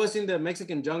 No, I was in the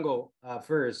Mexican jungle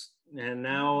first, and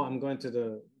now I'm going to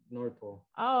the North Pole.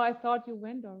 Oh, I thought you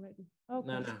went already. Okay.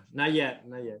 No, not yet.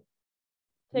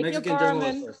 Take Mexican your jungle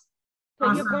Garmin. first.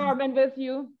 Take your Garmin with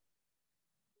you.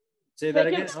 Say that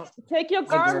again. Take your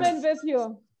Garmin with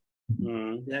you.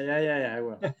 Yeah, I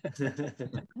will.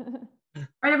 All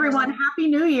right, everyone. Happy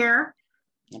New Year.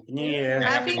 Happy New Year.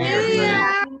 Happy New Year.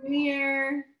 Happy New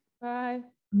Year. Bye.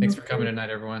 Thanks for coming tonight,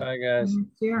 everyone. Bye, guys.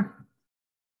 Next year.